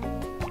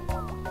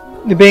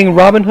 You being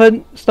Robin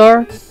Hood,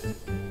 Star?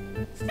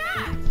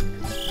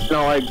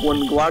 No, like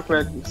when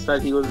Glockman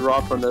said he was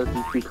robbed from this,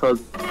 it's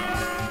because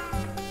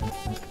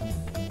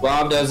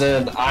Robbed as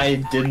in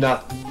I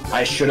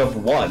should have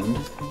won.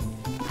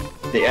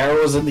 The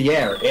arrow was in the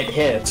air. It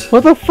hit.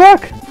 What the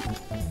fuck?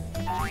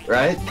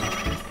 Right?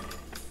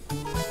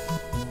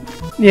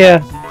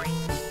 Yeah.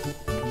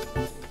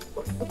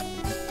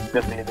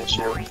 definitely an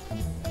issue.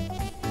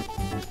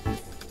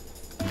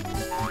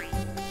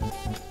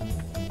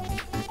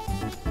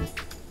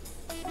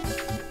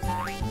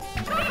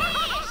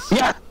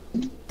 Yeah.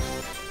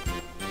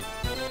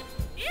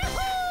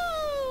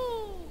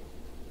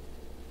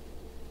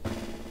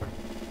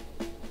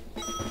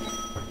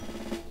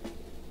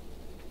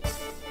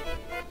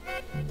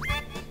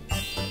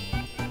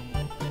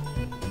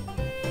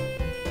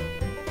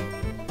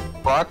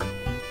 Fuck.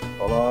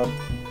 Hold on.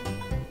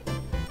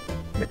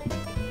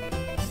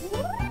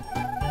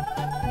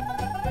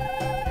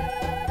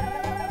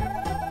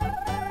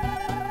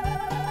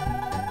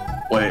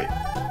 Wait.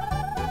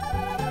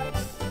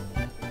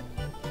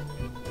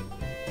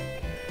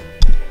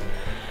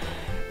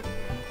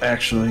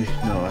 Actually,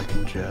 no, I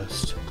can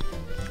just...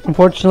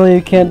 Unfortunately,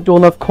 you can't do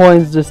enough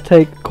coins to just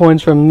take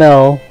coins from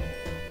Mel.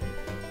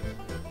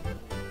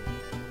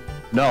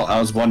 No, I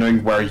was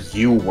wondering where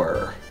you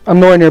were. I'm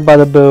nowhere near by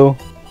the boo.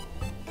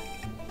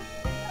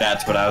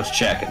 That's what I was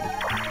checking.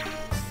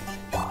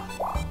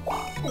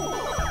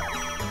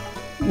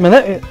 Man,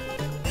 that...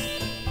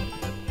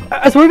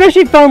 So we've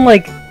actually found,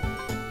 like,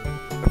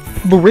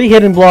 3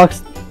 hidden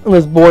blocks on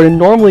this board, and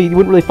normally you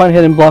wouldn't really find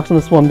hidden blocks on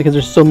this one because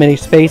there's so many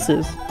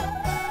spaces.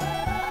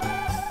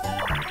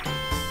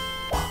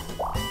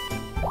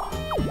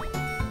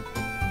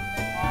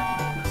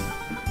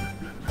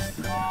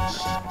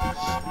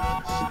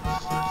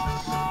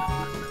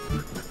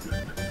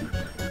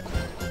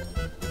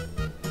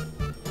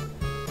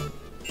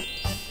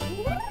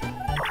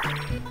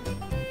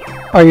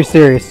 Are you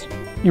serious?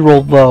 You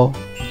rolled low.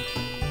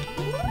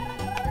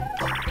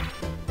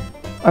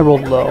 I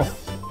rolled low.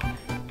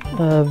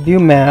 View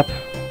map.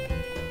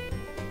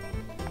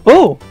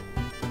 Oh!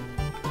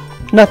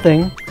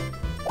 Nothing.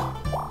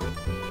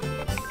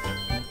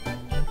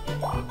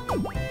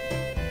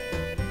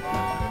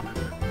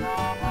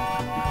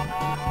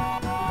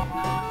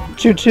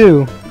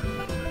 Choo-choo.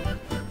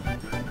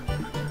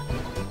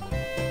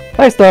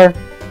 Hi, Star.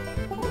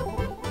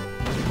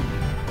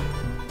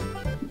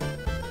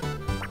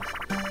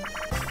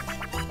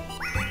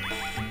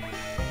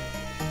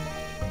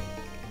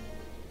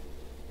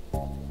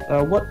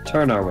 What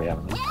turn are we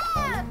on?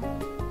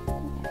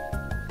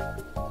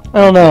 I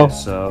don't know. Okay,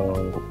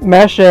 so...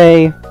 Mash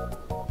A,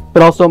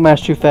 but also don't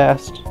mash too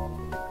fast.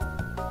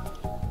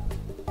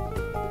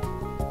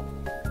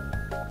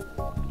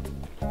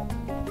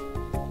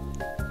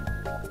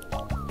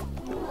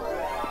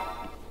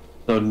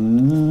 So,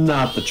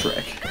 not the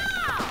trick.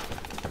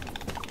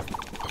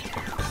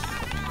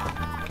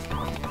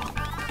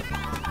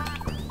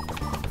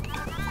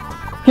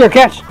 Here,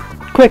 catch!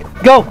 Quick,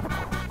 go!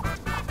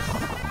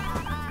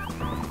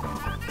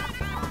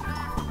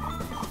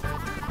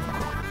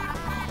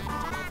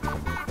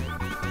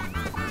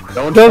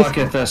 Don't Those- fuck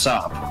it this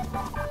up.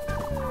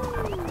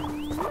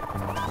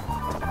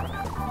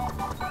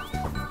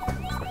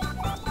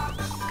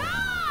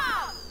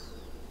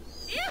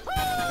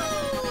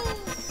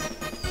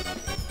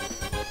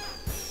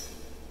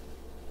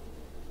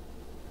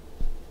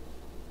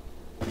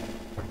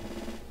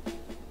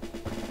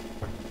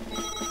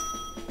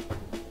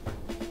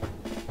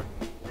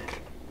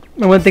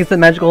 Everyone thinks that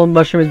magical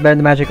mushroom is better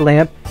than magic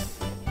lamp.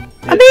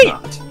 I It's mean-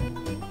 not.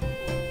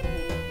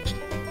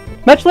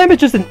 Magic lamp is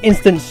just an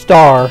instant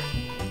star.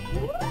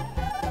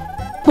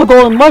 The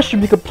golden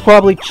mushroom, you could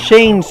probably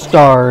chain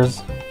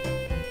stars.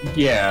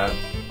 Yeah.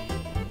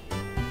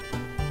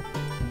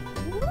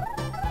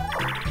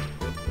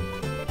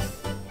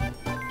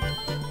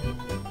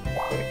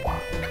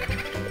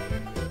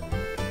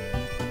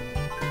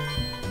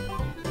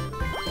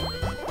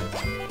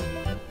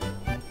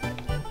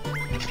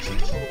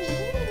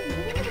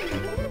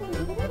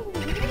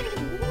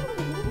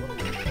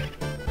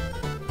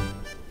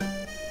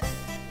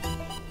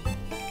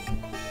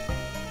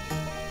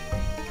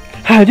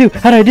 How'd I do?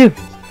 How'd I do?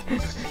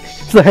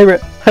 It's the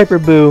hyper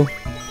boo.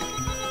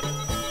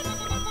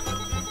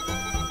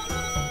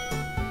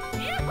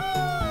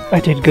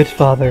 I did good,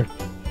 father.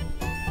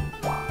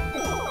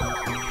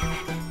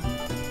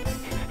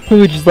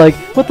 Luigi's like,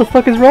 what the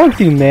fuck is wrong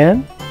with you,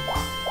 man?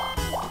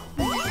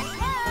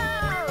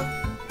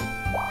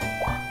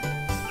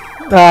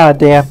 Ah,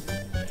 damn.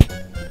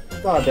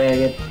 Oh, dang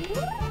it.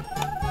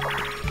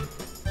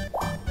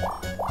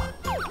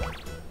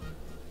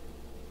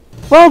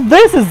 Well,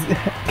 this is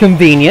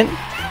convenient.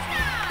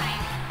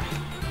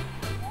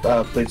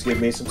 Please give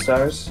me some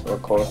stars or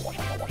coin.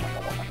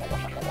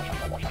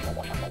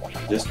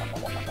 Just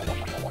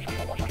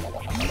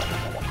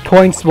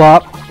Coin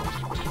swap.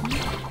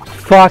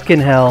 Fucking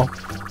hell.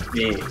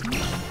 me.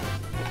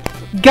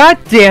 God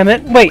damn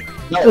it! Wait.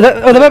 No,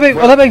 that might be you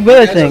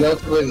good guys are thing.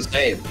 relatively the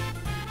same.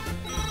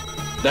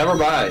 Never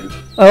mind.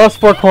 I lost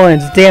 4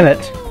 coins. Damn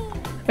it.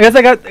 I guess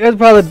I got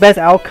probably the best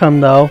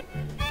outcome though.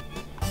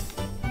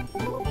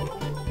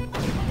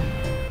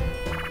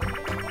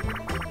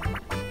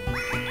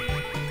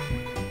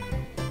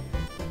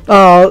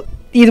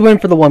 Easy win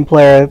for the one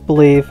player, I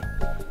believe.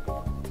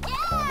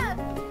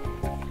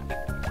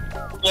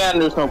 Yeah, and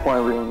there's no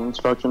point reading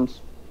instructions.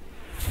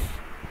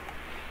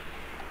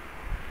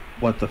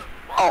 What the?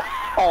 Oh,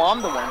 I'm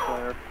the one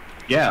player.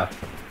 Yeah.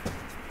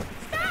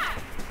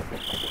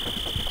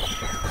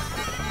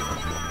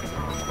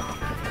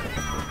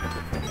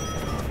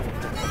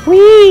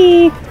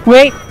 Wee!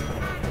 Wait!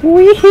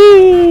 Wee!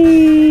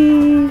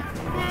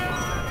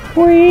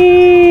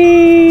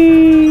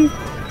 Wee!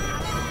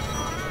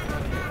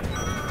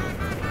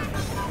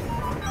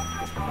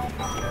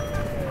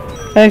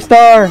 Hey,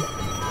 star!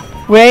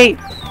 Wait!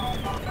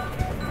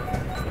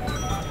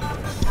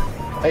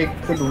 I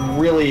could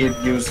really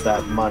use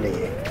that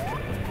money.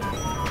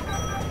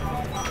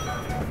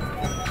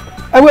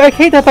 I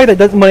hate the fact that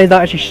that money is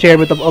not actually shared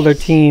with the other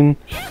team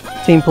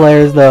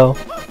players, though.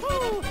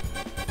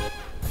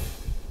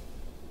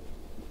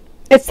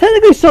 It's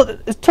technically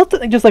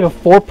just like a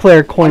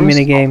 4-player coin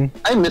minigame.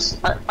 I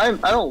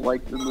don't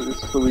like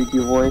this Luigi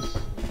voice.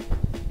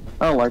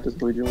 I don't like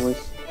this Luigi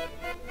voice.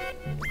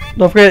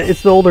 Don't forget,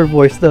 it's the older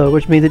voice though,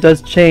 which means it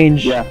does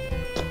change. Yeah.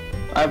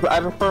 I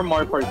prefer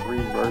Mario Party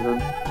 3's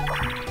version.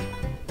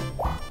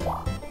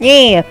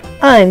 Yeah,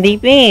 I'm the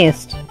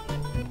best.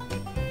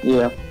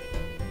 Yeah.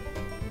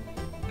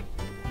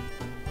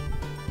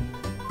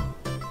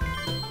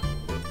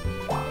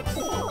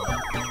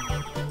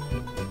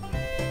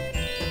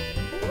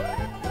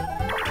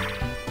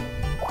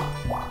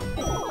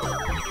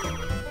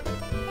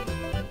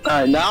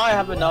 Alright, now I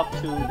have enough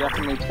to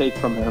definitely take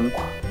from him.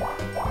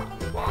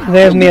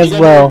 They have me as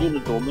well. Did you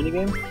guys already do the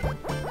duel minigame?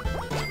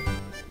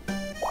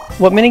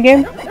 What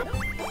minigame?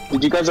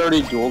 Did you guys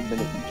already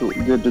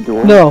did the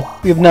duel? No,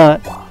 we have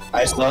not.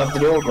 I still have the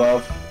dual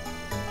glove.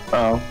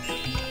 Oh.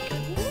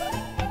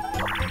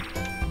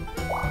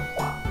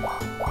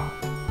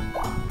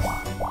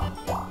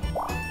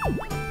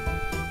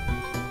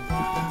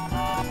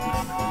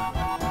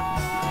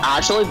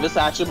 Actually, this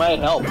actually might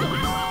help.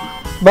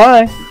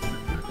 Bye.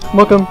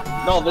 Welcome.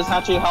 No, this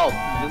actually helped.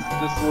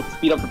 This will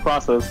speed up the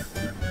process.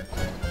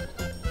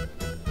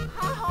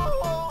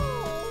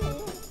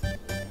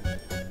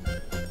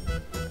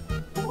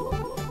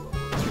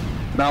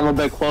 Now I'm a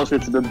bit closer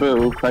to the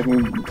boo. I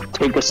can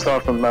take a star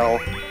from Mel.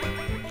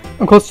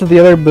 I'm close to the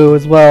other boo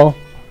as well.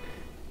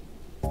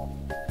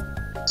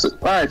 So,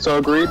 alright, so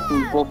agreed?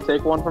 We both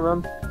take one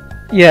from him?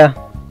 Yeah.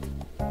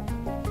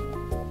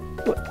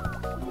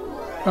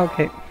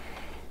 Okay.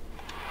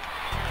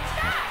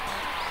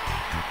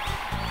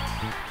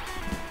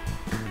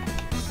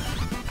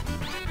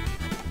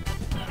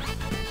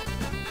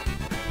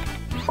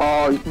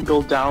 Oh, you can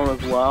go down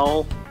as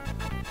well?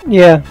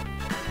 Yeah.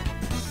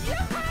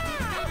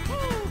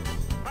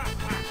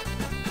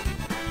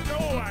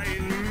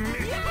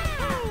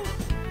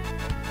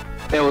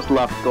 It was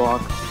left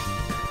block.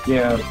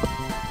 Yeah.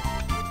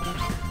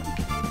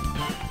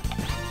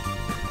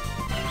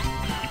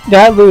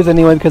 Yeah, I lose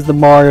anyway because the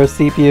Mario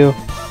CPU.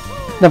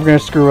 Never gonna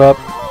screw up.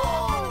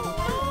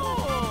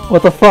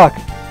 What the fuck?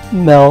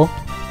 Mel.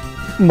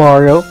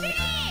 Mario.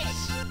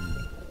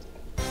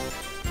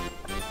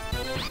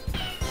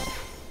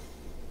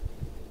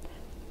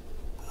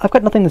 I've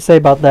got nothing to say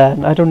about that.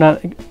 I do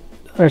not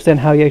understand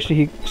how he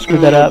actually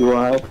screwed that up. Do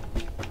I?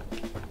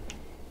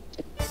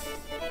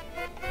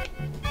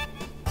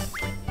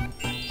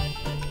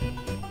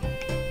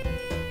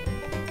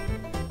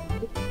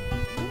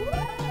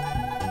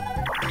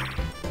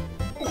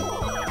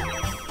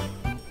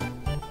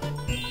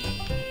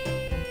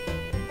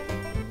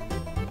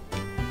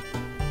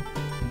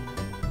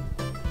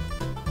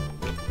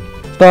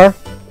 Star?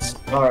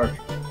 Star.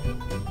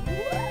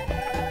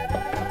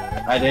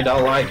 I did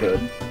all I could.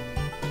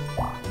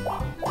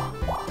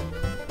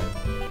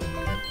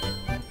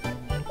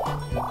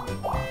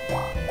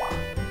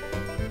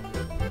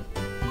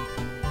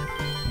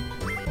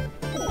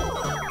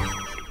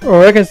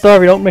 Or I can star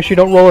if you don't make sure you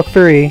don't roll a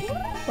 3,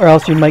 or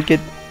else you might get.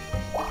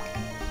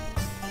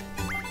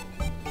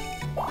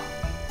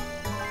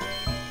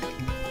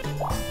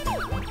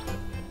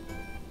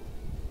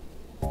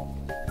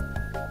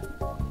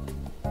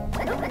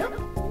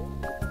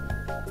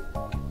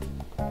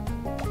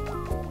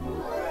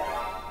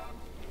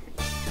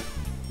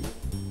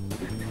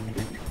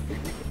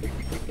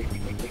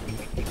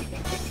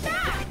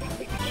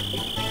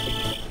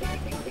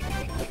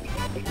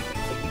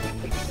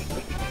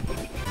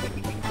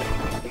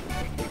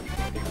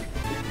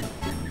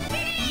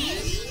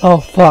 Oh,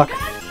 fuck.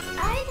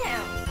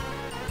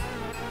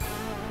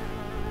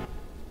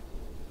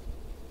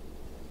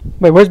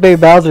 Wait, where's Baby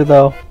Bowser,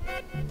 though?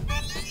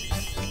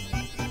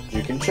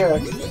 You can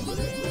check.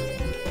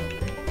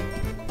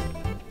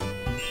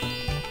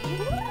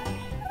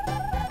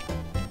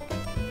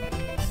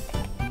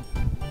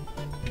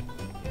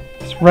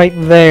 It's right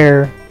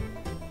there.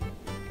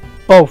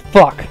 Oh,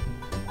 fuck.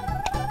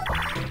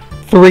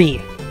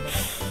 3.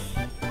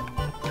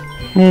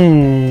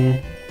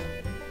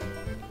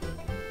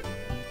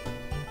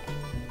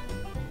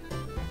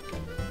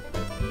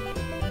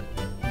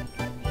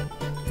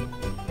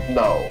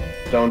 No,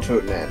 don't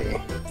toot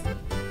nanny.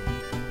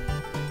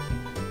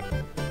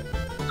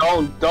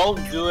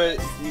 Don't do it.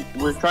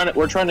 We're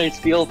trying to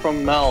steal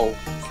from Mel.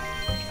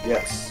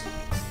 Yes.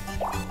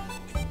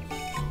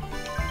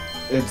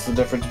 It's the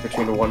difference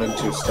between 1 and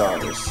 2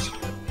 stars.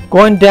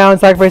 Going down,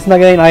 sacrificing, not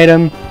getting an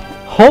item.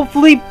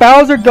 Hopefully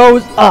Bowser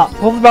goes up.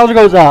 Hopefully Bowser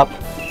goes up.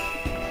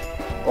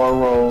 Or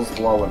rolls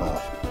low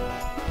enough.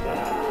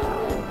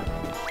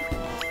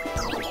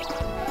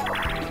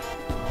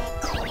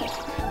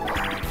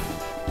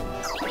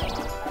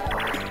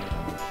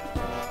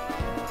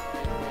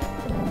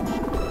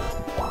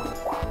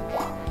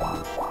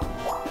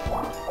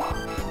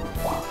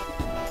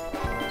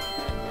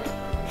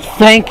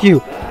 Thank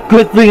you.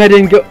 Good thing I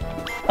didn't go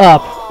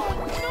up.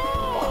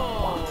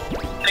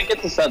 I think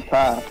it's a set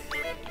path.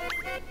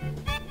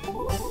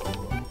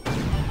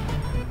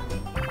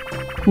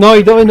 No,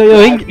 you don't. No.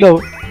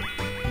 You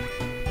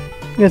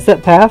gonna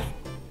set path?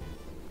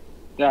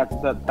 Yeah, it's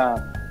a set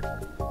path.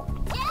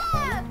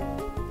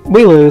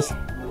 We lose.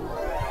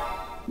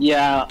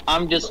 Yeah,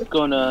 I'm just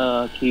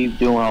gonna keep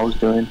doing what I was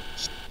doing.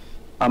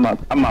 I'm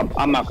not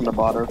gonna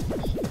bother.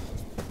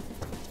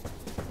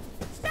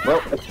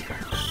 Well,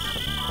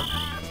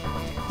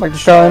 Like the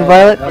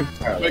Scarlet and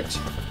Violet.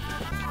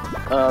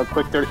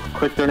 Quick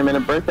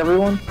 30-minute break,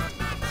 everyone.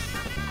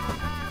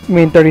 You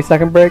mean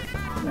 30-second break?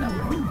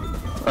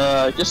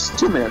 Just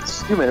 2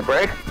 minutes. 2-minute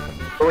break.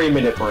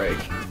 3-minute break.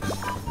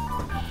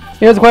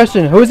 Here's the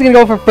question: who's gonna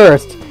go for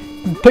first?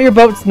 Put your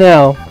votes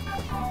now.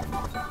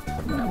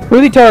 Who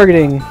are they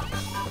targeting?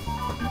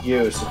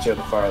 You, since you're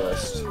the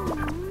farthest.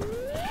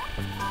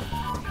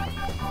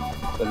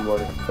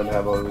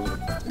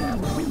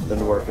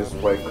 Then work his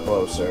way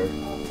closer.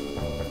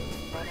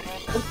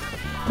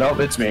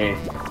 Nope, it's me.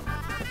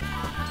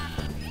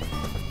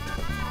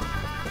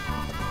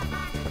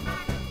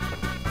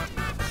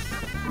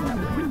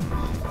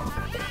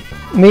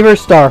 Me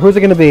versus Star. Who's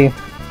it gonna be?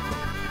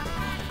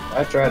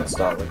 I tried to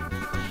stop it.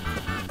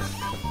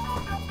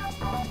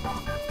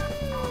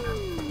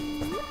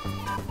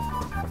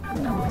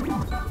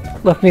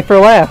 Left me for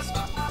last.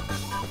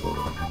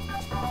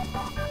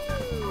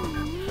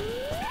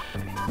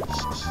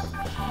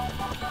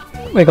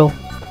 Wiggle.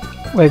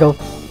 Wiggle.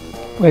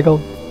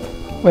 Wiggle.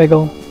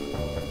 Wiggle.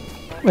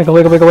 Wiggle,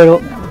 wiggle, wiggle,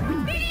 wiggle.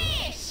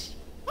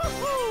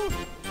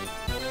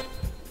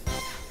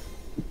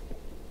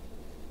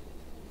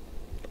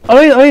 I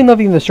don't even know if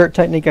even the shirt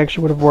technique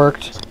actually would have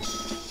worked.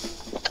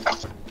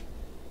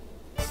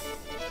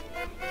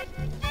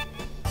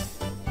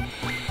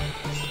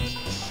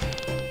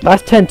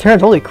 Last 10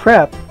 turns, holy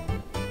crap.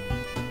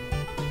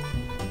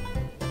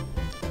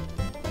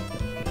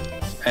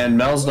 And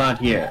Mel's not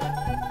here.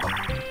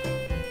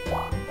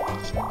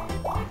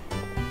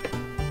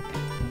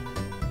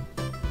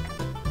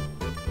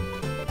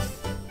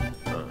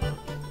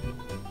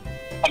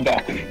 I'm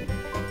back.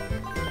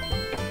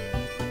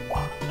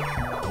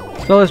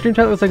 So the stream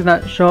chat looks like it's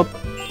not show up.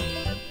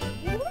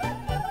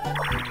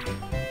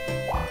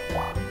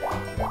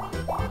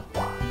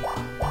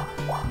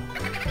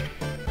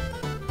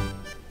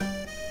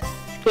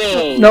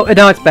 Hey, No,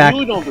 now it's back.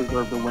 you don't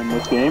deserve to win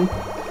this game.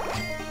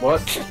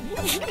 What?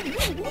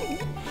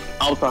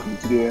 I was talking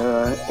to the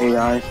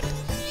AI.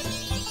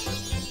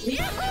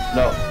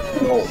 No.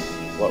 No.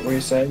 What were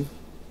you saying?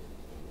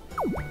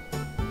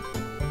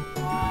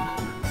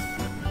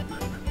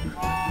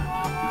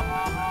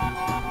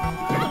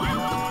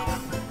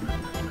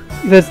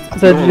 You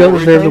said you don't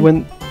deserve to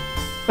win.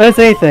 I didn't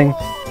say anything.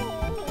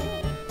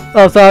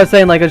 Oh, so I was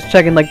saying like I was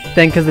checking like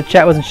thing because the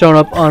chat wasn't showing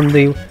up on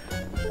the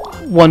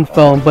one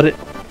phone, but it.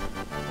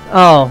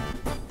 Oh.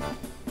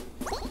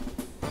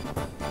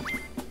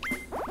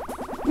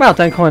 Wow,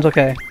 10 coins.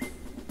 Okay.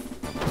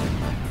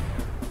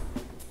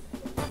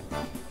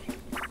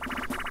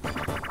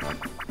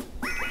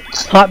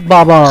 Hot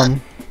Bob-omb.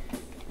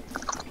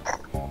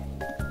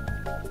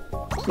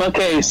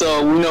 Okay,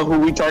 so we know who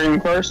we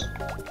targeting first?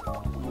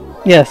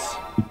 Yes.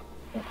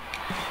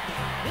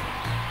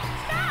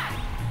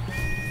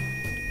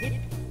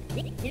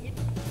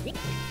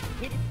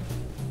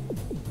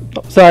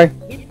 Oh, sorry.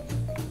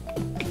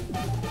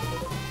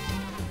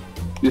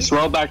 Just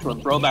throw it back to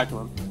him, throw it back to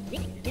him.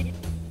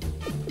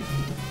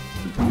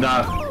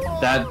 No,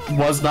 that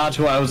was not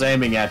who I was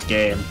aiming at,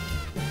 game.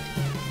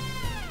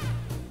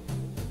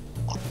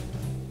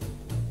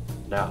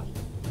 No.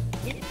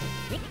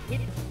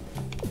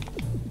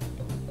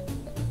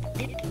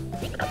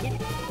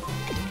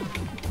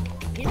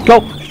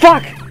 Go!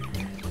 Fuck!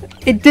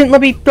 It didn't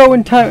let me throw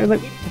in time.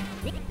 Like,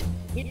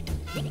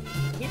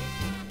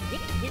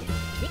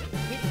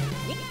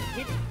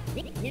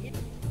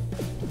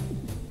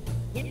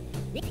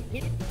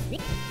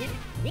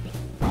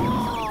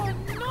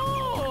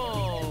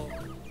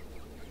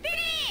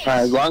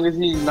 Alright, as long as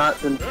he's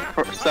not in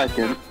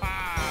second.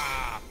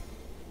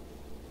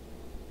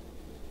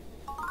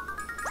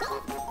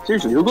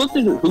 Seriously, who goes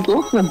to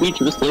the beach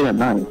this late at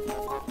night?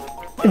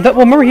 well,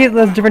 remember he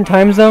lives in a different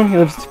time zone? He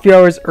lives a few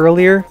hours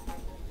earlier.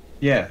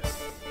 Yeah.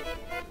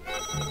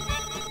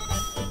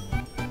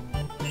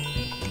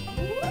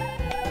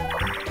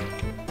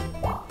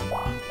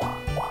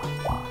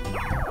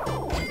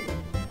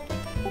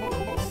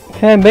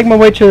 Okay, make my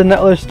way to the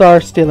Netler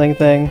Star stealing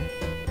thing.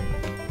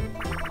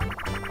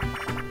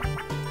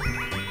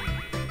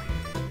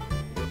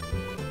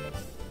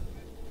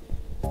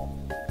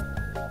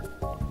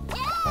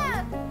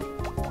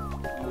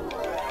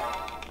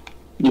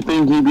 You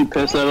think he'd be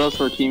pissed at us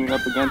for teaming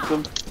up against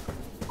him?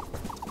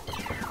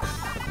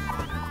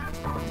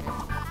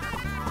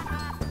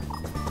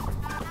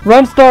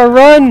 Run, Star,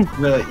 run!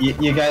 Really,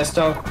 you guys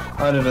don't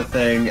under the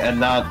thing and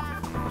not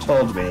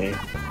told me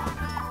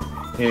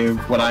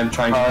when I'm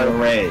trying to do a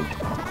raid.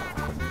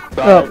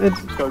 Oh, it's...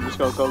 Just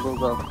go.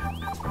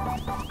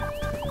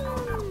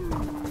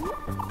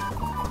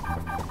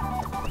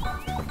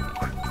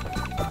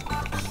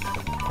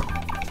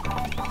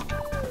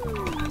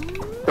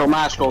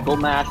 Go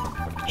mash.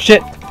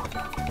 Shit!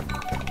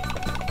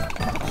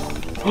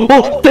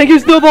 Oh, thank you,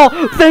 Snowball!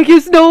 Thank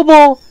you,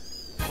 Snowball!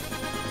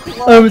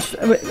 I'm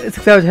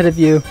 6 hours ahead of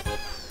you.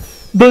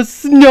 The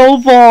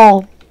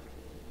Snowball!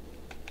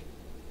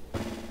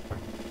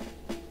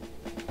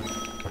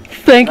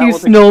 Thank you,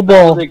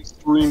 Snowball! That was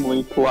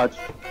extremely clutch.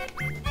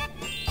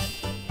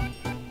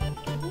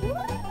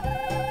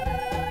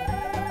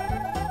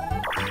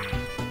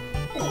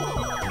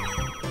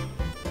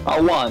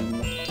 A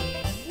 1.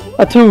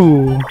 A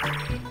 2.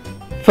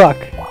 Fuck.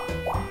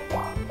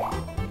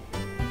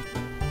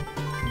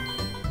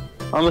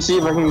 I'm gonna see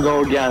if I can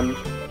go again.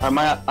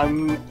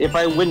 If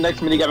I win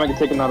next minigame, I can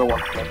take another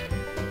one.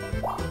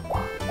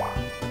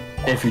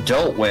 If you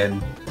don't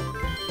win...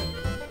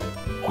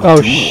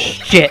 Oh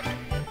shit!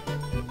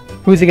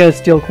 Who's he gonna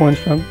steal coins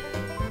from?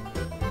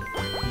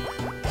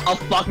 Of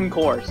fucking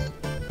course.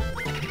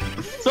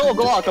 So,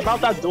 Glock,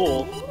 about that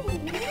duel.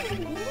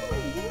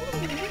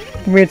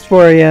 For me, it's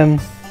 4 AM.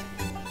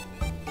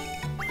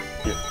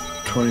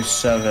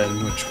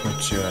 27, which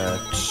puts you at...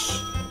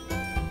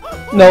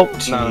 Nope.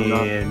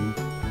 18.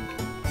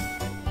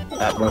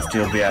 At most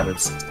you'll be at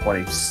its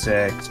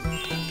 26.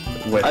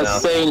 Wait, I'm no.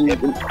 saying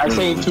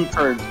 2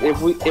 turns.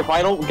 If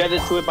I don't get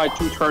it to it by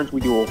 2 turns,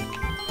 we duel.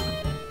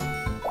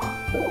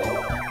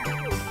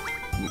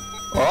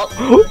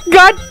 Oh.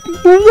 God,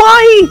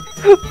 why?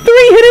 3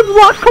 hidden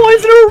block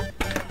coins in a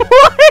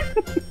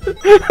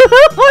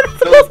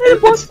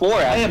What? It's 4, I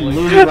am actually.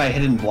 losing my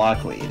hidden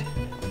block lead.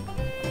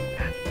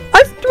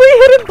 That's 3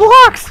 hidden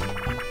blocks.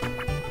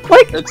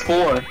 Like It's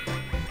 4.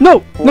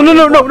 no,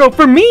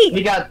 for me.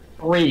 He got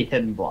 3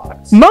 hidden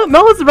blocks.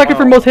 Mel has the record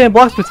for most hidden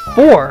blocks with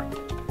 4.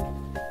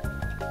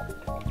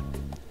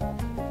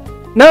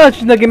 No, that's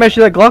just the game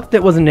actually that Glock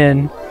that wasn't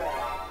in.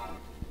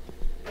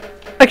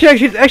 Actually,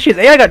 his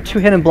AI got 2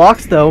 hidden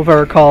blocks though, if I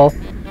recall.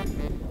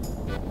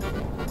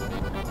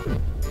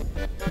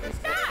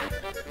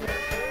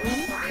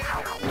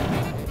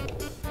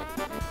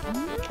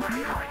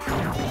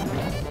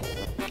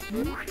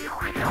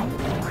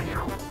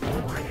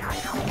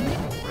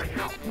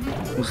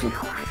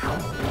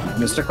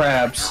 Mr.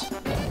 Krabs.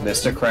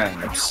 Mr.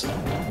 Krabs.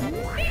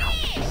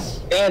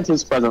 And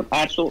his present.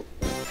 Actual.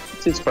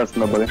 It's his present,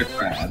 nobody. Mr.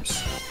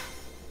 Krabs.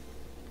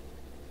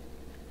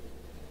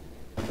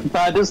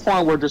 But at this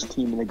point, we're just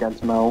teaming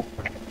against Mel.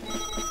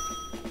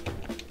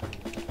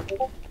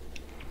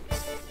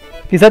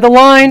 He's at the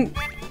line.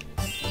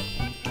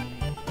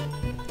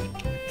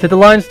 He's at the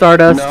line,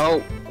 Stardust.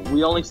 No,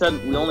 we only said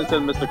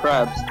Mr.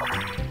 Krabs.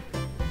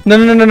 No.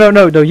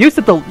 You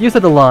set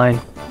the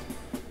line.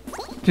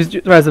 Just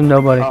the rest of them,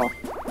 nobody. Oh.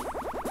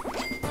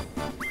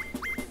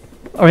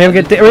 Are we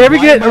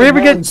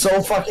ever get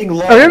so fucking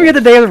low? Are we ever get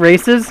the day of the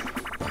races?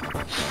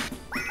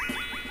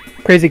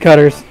 Crazy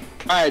cutters.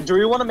 Alright, do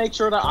we want to make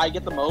sure that I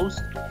get the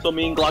most? So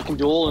me and Glock can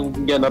duel and we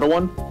can get another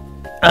one?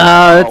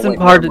 It's wait,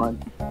 hard never to...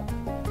 mind.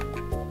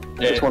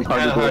 It's one's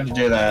hard to hard to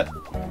do that.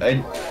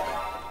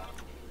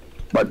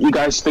 But you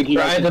guys think you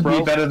guys Trying can to be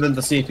pro? better than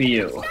the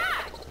CPU.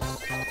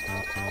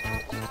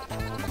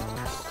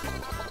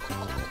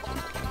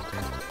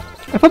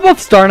 If I'm both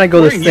Star and I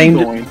go Where the are you same...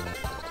 going?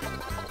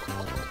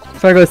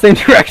 So I go the same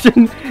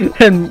direction,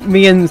 and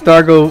me and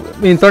Star go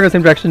the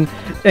same direction,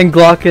 and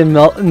Glock and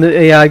Mel and the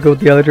AI go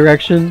the other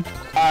direction.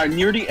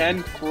 Near the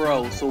end,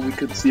 pro, so we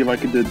could see if I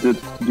could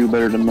do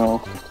better than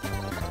Mel.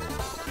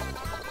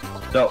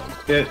 So,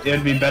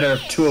 it'd be better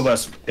if 2 of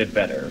us did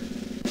better.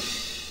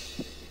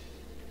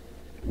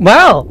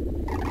 Wow!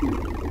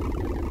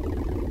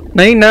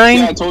 99,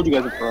 Yeah, I told you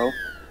guys are pro.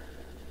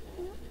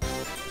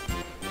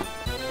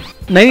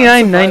 99,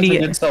 I'm surprised 90... we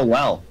did so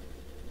well.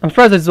 I'm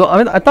surprised as well.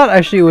 I thought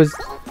actually it was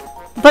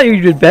I thought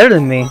you did better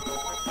than me.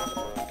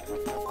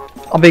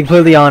 I'll be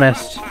completely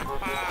honest.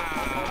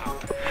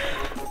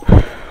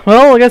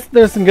 Well, I guess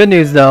there's some good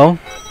news though.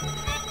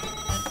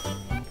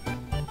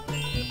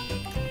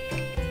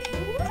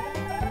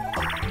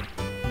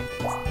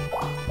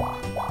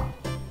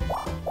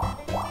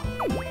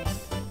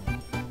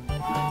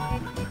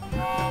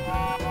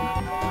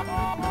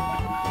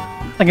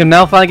 I can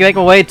now finally make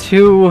my way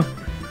to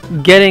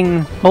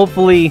getting,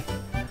 hopefully,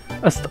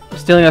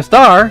 stealing a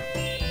star.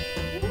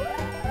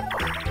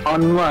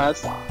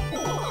 Unless...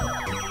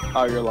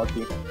 Oh, you're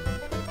lucky.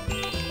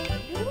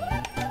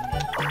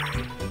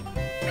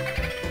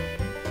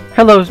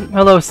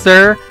 Hello,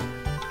 sir.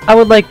 I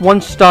would like 1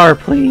 star,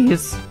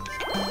 please.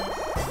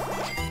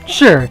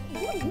 Sure.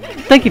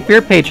 Thank you for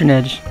your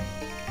patronage.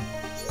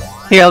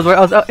 Here, I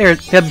was out here.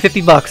 You have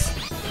 $50.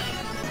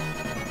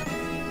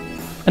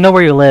 I know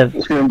where you live.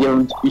 You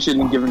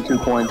shouldn't give him 2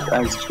 coins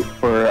as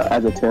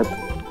a tip.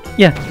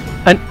 Yeah,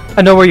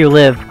 I know where you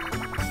live.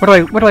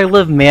 Where do I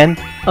live, man?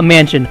 A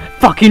mansion.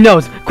 Fuck, he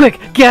knows. Quick,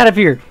 get out of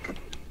here.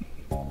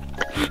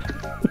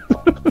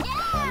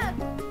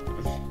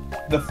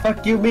 The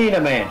fuck you mean a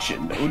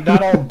mansion?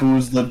 Not all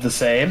boos live the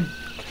same.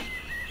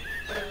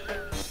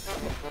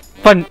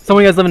 Fun. Some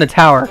of you guys live in a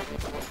tower.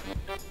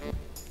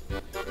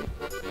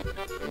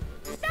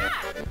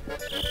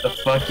 The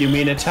fuck you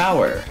mean a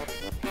tower?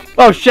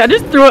 Oh shit! I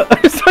just threw a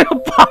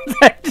bomb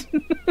at.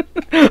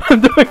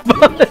 I'm doing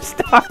bomb the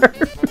star.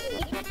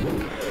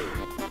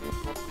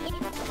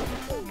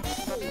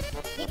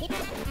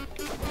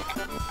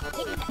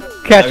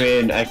 Catch. I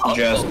mean,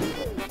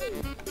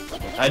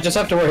 I just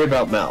have to worry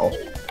about Mel.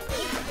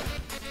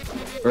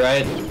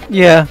 Right?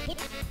 Yeah.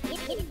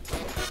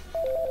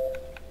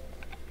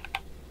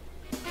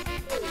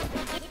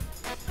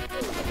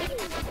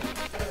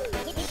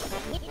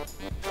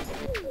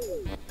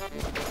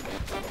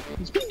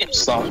 This game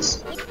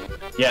sucks.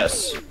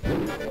 Yes.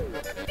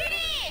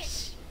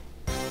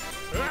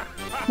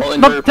 Well,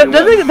 But that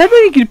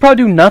thing you could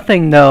probably do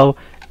nothing though,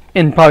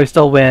 and probably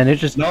still win. It's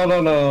just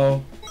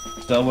No.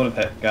 Still would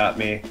have got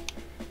me.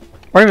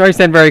 or you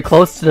stand very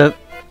close to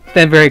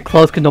very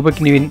close because nobody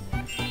can even.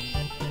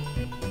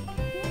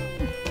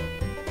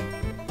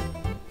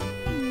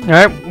 All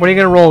right, what are you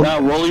gonna roll? Now,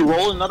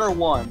 roll another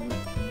 1.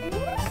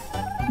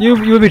 You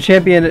would be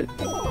champion.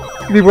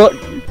 Be roll.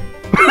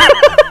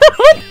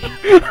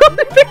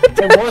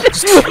 I want to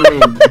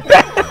scream.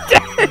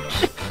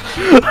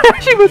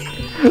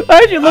 I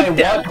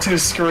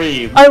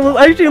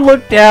actually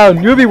looked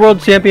down. You would be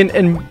world champion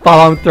in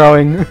bomb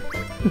throwing.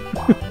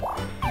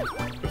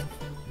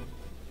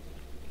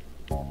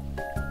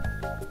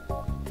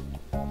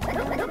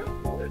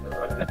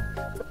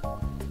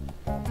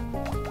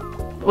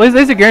 At least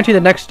there's a guarantee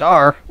the next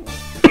star.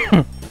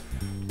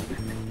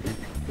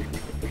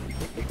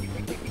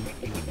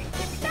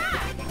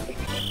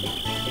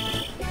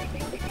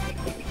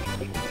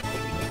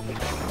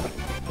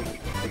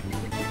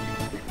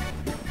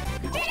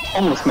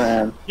 Homeless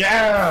man.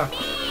 Yeah!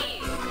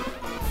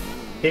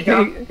 He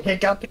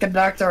got the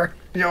conductor.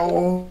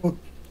 Yo!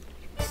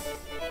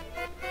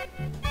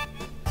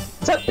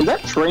 Is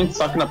that train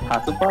sucking a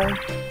pacifier?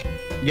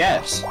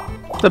 Yes.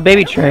 It's a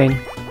baby train.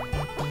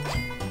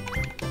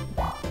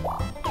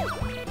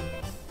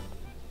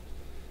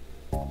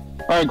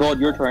 Alright, Gold,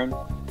 your turn.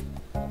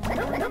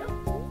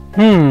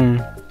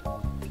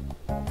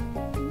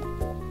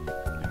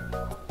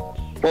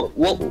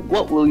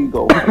 What will you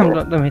go for?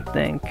 Let me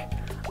think.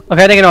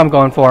 Okay, I think I know what I'm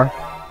going for.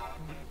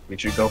 We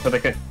should go for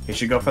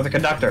the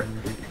conductor.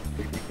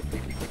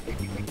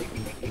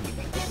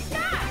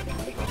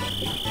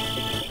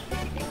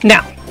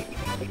 Now.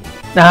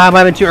 Nah, I might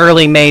have been too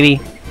early,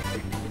 maybe.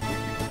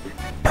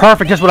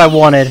 Perfect, just what I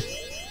wanted.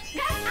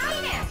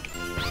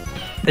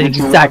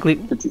 Exactly.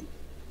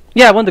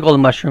 Yeah, I want the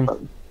golden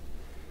mushroom.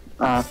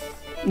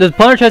 The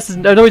plunder chest is.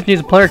 I always use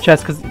a plunder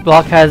chest because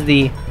Block has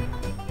the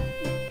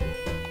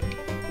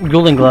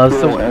dueling gloves.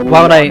 So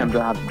why would I? Him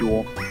to have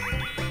duel.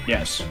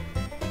 Yes.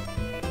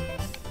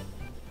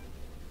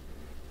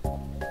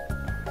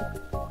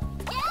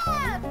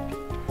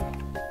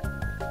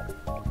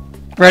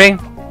 Ready?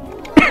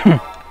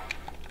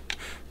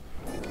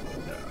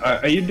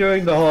 Are you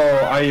doing the whole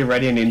 "Are you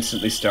ready?" and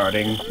instantly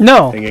starting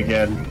No. thing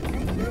again?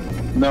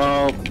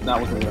 No, that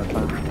wasn't that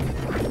time.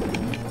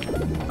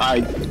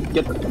 Alright,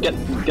 get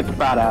the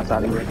fat ass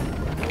out of here.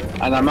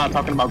 And I'm not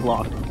talking about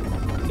Glock.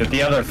 Get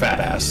the other fat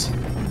ass.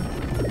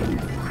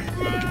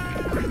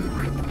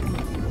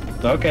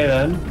 Okay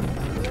then.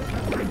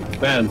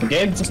 Man, the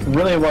game just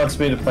really wants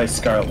me to play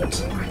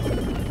Scarlet.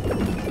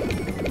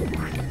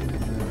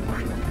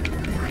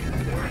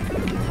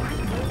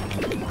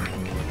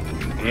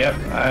 Yep,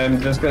 I'm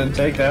just gonna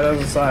take that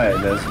as a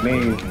sign,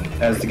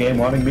 as the game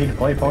wanting me to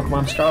play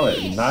Pokemon Scarlet,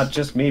 and not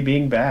just me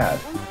being bad.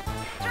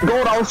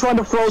 Gold, I was trying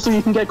to throw so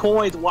you can get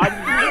coins. Why did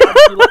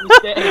you let me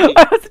stay?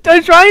 I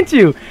was trying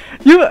to.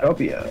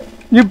 Topia.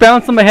 You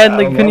bounced on my head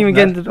like you couldn't even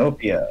get into.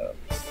 Topia.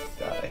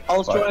 I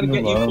was trying to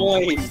get you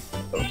coins.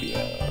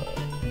 Topia.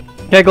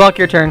 Okay, Glock,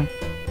 your turn.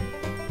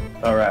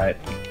 Alright.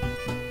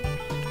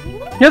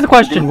 Here's a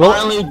question.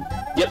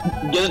 Get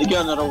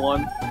another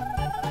one.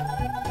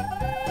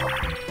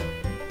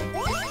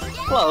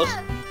 Close.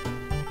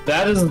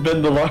 That has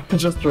been the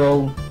largest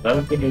roll. That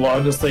has been the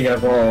largest thing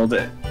I've rolled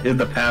in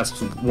the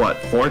past, what,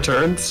 4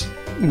 turns?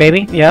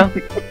 Maybe, yeah.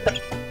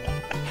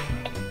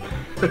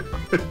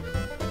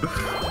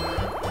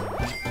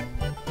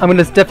 I'm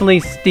gonna definitely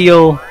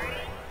steal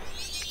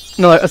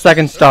a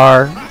second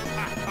star.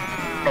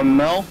 From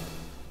Mel?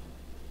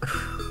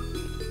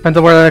 Depends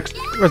on where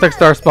the next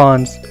star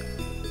spawns.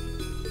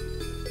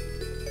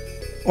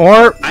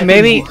 Or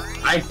maybe...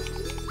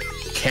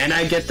 Can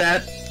I get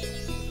that?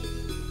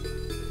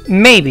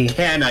 Maybe.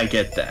 Can I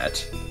get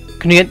that?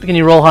 Can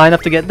you roll high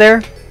enough to get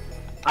there?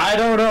 I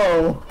don't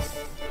know.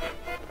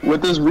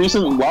 With this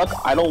recent luck,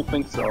 I don't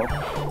think so.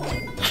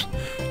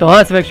 The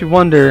honest makes you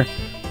wonder.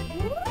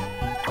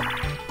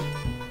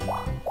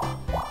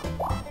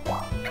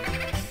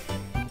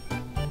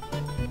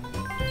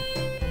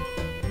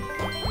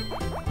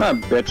 Ah,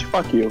 bitch,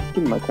 fuck you.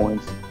 Give me my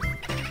coins.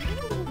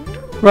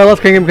 Well, I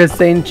love Kingdom because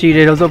Satan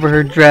cheated. It was over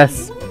her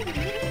dress.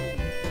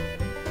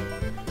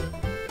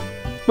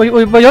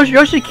 But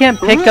Yoshi can't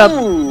pick up.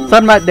 So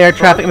I'm not there.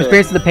 Traffic. I'm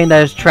experiencing the pain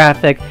that is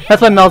traffic.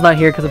 That's why Mel's not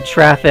here because of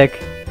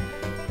traffic.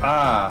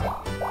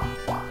 Ah.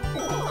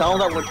 Tell him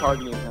that we're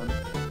targeting him.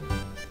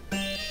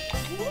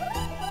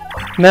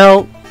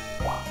 Mel,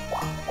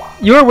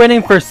 you were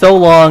winning for so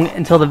long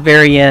until the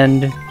very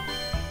end.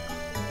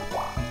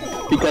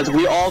 Because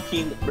we all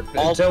teamed.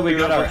 Until we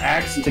got our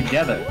acts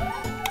together.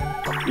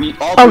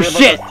 Oh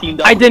shit!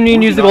 I didn't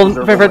even use the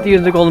golden. I forgot to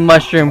use the golden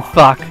mushroom.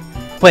 Fuck.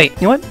 Wait.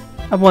 You know what?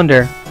 I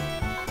wonder.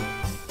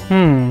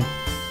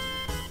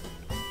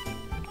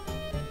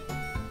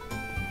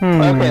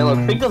 Okay, look,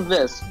 think of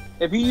this.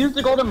 If you use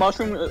the golden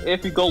mushroom,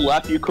 if you go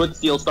left, you could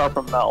steal star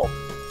from Mel.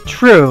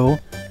 True.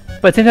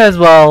 But think as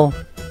well.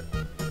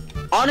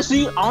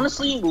 Honestly,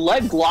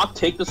 let Glock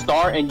take the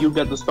star and you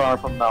get the star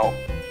from Mel.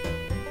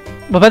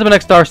 But depends when the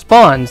next star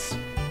spawns.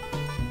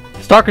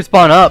 Star could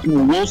spawn up.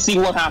 We'll see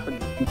what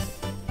happens.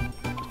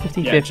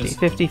 50-50.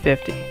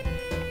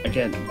 50-50.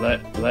 Again,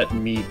 let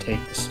me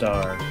take the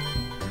star.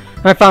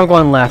 I found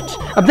going left.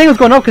 I'm thinking it's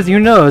going up because who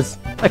knows?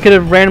 I could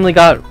have randomly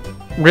got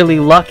really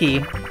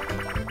lucky.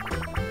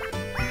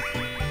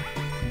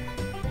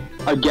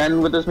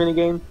 Again with this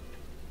minigame?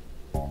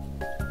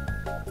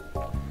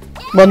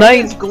 Well, now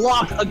It's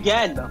Glock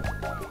again!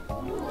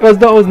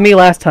 it was me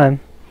last time.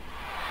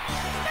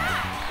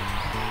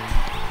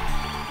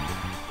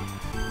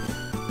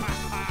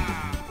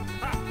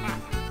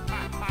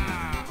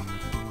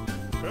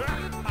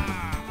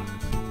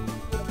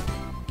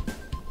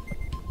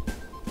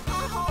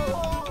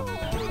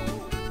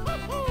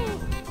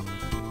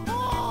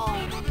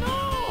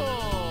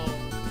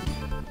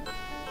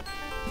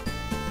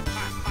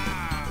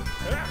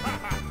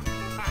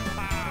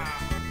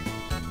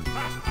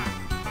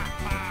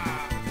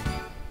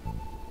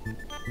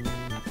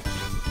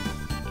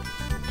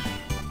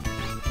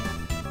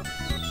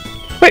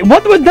 Wait,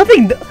 what? There was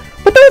nothing. But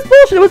that was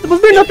bullshit.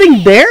 Was there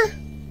nothing there?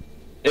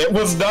 It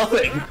was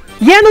nothing.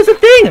 Yeah, that's the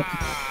thing.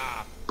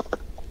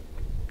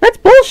 That's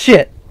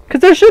bullshit. Because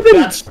there should have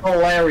been. That's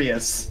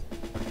hilarious.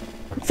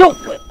 So,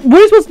 what are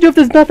you supposed to do if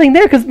there's nothing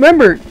there? Because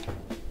remember.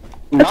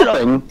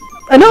 Nothing.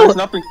 I know. There's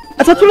nothing.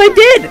 That's what I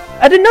did.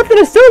 I did nothing.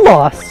 I still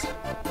lost.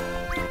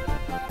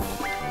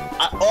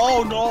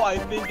 Oh no, I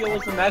think it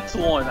was the next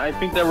one. I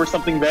think there was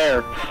something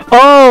there.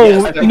 Oh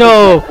Yes, I think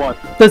no. it's the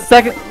next one. The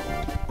second.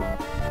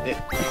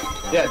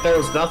 Yeah, there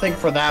was nothing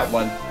for that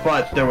one,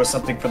 but there was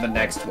something for the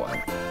next one.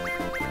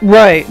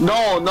 Right.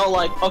 No,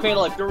 like, okay,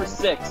 like, there were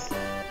 6.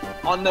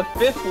 On the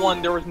 5th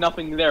one, there was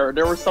nothing there.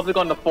 There was something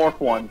on the 4th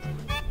one.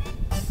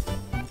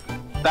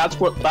 That's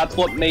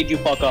what made you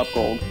fuck up,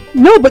 Gold.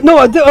 No, but no,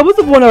 I was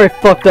the one I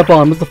fucked up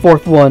on. Was the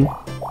 4th one.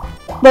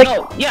 Like.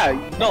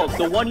 No,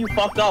 the one you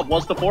fucked up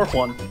was the 4th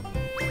one.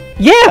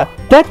 Yeah,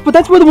 that's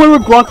where the one where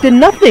Glock did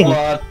nothing.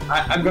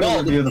 I'm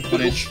gonna review the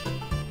footage.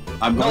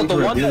 I'm going to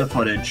review the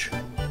footage.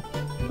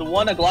 The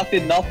one that Glock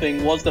did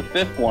nothing was the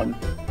 5th one.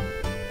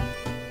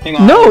 Hang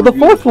on, No, the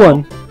 4th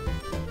one.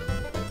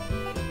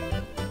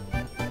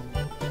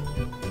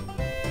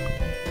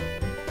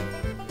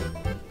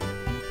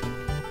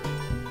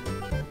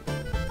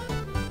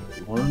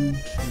 One,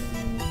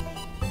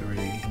 2,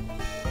 3.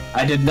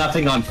 I did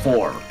nothing on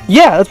 4.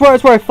 Yeah, that's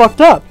where I fucked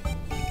up.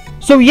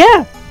 So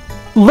yeah,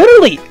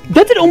 literally,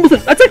 that's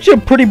actually a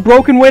pretty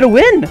broken way to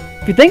win.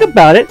 If you think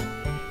about it,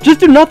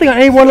 just do nothing on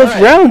any one of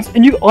those rounds,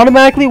 and you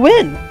automatically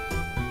win.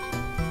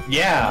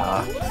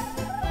 Yeah.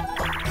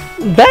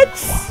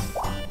 That's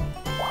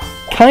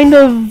kind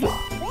of.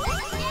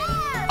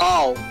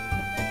 Oh,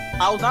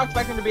 I was not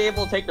expecting to be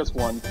able to take this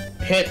one.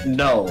 Hit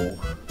no.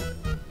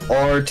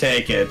 Or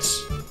take it.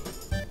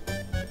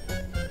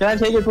 Can I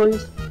take it,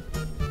 please?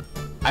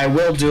 I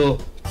will do.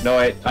 No,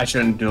 I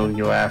shouldn't do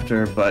you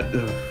after, but.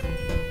 Ugh.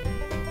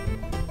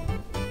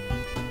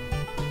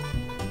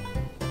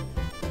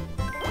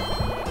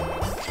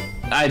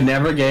 I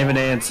never gave an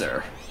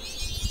answer.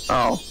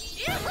 Oh.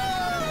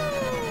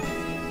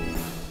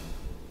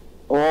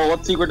 Well,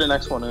 let's see where the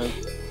next one is.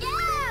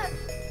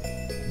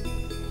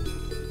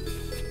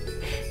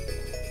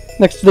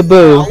 Next to the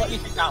boo. I'll let you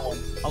take that one.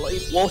 I'll let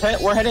you.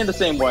 We're heading the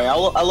same way.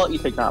 I'll let you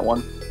take that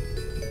one.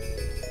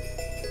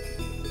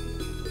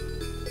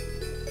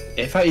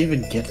 If I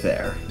even get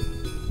there.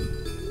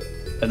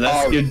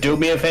 Unless you do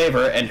me a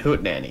favor and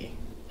hoot nanny.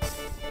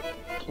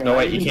 No,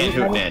 wait, you can't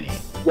hoot nanny.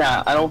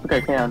 Yeah, I don't think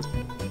I can.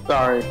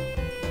 Sorry.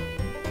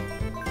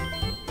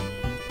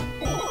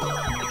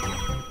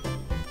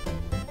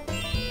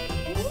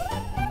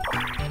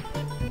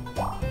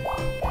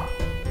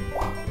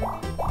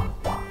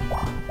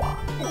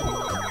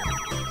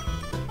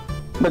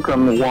 Look at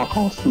me walk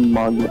all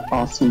smug,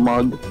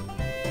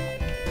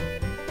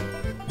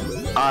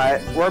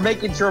 Alright, we're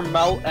making sure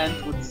Mel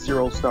ends with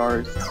 0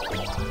 stars.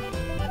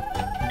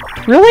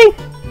 Really?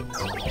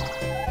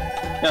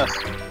 Yes.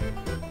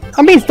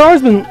 I mean,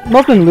 Star's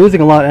must been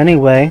losing a lot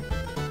anyway.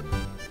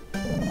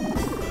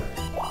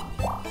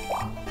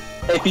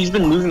 If he's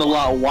been losing a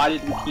lot, why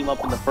did we team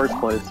up in the first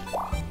place?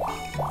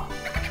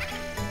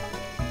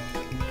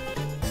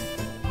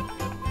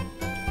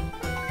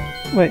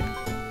 Wait.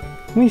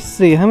 Let me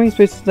see. How many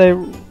spaces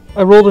did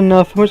I rolled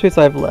enough. How much space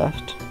I have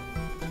left?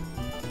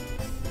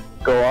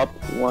 Go up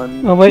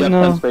 1. Oh, wait, you have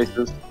no. 10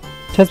 spaces.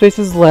 10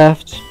 spaces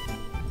left.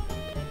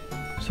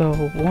 So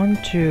 1,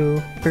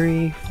 2,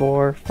 3,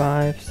 4,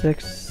 5,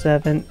 6,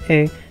 7,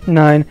 8,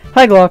 9.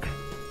 Hi, Glock.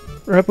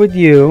 We're up with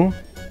you.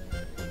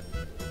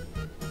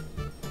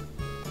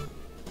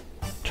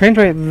 Train's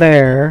right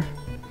there.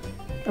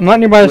 I'm not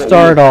nearby the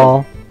star at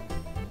all.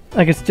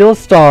 I can steal a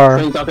star.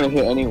 Train's not gonna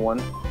hit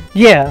anyone.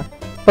 Yeah,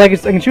 but I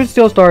can shoot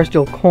steal a star,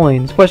 steal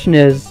coins. Question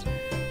is,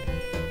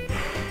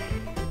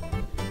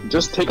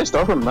 Just take a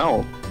star from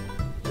Mel.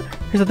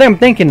 here's the thing I'm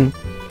thinking.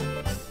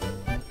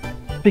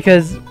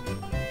 Because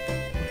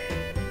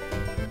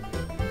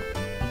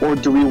Or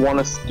do you want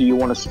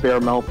to spare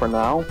Mel for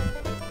now?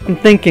 I'm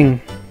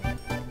thinking.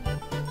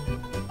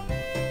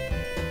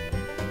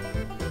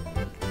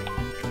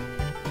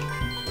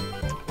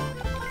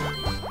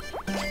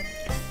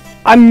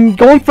 I'm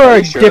going for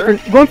a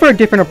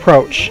different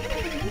approach.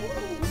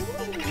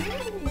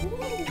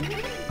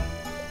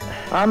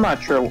 I'm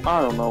not sure.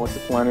 I don't know what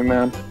you're planning,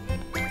 man.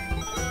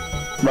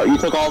 But you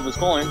took all of his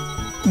coins.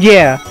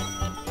 Yeah.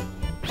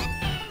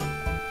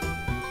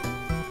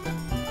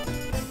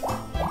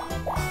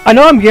 I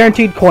know I'm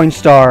guaranteed coin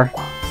star.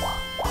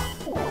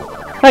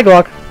 Hi,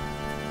 Glock.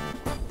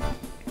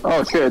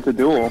 Oh shit, it's a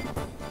duel.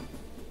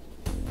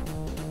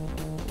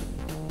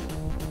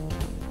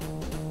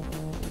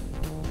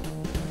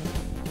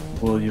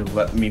 Will you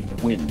let me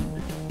win?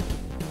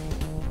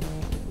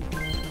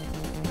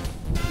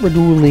 We're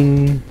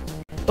dueling.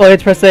 Oh,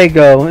 it's press A,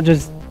 go. It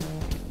just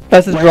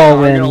fastest draw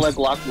Are you gonna wins.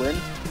 let Glock win?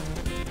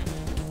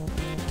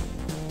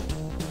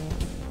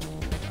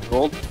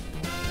 Gold?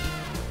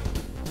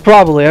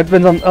 Probably. It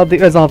depends on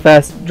how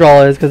fast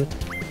draw is, because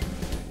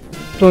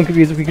don't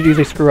confuse if we could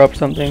usually screw up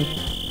something.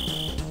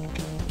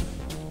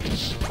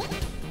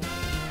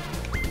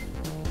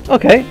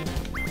 Okay.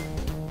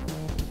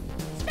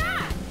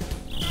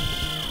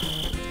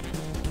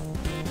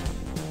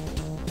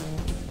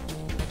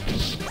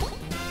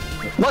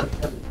 What?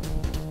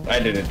 I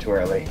did it too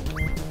early.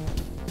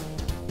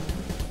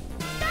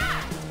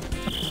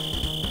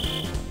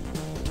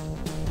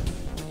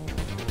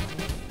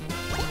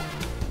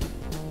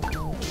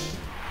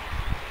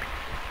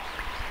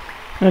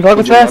 And Glock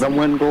was Did you let fast? him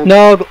win, Gold?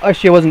 No,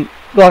 actually it wasn't.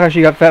 Glock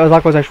actually got fast.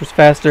 Glock was actually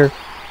faster.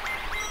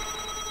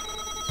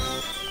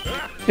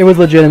 It was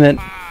legitimate.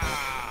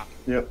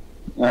 Yep.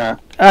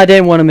 I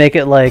didn't want to make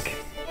it like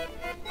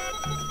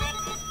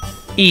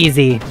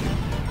easy.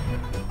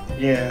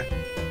 Yeah.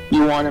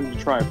 You want him to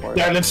try for it.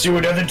 Now let's do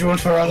another duel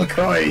for all the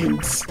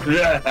coins.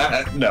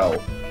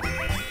 No.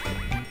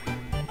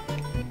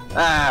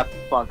 Ah,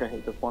 fuck, I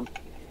hate this one.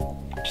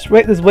 Just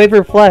wait. There's wait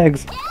for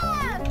flags.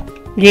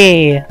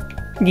 Yeah.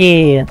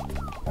 Yeah.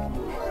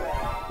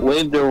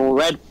 Wave the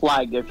red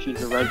flag if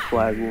she's a red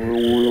flag.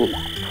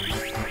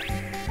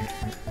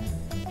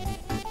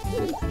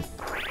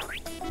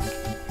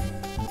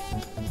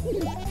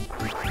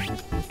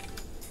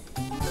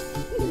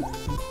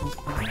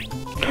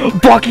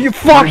 Fuck you!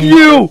 Fuck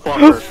you!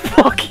 Motherfucker.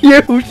 Fuck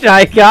you,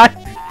 Shy Guy!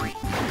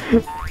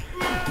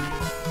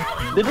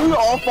 Did we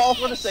all fall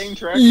for the same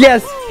trick?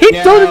 Yes! He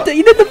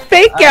did the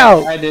fake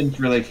out! I didn't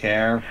really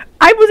care.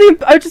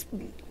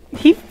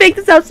 He faked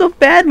this out so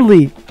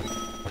badly!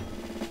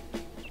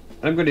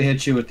 I'm going to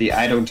hit you with the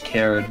I don't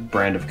care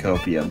brand of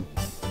copium.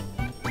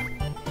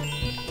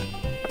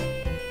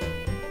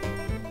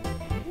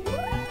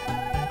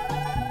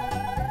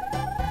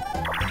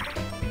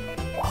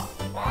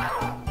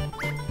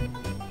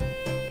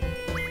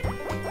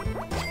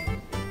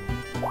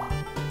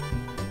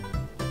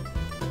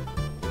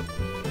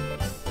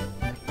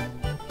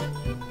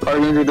 Are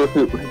you gonna do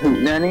the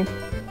hoot nanny?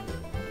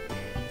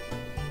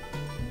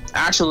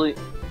 Actually,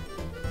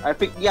 I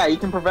think, yeah, you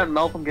can prevent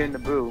Mel from getting the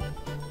boo.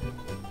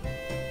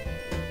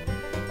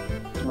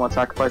 You want to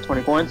sacrifice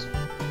 20 points?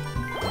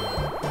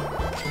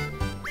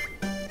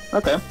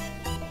 Okay.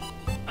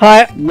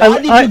 Hi.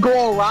 Why did you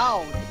go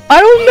around?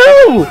 I don't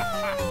know!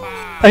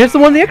 I guess the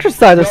one on the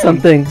exercise or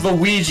something.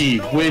 Luigi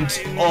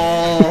went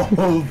all.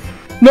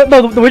 No,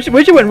 the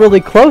Luigi went really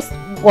close.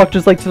 Walked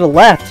just like to the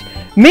left.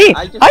 Me,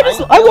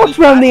 I walked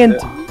around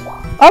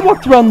I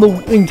walked around the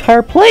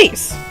entire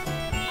place.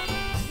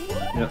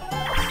 Yep.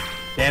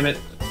 Damn it!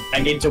 I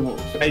need to win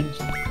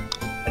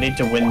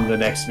the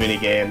next mini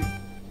game.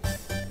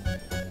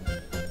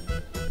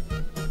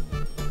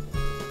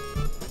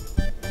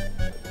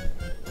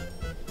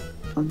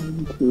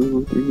 One,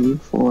 2, 3,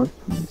 4,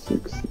 5,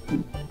 6,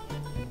 7,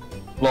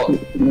 Look,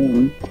 8,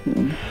 9,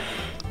 10.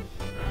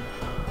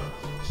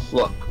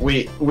 look,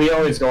 we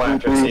always go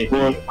after 2, 3, safety.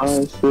 4,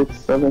 5, 6,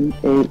 7,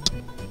 8,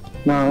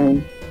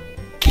 9.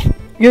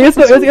 You guys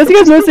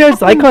notice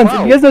your icons.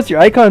 You guys notice your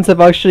icons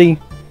have actually.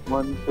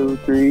 1, 2,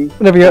 3.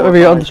 Whenever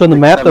you're on the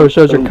map, though, it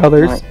shows your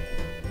colors. 9.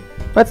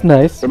 That's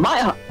nice. Am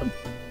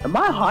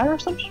I high or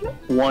some shit?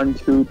 1,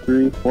 2,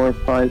 3, 4,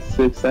 5,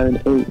 6,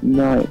 7, 8,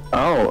 9.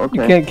 Oh,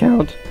 okay. You can't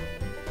count.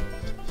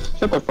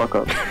 Shut the fuck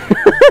up.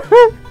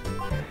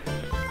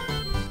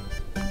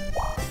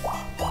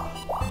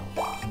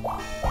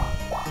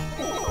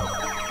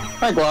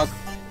 Hi, Glock.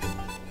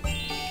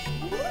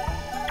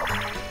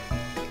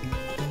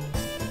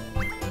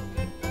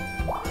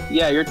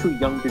 Yeah, you're too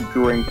young to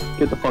drink.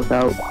 Get the fuck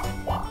out.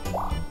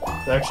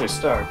 Actually,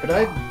 Star, could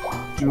I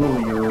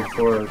duel you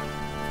for?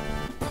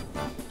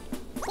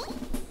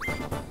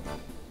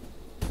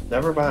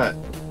 Never mind.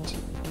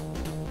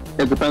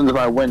 It depends if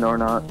I win or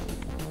not.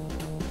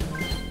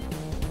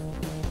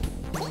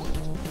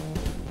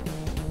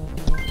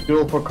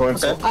 Duel for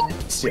coins. Okay.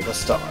 So steal a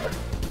star.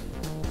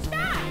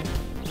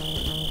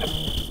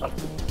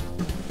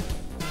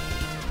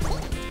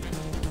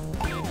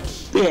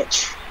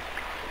 Bitch.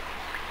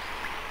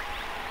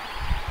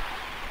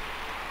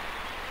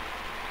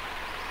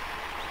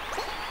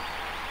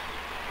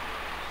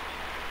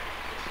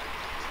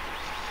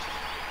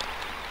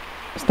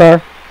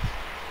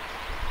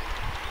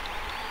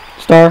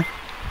 Star.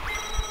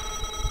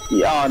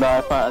 Yeah, oh,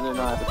 no, I didn't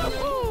know I had to press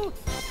it.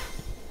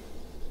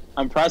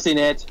 I'm pressing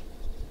it.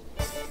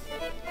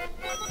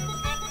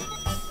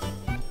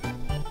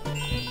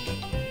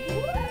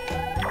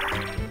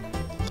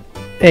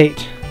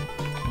 Eight.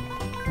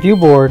 View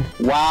board.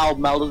 Wow,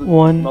 Mel doesn't.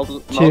 1, Mel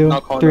doesn't- 2, Mel's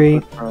not calling 3,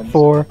 up with friends.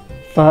 4,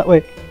 5.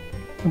 Wait.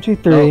 1, 2,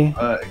 3, No,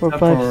 4, except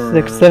 5, for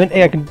 6, 7,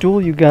 8. I can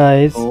duel you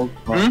guys. gold.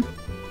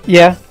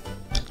 Yeah.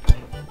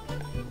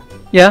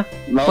 Yeah.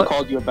 Mel What?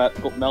 called you a bad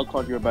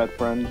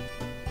friend.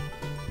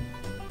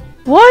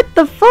 What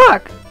the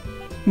fuck?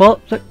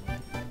 Well.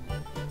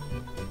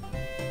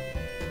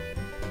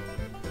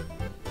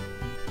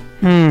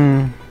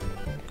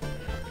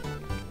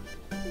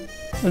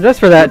 Just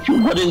for that.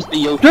 What is the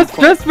Yoshi?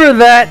 Just for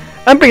that,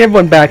 I'm bringing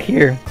everyone back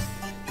here.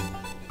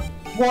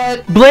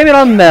 What? Blame it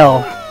on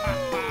Mel.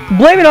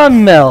 Blame it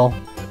on Mel.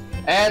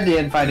 And the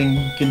infighting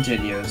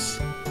continues.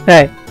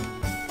 Hey.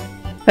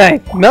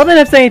 Hey, Mel didn't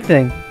have to say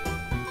anything.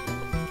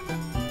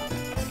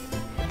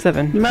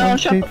 7. Mel, 1,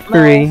 shut 2, the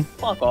 3, Mel,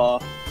 fuck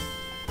off.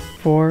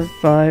 4,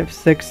 5,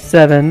 6,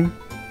 7.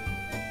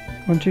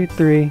 1, 2,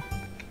 3.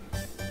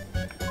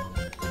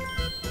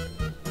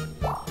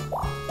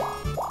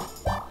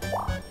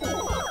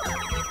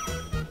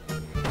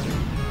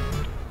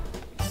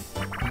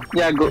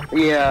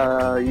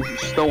 Yeah, you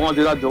still want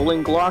to do that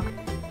dueling Glock?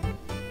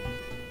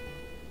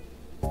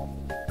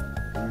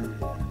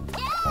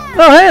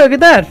 Oh, hey, look at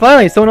that!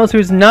 Finally, someone else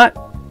who's not.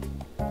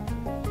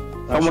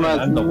 Someone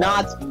that's I'm the one.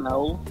 not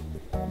Mel.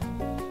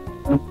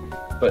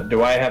 But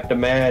do I have to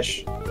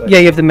mash? Yeah,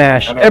 you have to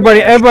mash. I don't Everybody,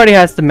 mash. everybody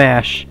has to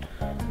mash.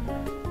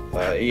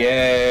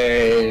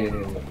 Yay!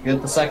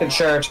 Get the second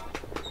shirt.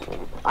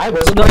 I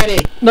wasn't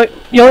ready. No,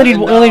 you only I need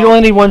know.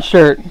 only need one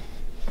shirt.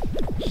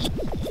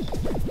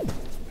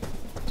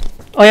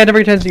 Oh yeah,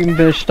 every time you can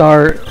finish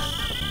star.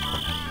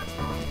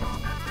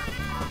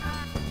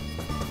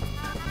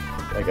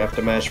 I have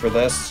to mash for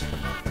this.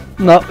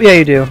 No, yeah,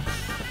 you do.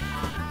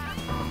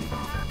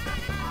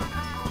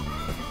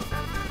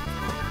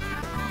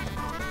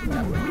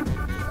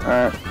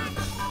 Alright.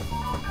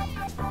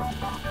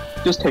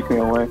 Just take me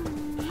away.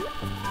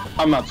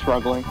 I'm not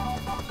struggling.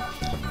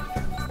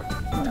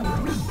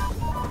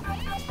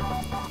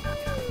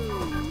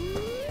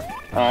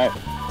 Alright.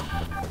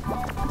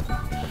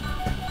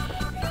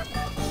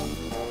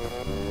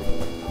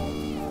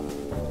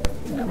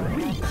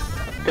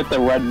 Get the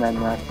red man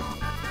next.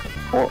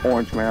 Or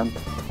orange man.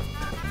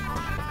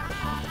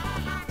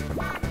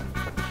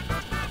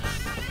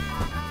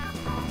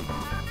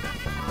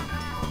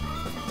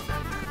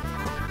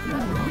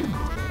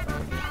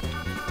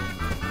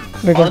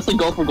 Wiggle, Honestly,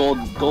 go for gold.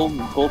 Go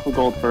for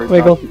gold first.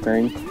 Wiggle.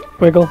 Thing.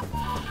 wiggle,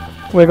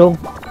 wiggle,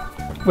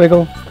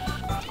 wiggle,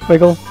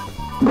 wiggle,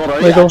 Gold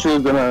already Wiggle. actually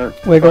is gonna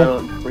Wiggle.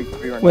 try to break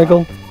free right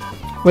wiggle,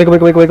 wiggle,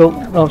 wiggle, wiggle,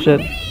 wiggle. Oh shit.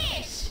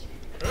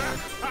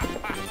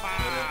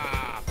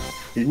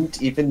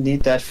 Didn't even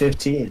need that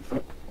 15. now.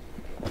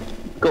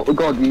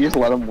 Gold, you just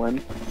let him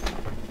win.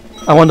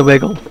 I want the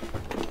wiggle.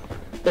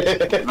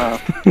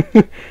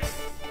 The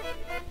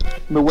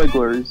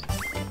Wigglers.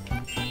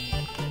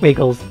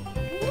 Wiggles.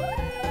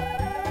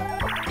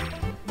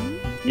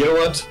 You know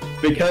what?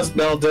 Because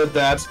Mel did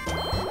that.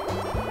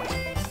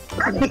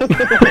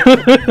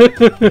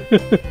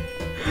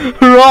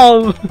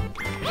 Wrong.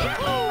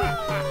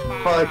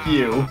 Fuck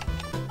you.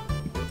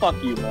 Fuck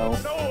you, Mel.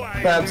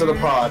 Back to the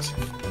pot.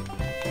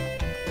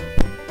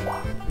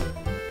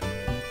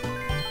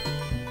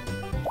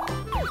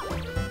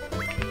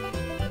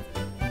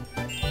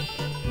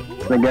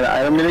 Can I get an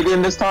item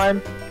minigame this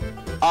time?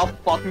 Of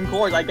fucking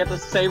course, I get the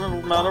same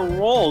amount of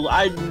rolls.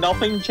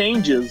 Nothing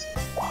changes.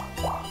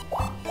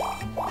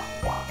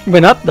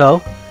 Went up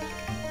though.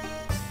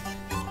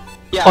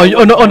 Yeah.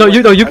 Oh, no!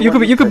 You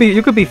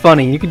could be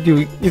funny. You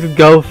could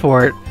go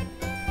for it.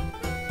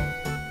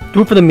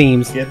 Do it for the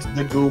memes. Get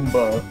the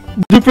Goomba.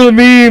 Do it for the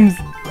memes.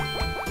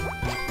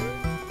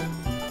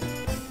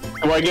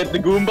 Do I get the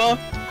Goomba?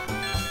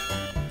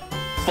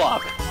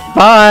 Fuck.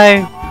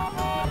 Bye.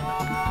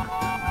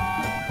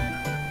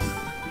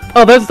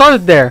 Oh, there's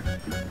started there.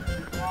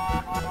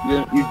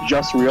 You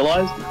just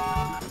realized?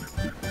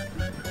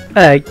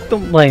 Hey,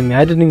 don't blame me.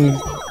 I didn't even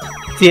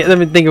see it. I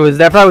didn't think it was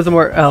there. I thought it was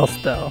somewhere else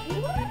though.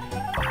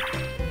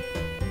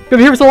 Been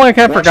here for so long, I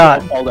kind of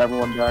forgot. I called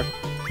everyone back.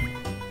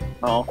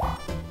 Oh.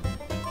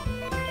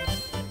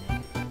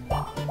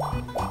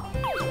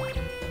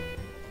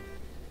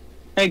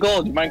 Hey,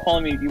 Gold, you mind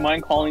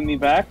calling me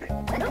back?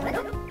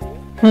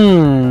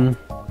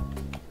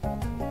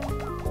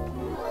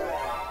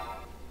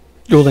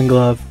 Golden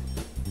glove.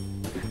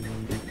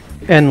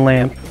 And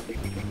lamp.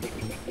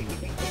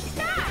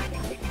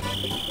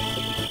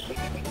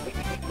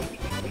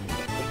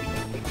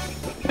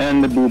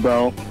 And the Boo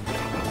Bell.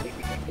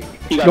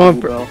 He got Going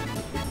the for- Boo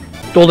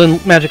Bell. Golden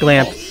magic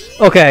lamp.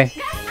 Okay.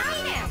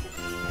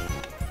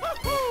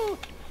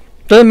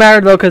 Doesn't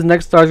matter though, because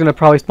next star's gonna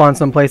probably spawn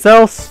someplace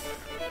else.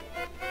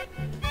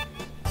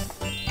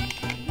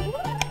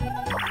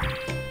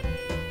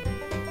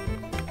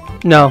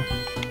 No.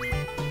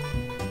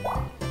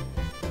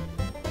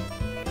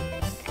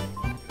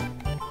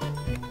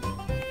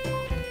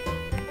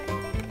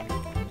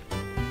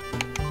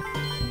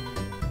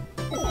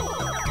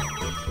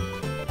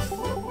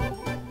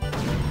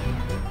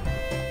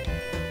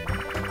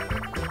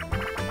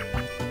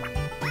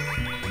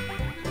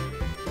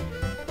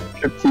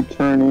 Ships keep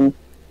turning.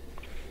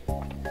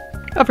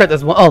 I forgot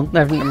this one. Oh,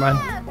 never mind.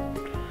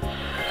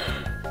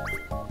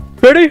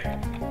 Ready?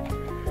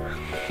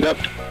 Yep.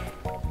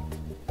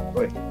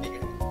 Wait.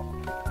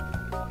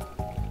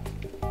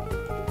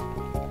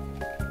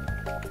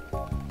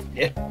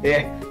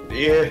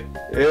 Yeah.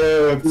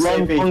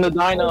 Run CP. from the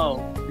dino.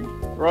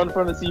 Run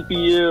from the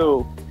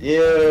CPU.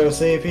 Yeah,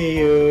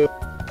 CPU.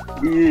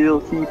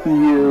 Ew,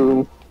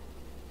 CPU.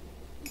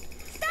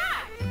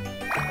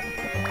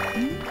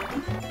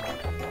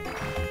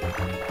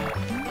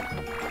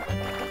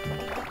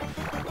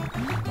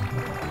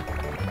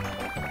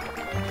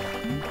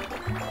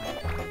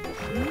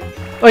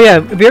 Oh yeah,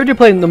 if you ever do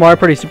play the Mario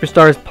Party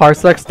Superstars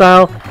Parsec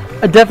style,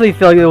 I definitely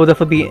feel like it will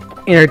definitely be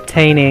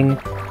entertaining,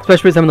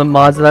 especially with some of the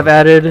mods that I've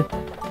added.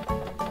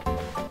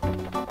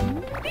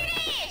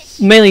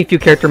 Mainly a few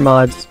character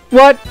mods.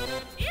 What?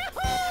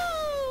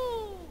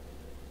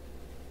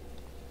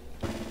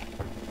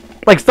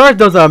 Like Stars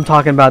knows what I'm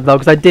talking about though,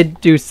 because I did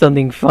do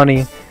something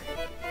funny.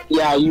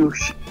 Yeah,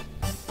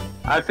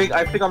 I think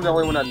I'm the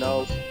only one that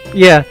knows.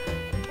 Yeah,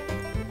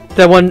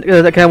 that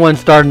kind of one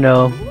Star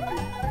know.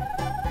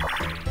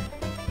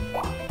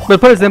 But to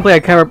put it simply, I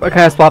kind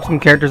of swapped some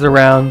characters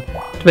around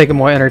to make it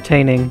more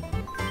entertaining.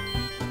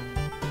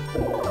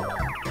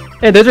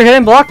 Hey, there's your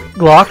hidden block,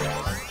 Glock.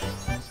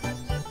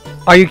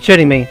 Are you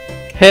kidding me?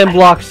 Hidden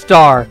block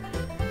Star.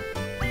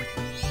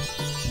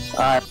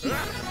 Alright.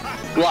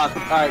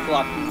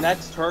 Glock.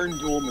 Next turn,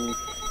 duel me.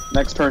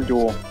 Next turn,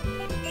 duel.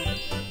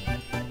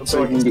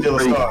 So we can steal a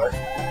star.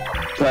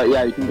 So,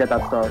 yeah, you can get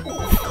that star.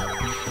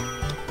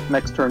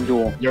 Next turn,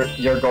 duel.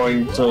 You're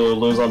going to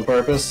lose on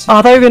purpose? Oh,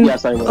 I thought you were gonna.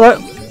 Yes, I will.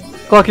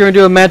 Glock, you're gonna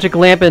do a magic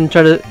lamp and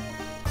try to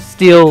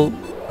steal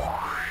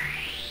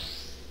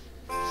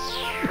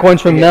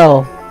coins from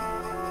Mel.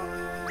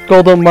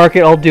 Golden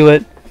market, I'll do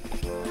it.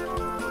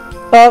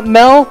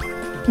 Mel,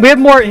 we have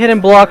more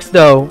hidden blocks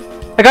though.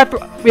 We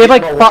have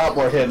like a lot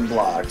more hidden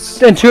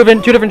blocks. And two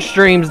different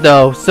streams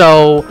though.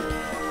 So,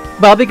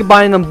 but I'll be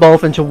combining them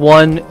both into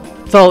one.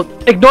 So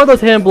ignore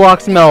those hidden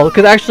blocks, Mel,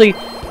 because actually,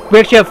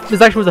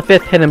 this actually was a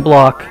 5th hidden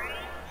block.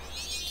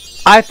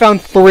 I found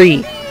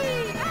 3.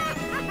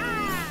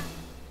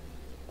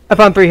 I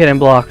found 3 hidden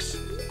blocks.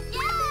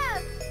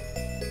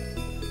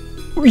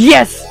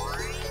 Yes!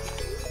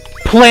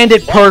 Planned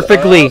it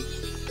perfectly.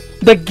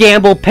 The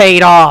gamble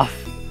paid off.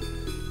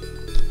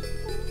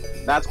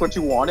 That's what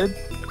you wanted?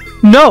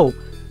 No.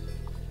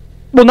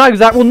 Well, not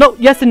exactly. Well, no.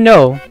 Yes and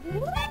no.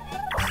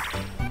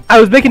 I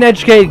was making an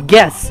educated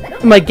guess,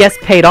 and my guess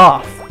paid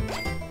off.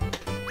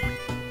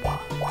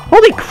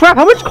 Holy crap!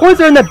 How much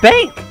coins are in the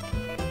bank?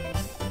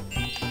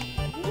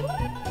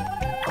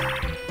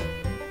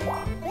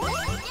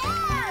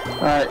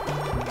 Alright,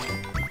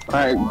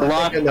 I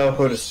Glock. think I know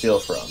who to steal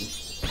from.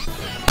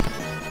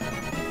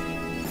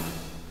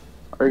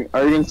 Are you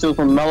gonna steal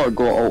from Mel or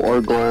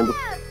Gold?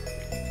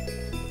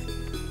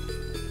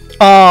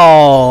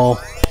 Oh.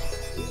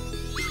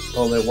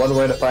 Only one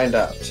way to find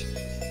out.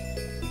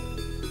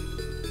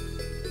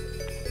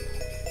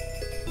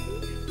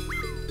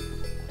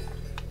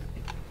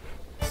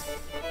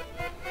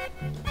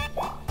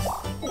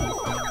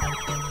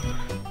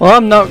 Well,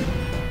 I'm not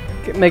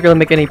gonna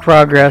make any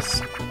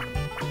progress.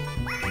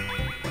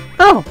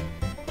 Oh,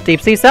 deep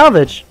sea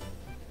salvage.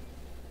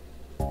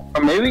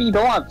 Or maybe you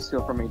don't have to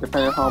steal from me,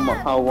 depending on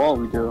how well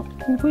we do.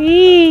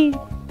 Wee.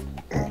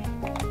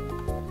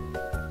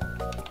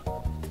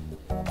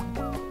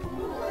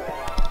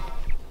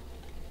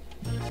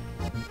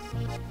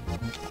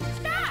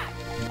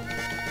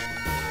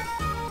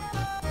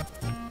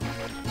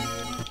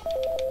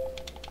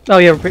 Oh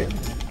yeah.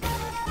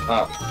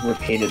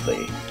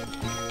 Repeatedly.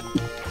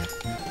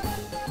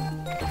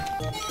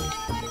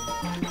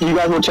 You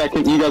guys were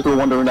checking. You guys were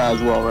wondering that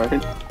as well,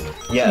 right?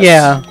 Yes.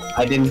 Yeah.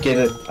 I didn't get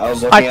it. I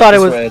was looking I thought at it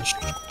the was.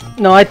 Switch.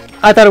 No, I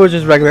thought it was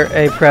just regular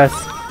A press.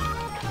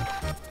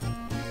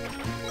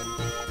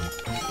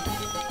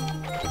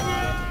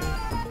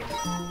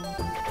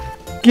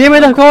 Give me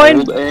the coin.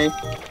 Old A.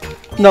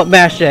 No,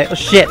 mash it. Oh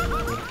shit.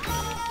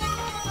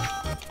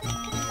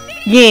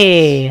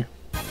 Yeah.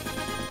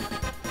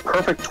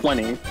 Perfect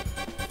 20.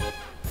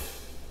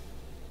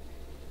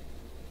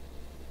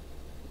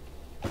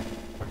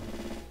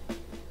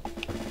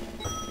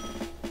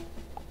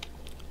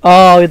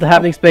 Oh, the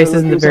happening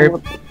spaces in the very.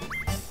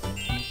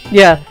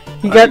 Yeah,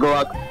 he got. Go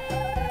out.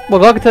 Well,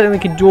 Glock technically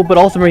can duel, but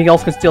also he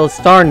also can steal a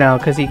star now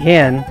because he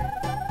can.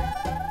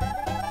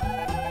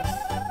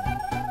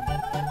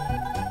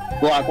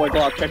 Glock, wait,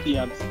 Glock, check the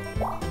ends.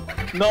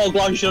 No,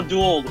 Glock, you should have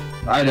dueled.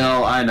 I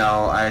know,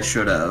 I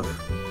should have.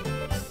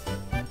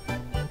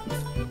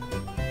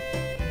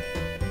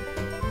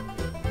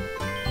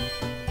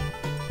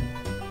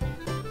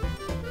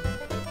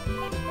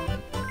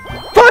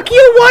 Fuck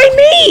you! Why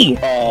me?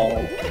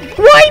 Oh.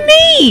 Why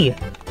me?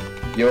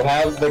 You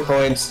have the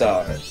coin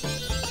star.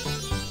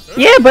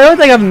 Yeah, but I don't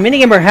think a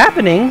minigame are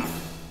happening.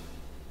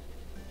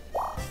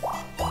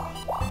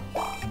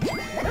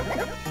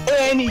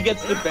 And he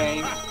gets the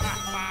bang.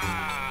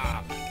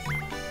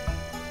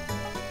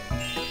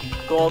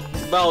 Go,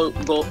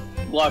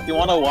 Glock, you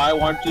wanna know why I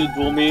want you to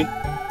duel me?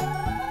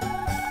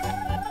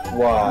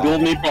 Why?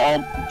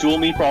 Duel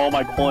me for all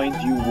my coins.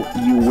 You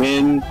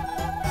win.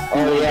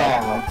 Oh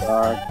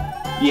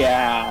yeah.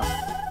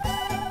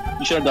 Yeah.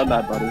 You should have done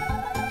that, buddy.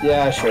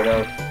 Yeah, I should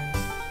have.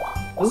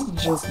 This is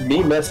just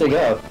me messing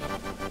up.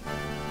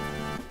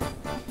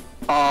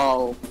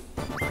 Oh.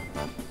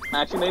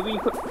 Actually, maybe you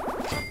could.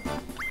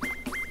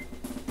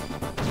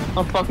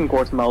 Oh, fucking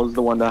course, Mel is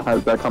the one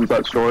that comes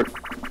out short.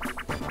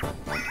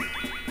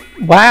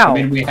 Wow. I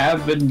mean, we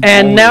have been.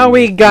 And now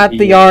we got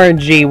the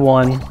RNG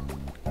one.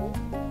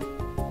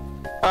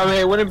 I mean,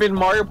 it wouldn't have been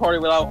Mario Party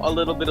without a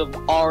little bit of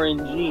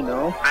RNG,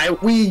 no?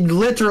 We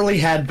literally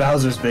had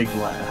Bowser's Big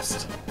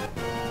Blast.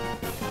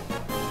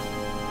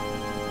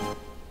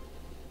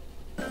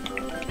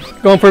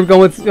 Going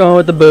with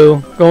the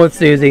Boo. Going with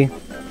Susie.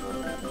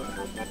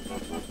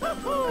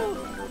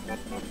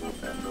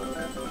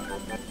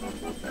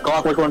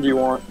 Glock, which one do you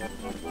want?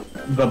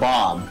 The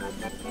bomb.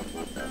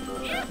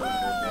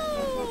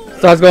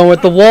 So I was going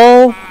with the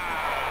wall.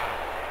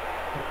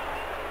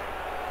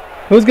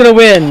 Who's gonna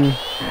win?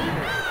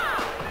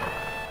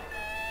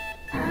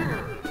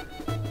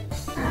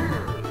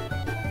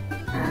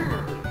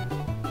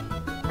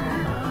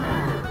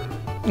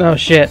 Oh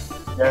shit.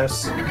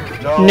 Yes.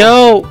 No.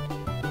 No!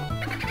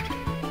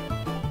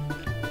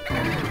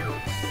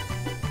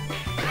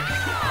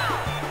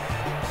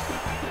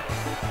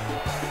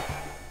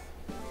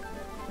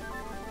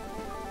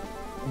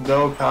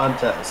 No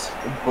contest.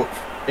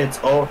 It's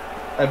all.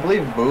 I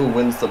believe Boo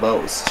wins the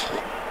most.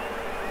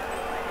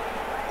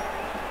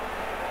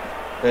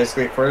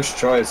 Basically, first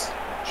choice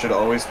should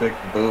always pick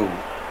Boo.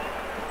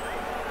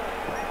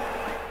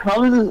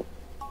 How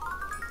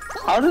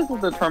does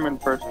it determine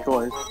first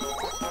choice?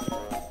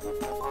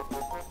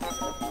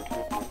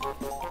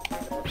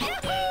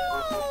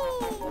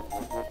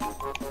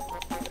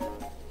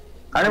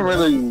 I didn't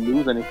really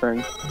lose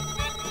anything.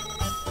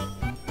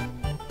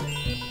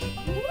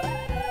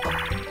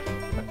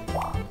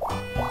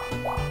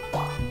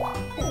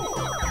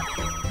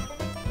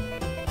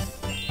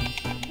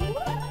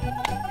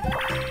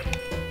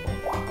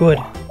 Good.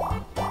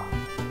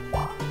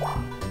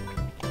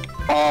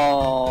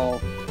 Oh.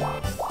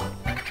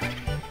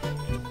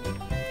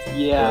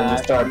 Yeah.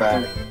 Let's start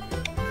back.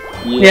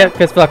 Yeah,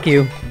 cause fuck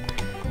you.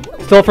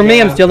 So for me,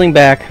 I'm Yeah. stealing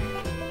back.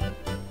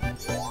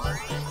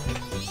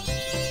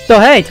 So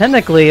hey,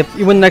 technically, if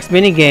you win the next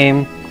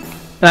minigame,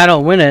 and I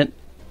don't win it,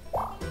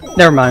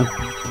 never mind.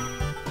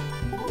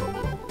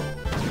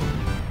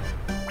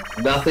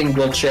 Nothing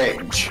will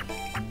change.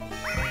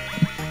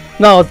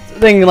 No,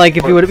 thinking like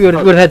if you would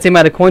have had the same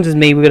amount of coins as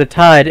me, we would have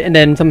tied, and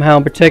then somehow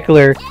in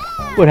particular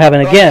would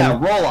happen again. Oh,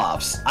 yeah,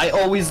 roll-offs. I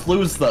always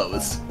lose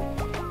those.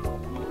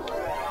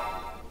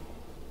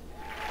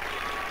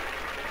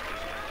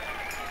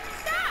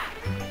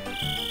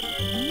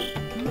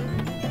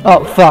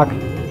 Oh fuck.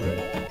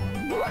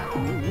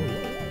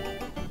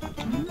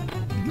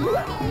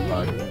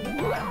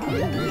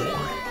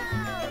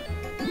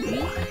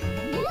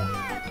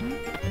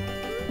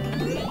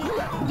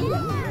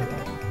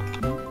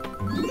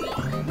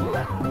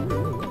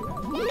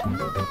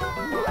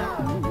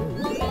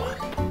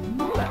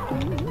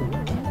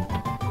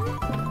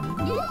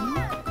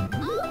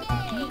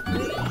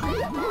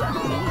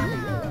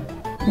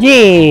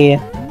 Yeah!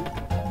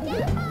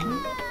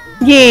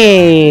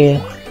 Yeah!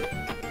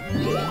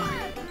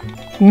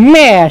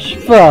 Mash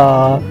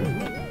for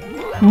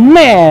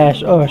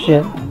mash! Oh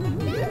shit.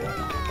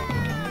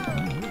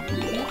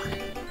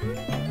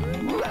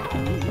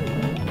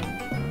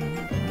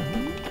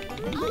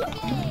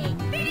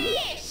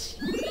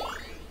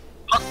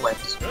 Gauntlet.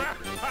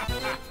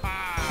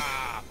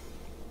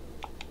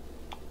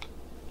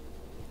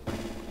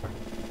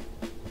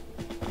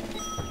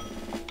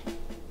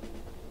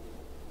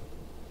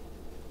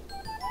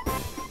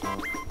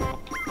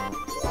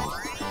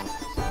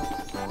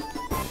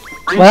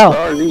 Wow.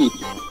 Star each.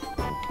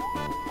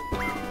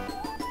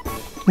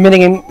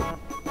 Minigame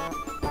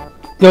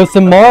goes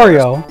to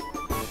Mario.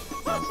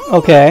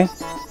 Okay.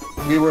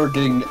 We were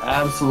getting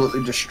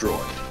absolutely destroyed.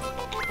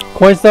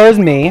 Coin Star is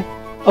me.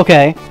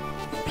 Okay.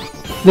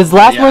 This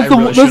last Yeah, one's I the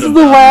really this is should've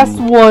the done- last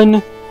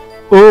one.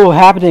 Oh,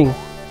 happening.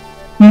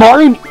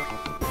 Mario.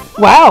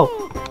 Wow.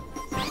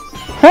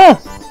 Huh.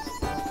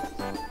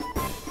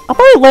 I'll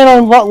probably land on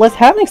a lot less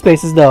happening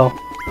spaces though.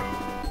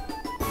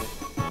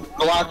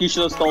 Block, you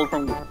should have stolen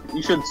from.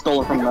 You should have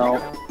stolen from Mel.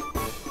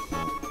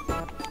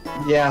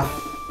 Yeah.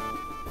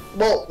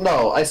 Well,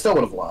 no, I still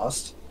would have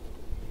lost.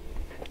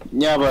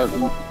 Yeah, but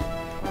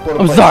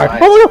I'm sorry.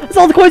 Oh, look, that's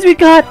all the coins we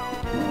got.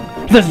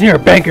 Listen here,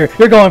 banker.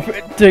 You're going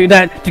to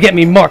that to get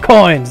me more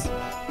coins.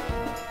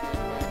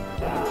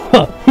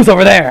 Huh, who's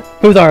over there?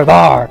 Who's over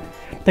there?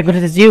 Thank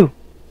goodness it's you.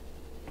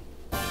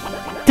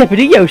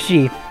 Deputy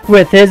Yoshi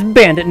with his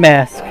bandit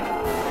mask.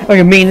 Are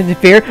you mean to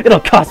interfere? It'll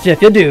cost you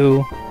if you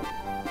do.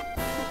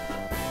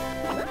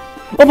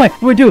 Oh my, what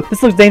do we do?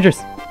 This looks dangerous.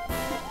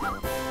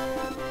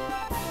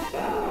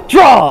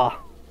 Draw!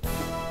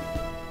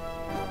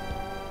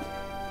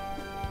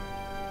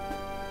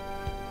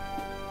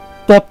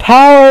 The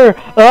power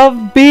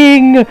of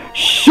being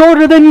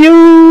shorter than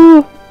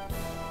you!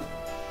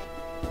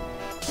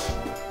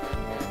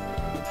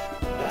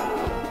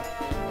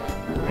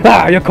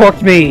 Ah, you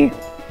corked me!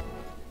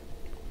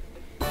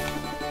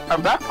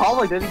 that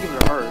probably didn't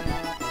even hurt.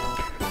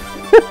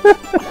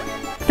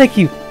 Thank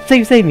you.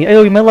 You saved me. I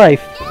owe you my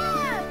life.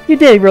 You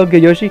did real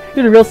good, Yoshi.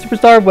 You're the real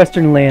superstar of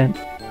Western Land.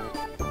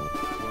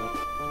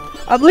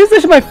 I believe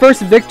this is my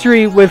first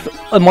victory with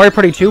a Mario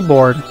Party 2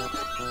 board.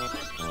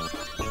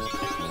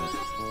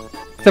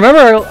 So I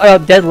remember I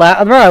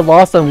remember I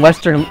lost on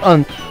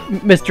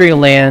Mystery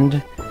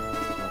Land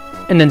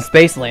and then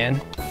Space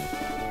Land.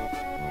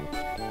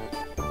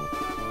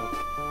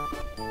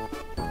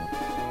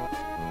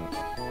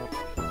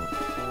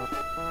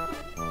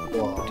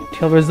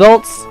 Detail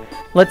results.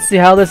 Let's see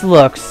how this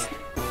looks.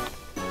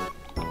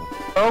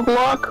 Oh,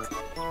 block.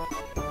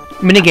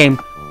 Minigame.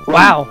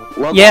 Wow.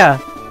 Well, Yeah.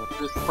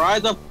 The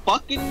surprise of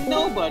fucking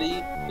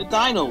nobody. The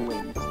Dino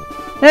wins.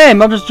 Hey,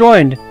 Mel just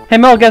joined. Hey,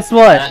 Mel, guess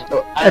what?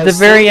 At the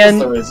very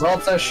end. The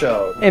results are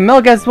shown. Hey,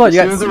 Mel, guess what? As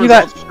soon as the You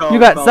got results show, you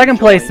got Mel second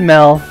place, joined.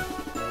 Mel.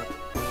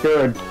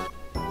 Good.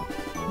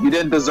 You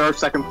didn't deserve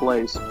second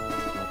place.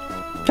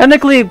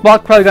 Technically,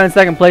 Block probably got in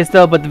second place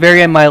though, but at the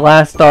very end, my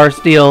last star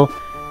steal.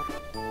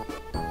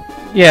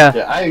 Yeah.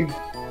 Yeah,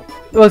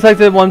 It looks like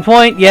the 1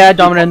 point. Yeah,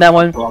 dominated that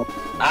one.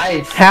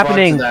 I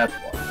Happening. fought to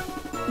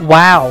that one.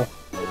 Wow.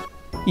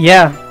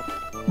 Yeah.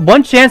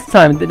 One chance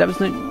time. That was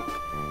a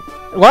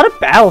lot of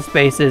battle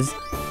spaces.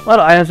 A lot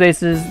of item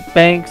spaces,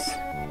 banks.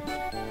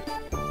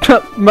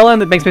 Merlin,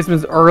 the bank space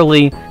was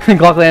early.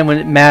 Glockland when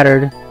it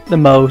mattered the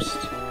most.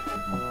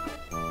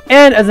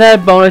 And as an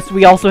added bonus,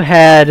 we also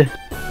had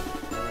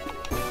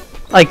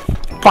like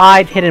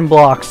 5 hidden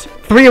blocks.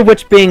 3 of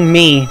which being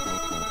me.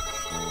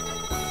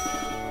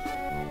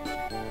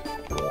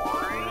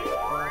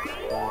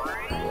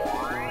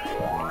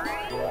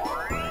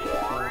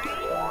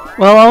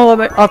 Well, I'll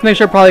have to make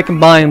sure to probably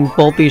combine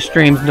both these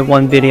streams into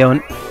one video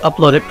and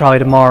upload it probably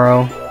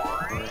tomorrow.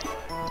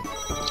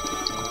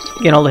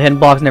 Getting all the hidden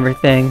blocks and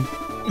everything,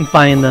 and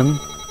finding them.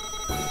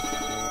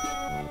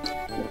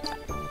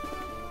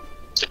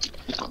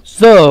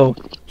 So,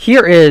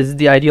 here is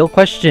the ideal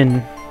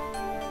question.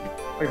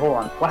 Wait, hold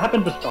on. What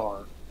happened to Star?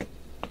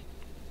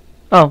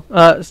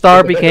 Oh,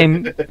 Star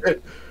became...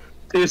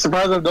 You're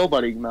surprised of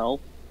nobody, Mel.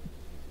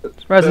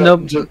 Surprised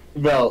no...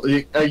 Well,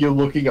 are you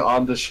looking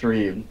on the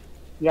stream?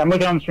 Yeah, I'm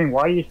looking on the screen.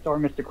 Why are you Star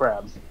Mr.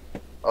 Krabs?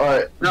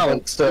 Alright, No, but,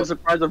 you're still,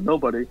 surprised of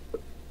nobody.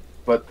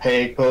 but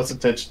pay close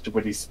attention to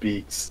when he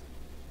speaks.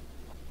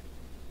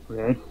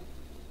 Okay.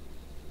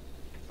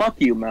 Fuck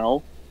you,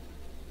 Mel.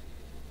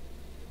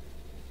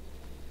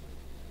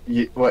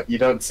 What, you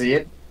don't see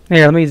it?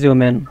 Here, let me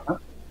zoom in. Let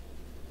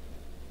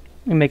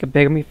me make it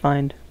bigger, let me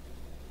find.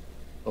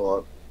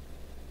 Hold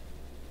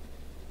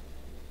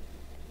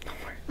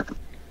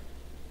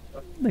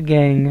The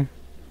gang.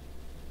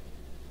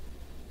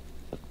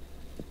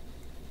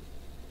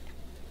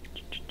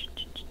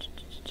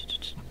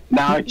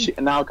 Now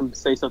I can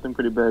say something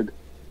pretty big.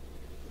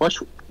 What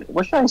should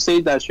I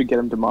say that should get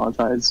him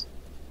demonetized?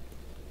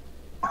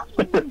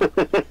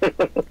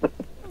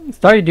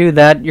 Sorry to do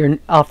that, you're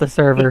off the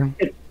server.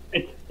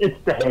 It's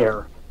the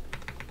hair.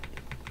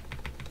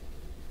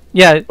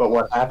 Yeah, But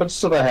what happens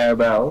to the hair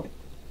now?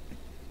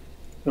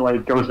 Like,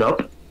 it goes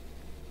up.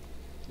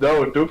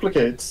 No, it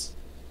duplicates.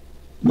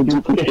 The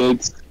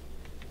duplicates.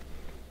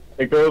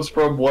 It goes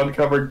from one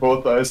covering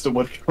both eyes to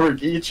one covering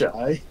each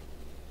eye.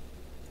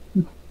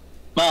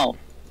 Wow.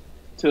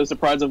 To the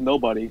surprise of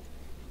nobody.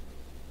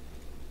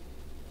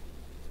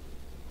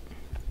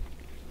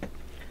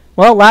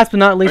 well, last but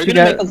not Are least, you we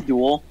gonna got... make us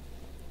duel?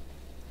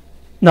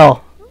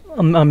 No,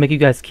 I'll make you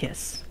guys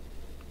kiss.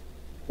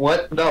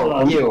 What?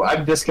 No, you.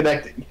 I'm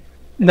disconnecting.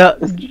 No,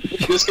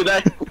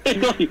 Disconnect.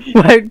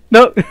 wait,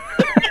 no.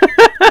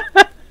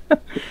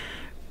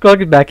 Go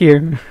get back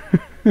here.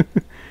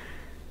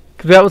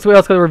 Because we also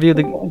gotta review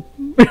the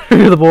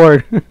review the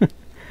board.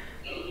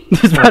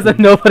 Just present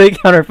nobody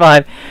counter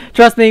 5.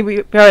 Trust me,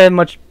 we probably have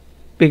much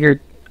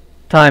bigger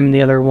time in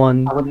the other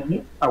one.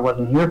 I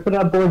wasn't here for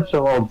that board,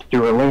 so I'll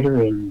do it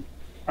later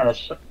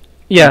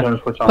Yeah,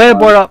 play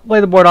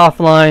the board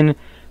offline.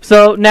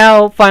 So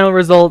now, final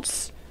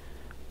results.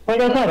 Like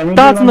I said, I mean,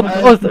 Thoughts on the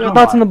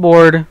thoughts on the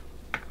board.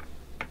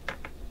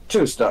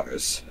 2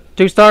 stars.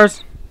 2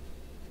 stars.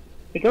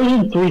 It goes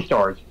in 3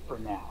 stars for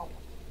now.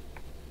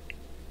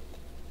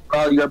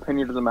 Well, your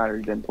opinion doesn't matter.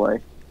 You didn't play.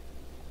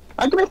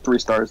 I give it 3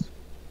 stars.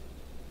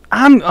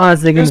 I'm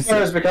honestly 2 gonna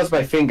stars because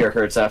my finger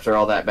hurts after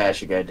all that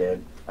mashing I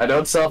did. I know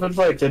it's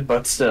self-inflicted,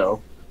 but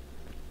still.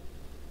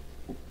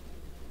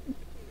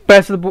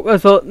 best for the board.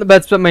 So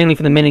that's mainly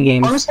for the mini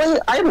games. Honestly,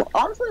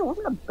 it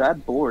wasn't a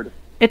bad board.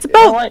 It's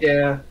about. Like,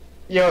 Yeah.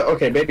 Yeah,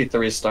 okay, maybe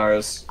 3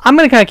 stars. I'm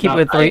gonna kind of keep Not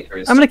it at 3. high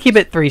I'm gonna keep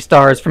it 3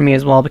 stars for me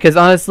as well because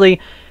honestly,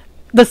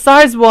 the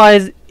size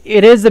wise,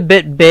 it is a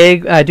bit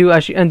big. I do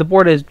actually, and the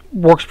board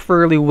works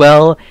fairly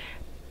well.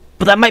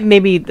 But that might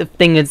maybe the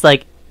thing is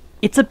like,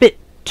 it's a bit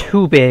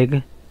too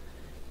big.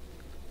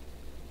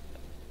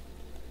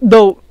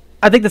 Though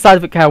I think the size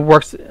of it kind of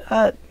works.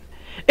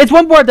 It's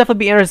one board I'd definitely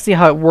be interested to see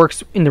how it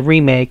works in the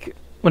remake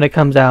when it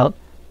comes out.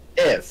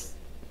 If.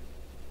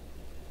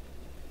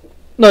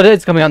 No, it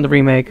is coming out in the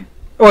remake.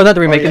 Or not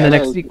the remake, in the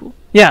next sequel.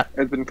 Yeah,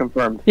 it's been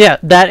confirmed. yeah,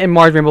 that and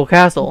Mars Rainbow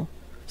Castle.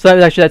 So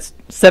that's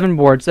 7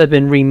 boards that have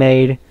been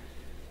remade.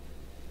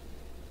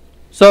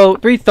 So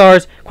 3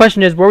 stars.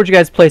 Question is, where would you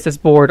guys place this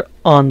board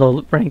on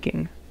the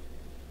ranking?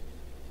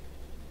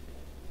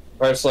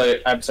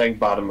 Personally, I'm saying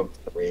bottom of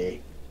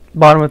 3.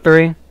 Bottom of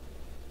 3.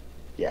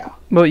 Yeah.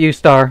 What about you,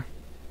 Star?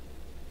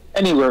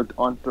 Anywhere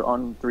on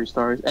 3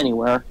 stars.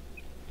 Anywhere.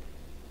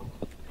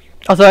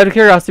 Also, out of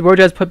curiosity, where would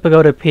you guys put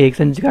Pagoda Peak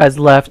since you guys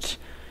left?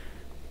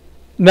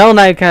 Mel and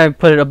I kind of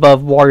put it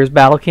above Warriors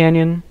Battle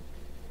Canyon.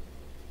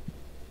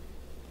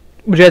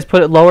 Would you guys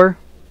put it lower?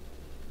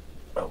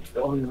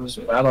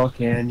 Battle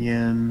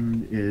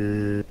Canyon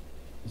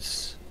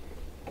is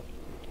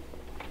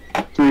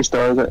 3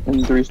 stars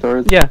and 3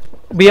 stars. Yeah,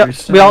 we all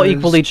stars.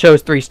 equally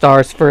chose 3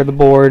 stars for the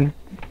board.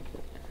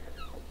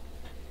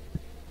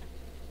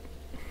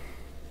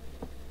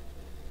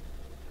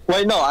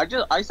 Wait, no,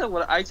 I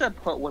said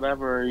put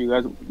whatever you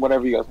guys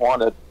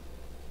wanted.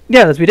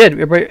 Yeah, that's what we did.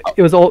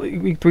 It was all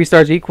 3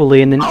 stars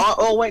equally, and then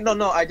Oh wait,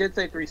 no, I did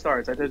say 3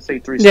 stars. I did say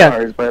 3 Yeah,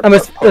 stars, but I'm I a-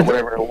 put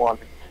whatever I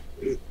wanted.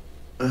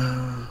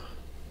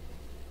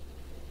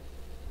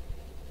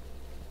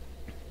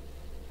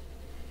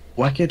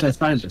 Why can't I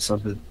find this on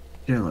the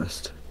tier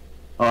list?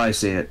 Oh, I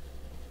see it.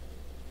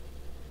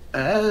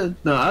 No,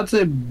 I'd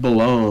say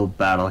below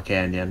Battle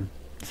Canyon.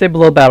 say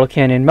below Battle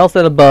Canyon. Mel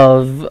said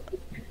above.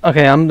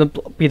 Okay, I'm the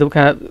be the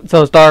kind of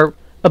so star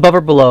above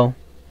or below.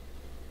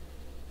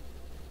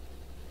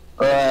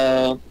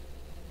 Oh,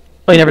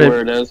 you never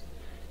Where did. it is.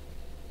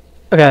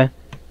 Okay,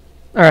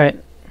 all right.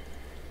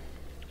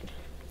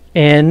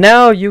 And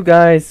now you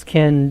guys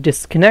can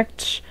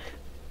disconnect.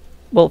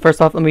 Well,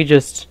 first off, let me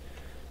just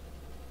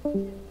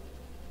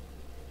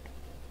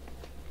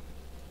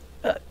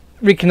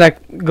reconnect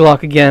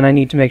Glock again. I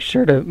need to make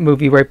sure to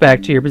move you right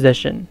back to your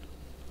position.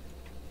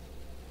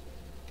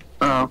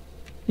 Oh.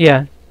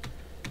 Yeah.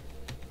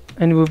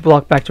 And move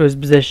Block back to his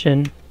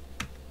position.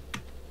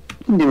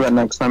 You can do that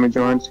next time he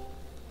joins.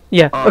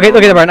 Yeah. Okay,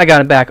 look at the burn. I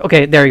got it back.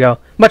 Okay, there you go.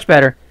 Much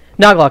better.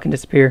 Now Glock can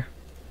disappear.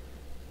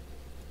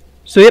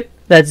 So, yep,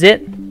 that's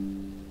it.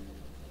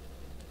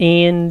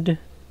 And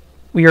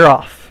we are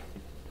off.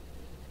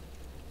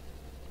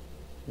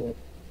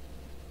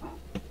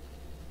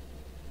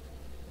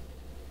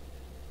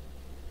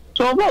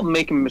 So about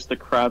making Mr.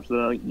 Krabs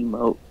the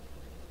emote.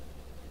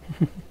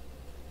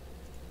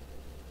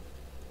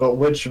 But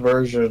which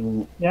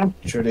version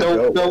should it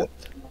go with?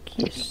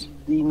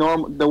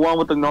 The one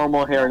with the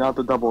normal hair, not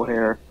the double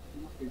hair.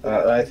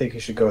 I think you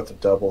should go with the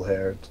double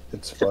hair.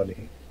 It's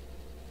funny.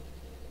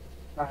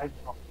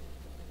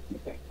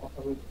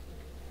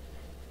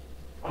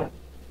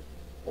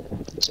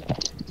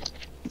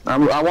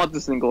 I want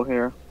the single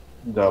hair.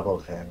 Double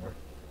hair.